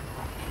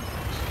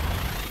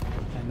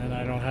 And then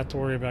I don't have to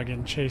worry about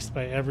getting chased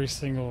by every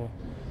single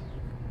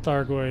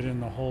thargoid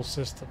in the whole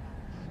system.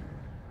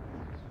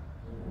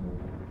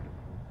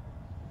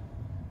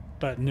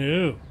 But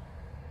no,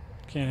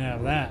 can't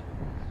have that.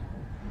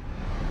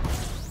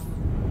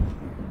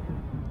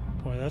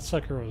 Boy, that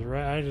sucker was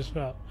right. I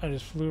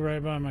just flew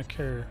right by my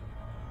carrier.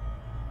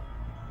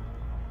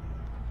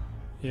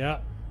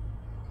 Yep.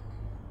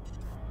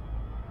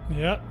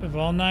 Yep, if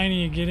all 90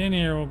 you get in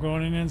here, we'll go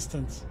in an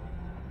instance.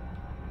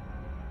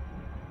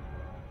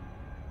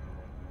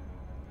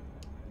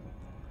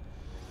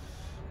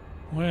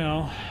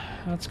 Well,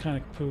 that's kind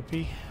of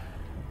poopy.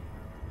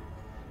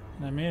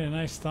 And I made a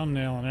nice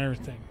thumbnail and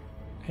everything.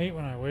 Hate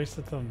when I waste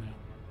a thumbnail.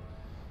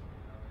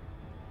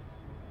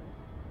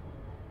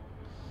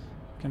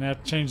 Gonna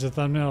have to change the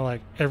thumbnail like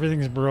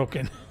everything's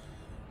broken.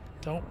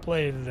 Don't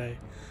play today.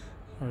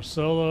 Or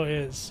solo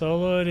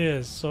it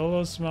is.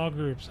 Solo small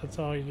groups. That's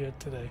all you get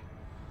today.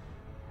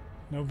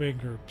 No big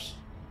groups.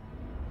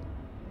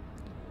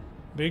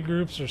 Big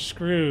groups are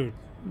screwed.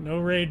 No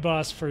raid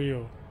boss for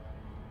you.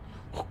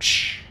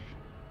 Whoosh.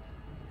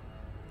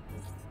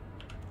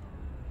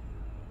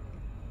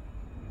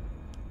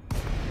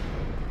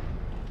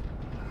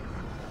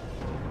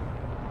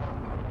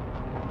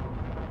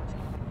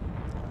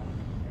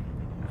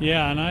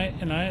 Yeah,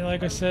 and I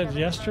like I said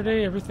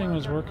yesterday, everything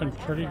was working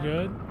pretty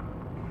good.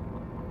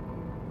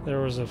 There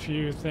was a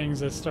few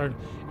things that started,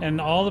 and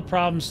all the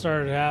problems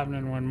started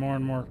happening when more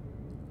and more,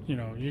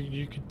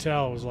 you could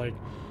tell it was like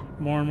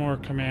more and more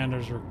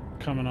commanders were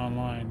coming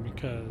online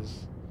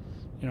because,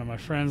 my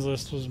friends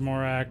list was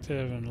more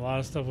active and a lot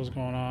of stuff was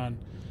going on.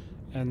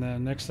 And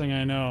then next thing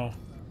I know,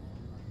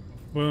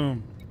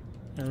 boom,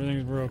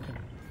 everything's broken.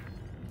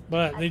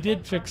 But they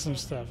did fix some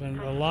stuff, and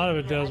a lot of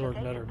it does work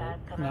better,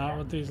 but not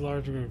with these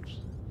large groups.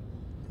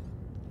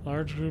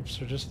 Large groups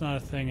are just not a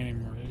thing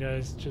anymore. You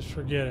guys just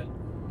forget it.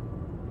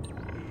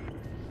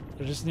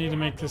 They just need to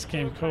make this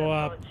game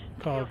co-op,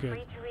 call it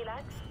good.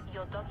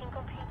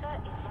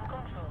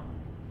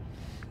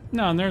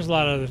 No, and there's a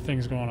lot of other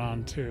things going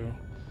on too.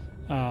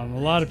 A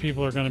lot of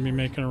people are going to be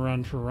making a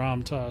run for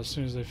Ram Tah as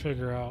soon as they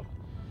figure out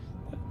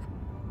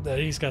that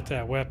he's got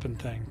that weapon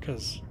thing,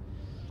 because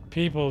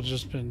people have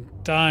just been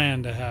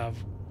dying to have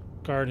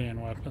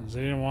Guardian weapons.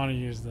 They didn't want to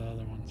use the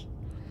other ones.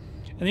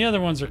 And the other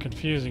ones are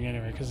confusing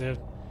anyway, because they have,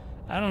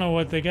 I don't know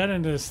what, they got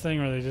into this thing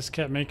where they just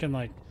kept making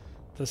like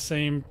the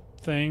same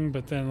thing,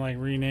 but then like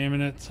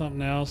renaming it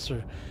something else,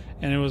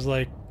 and it was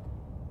like,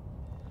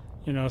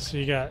 so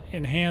you got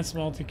enhanced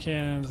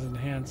multi-cannons,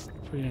 enhanced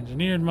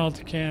pre-engineered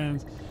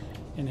multi-cannons,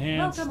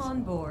 enhanced... Welcome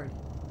on board.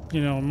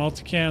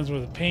 Multi-cannons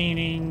with a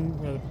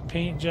painting, with a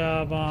paint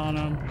job on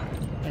them.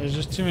 There's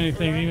just too many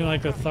things. Even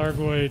like the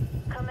thargoid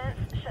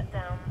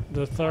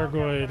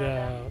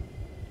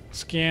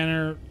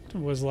scanner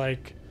was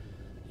like,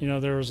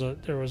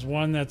 there was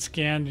one that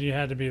scanned, you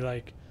had to be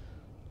like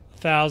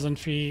 1,000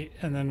 feet,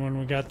 and then when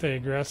we got the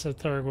aggressive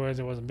thargoids,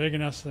 it wasn't big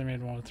enough, so they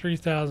made one with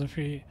 3,000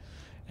 feet.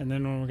 And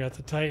then when we got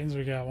the Titans,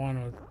 we got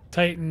one with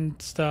Titan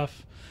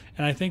stuff,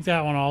 and I think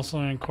that one also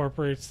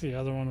incorporates the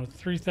other one with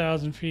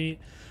 3,000 feet.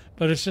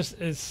 But it's just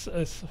it's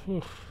a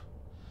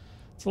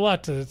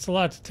lot to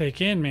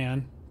take in,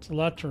 man. It's a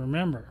lot to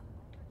remember.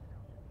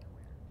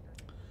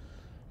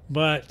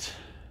 But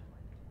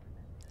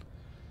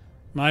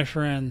my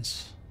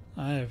friends,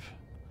 I have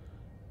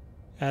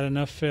had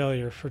enough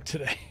failure for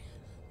today.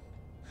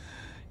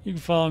 You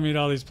can follow me at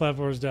all these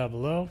platforms down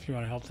below. If you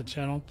want to help the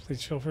channel,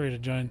 please feel free to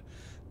join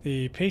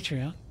the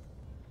Patreon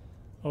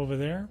over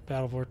there,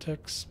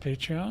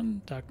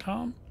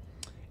 battlevortexpatreon.com.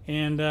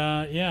 And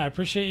yeah, I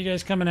appreciate you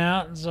guys coming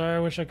out. Sorry, I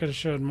wish I could have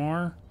showed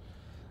more.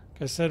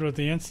 Like I said, with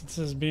the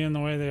instances being the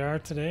way they are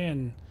today,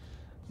 and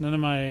none of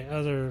my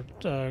other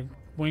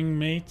wing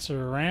mates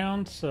are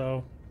around,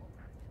 so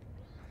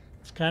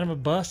it's kind of a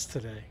bust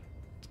today.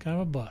 It's kind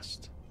of a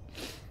bust.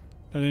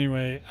 But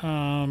anyway,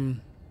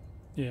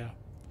 yeah.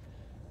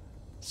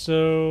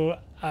 So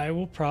I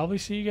will probably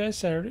see you guys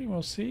Saturday.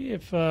 We'll see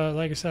if,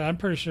 like I said, I'm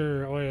pretty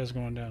sure Oya's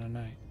going down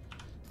tonight.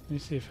 Let me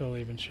see if he'll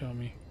even show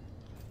me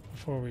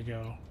before we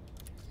go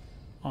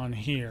on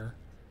here.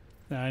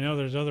 Now I know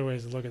there's other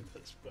ways to look at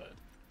this, but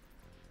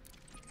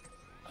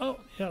oh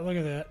yeah, look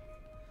at that.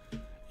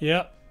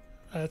 Yep,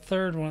 that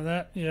third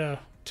one. Yeah,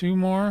 2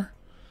 more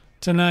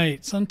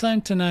tonight,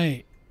 sometime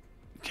tonight.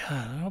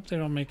 God, I hope they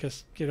don't make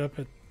us get up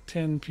at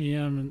 10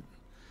 p.m. and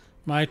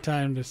my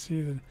time to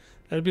see the.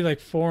 That'd be like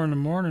 4 in the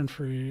morning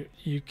for you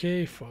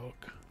UK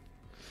folk.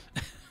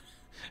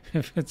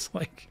 If it's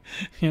like,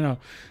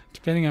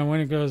 depending on when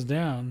it goes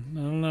down, I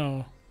don't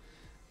know.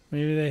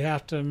 Maybe they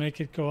have to make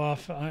it go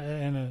off in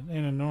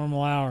a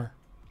normal hour.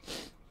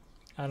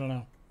 I don't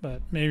know,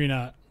 but maybe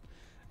not.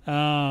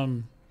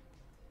 Oh,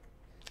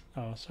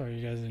 sorry,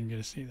 you guys didn't get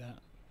to see that.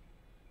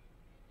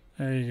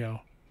 There you go.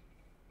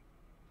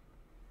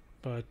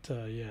 But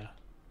yeah.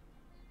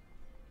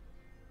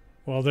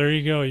 Well, there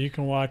you go. You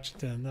can watch it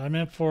then. I'm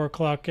at 4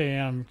 o'clock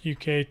a.m.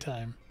 UK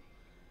time.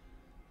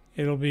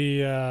 It'll be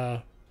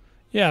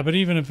yeah, but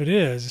even if it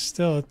is,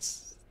 still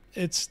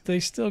they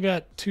still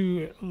got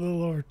a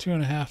little over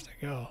 2.5 to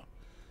go.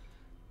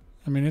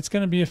 I mean, it's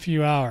going to be a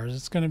few hours.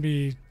 It's going to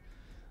be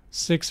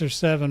 6 or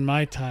 7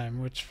 my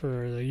time, which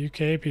for the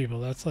UK people,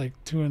 that's like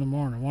 2 in the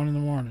morning, 1 in the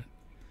morning,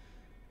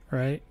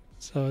 right?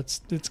 So it's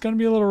going to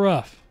be a little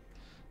rough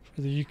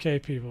for the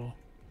UK people.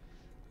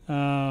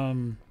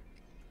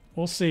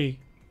 We'll see.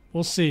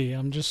 We'll see.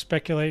 I'm just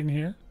speculating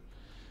here.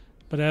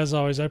 But as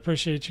always, I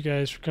appreciate you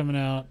guys for coming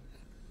out.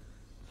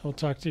 I'll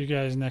talk to you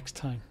guys next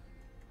time.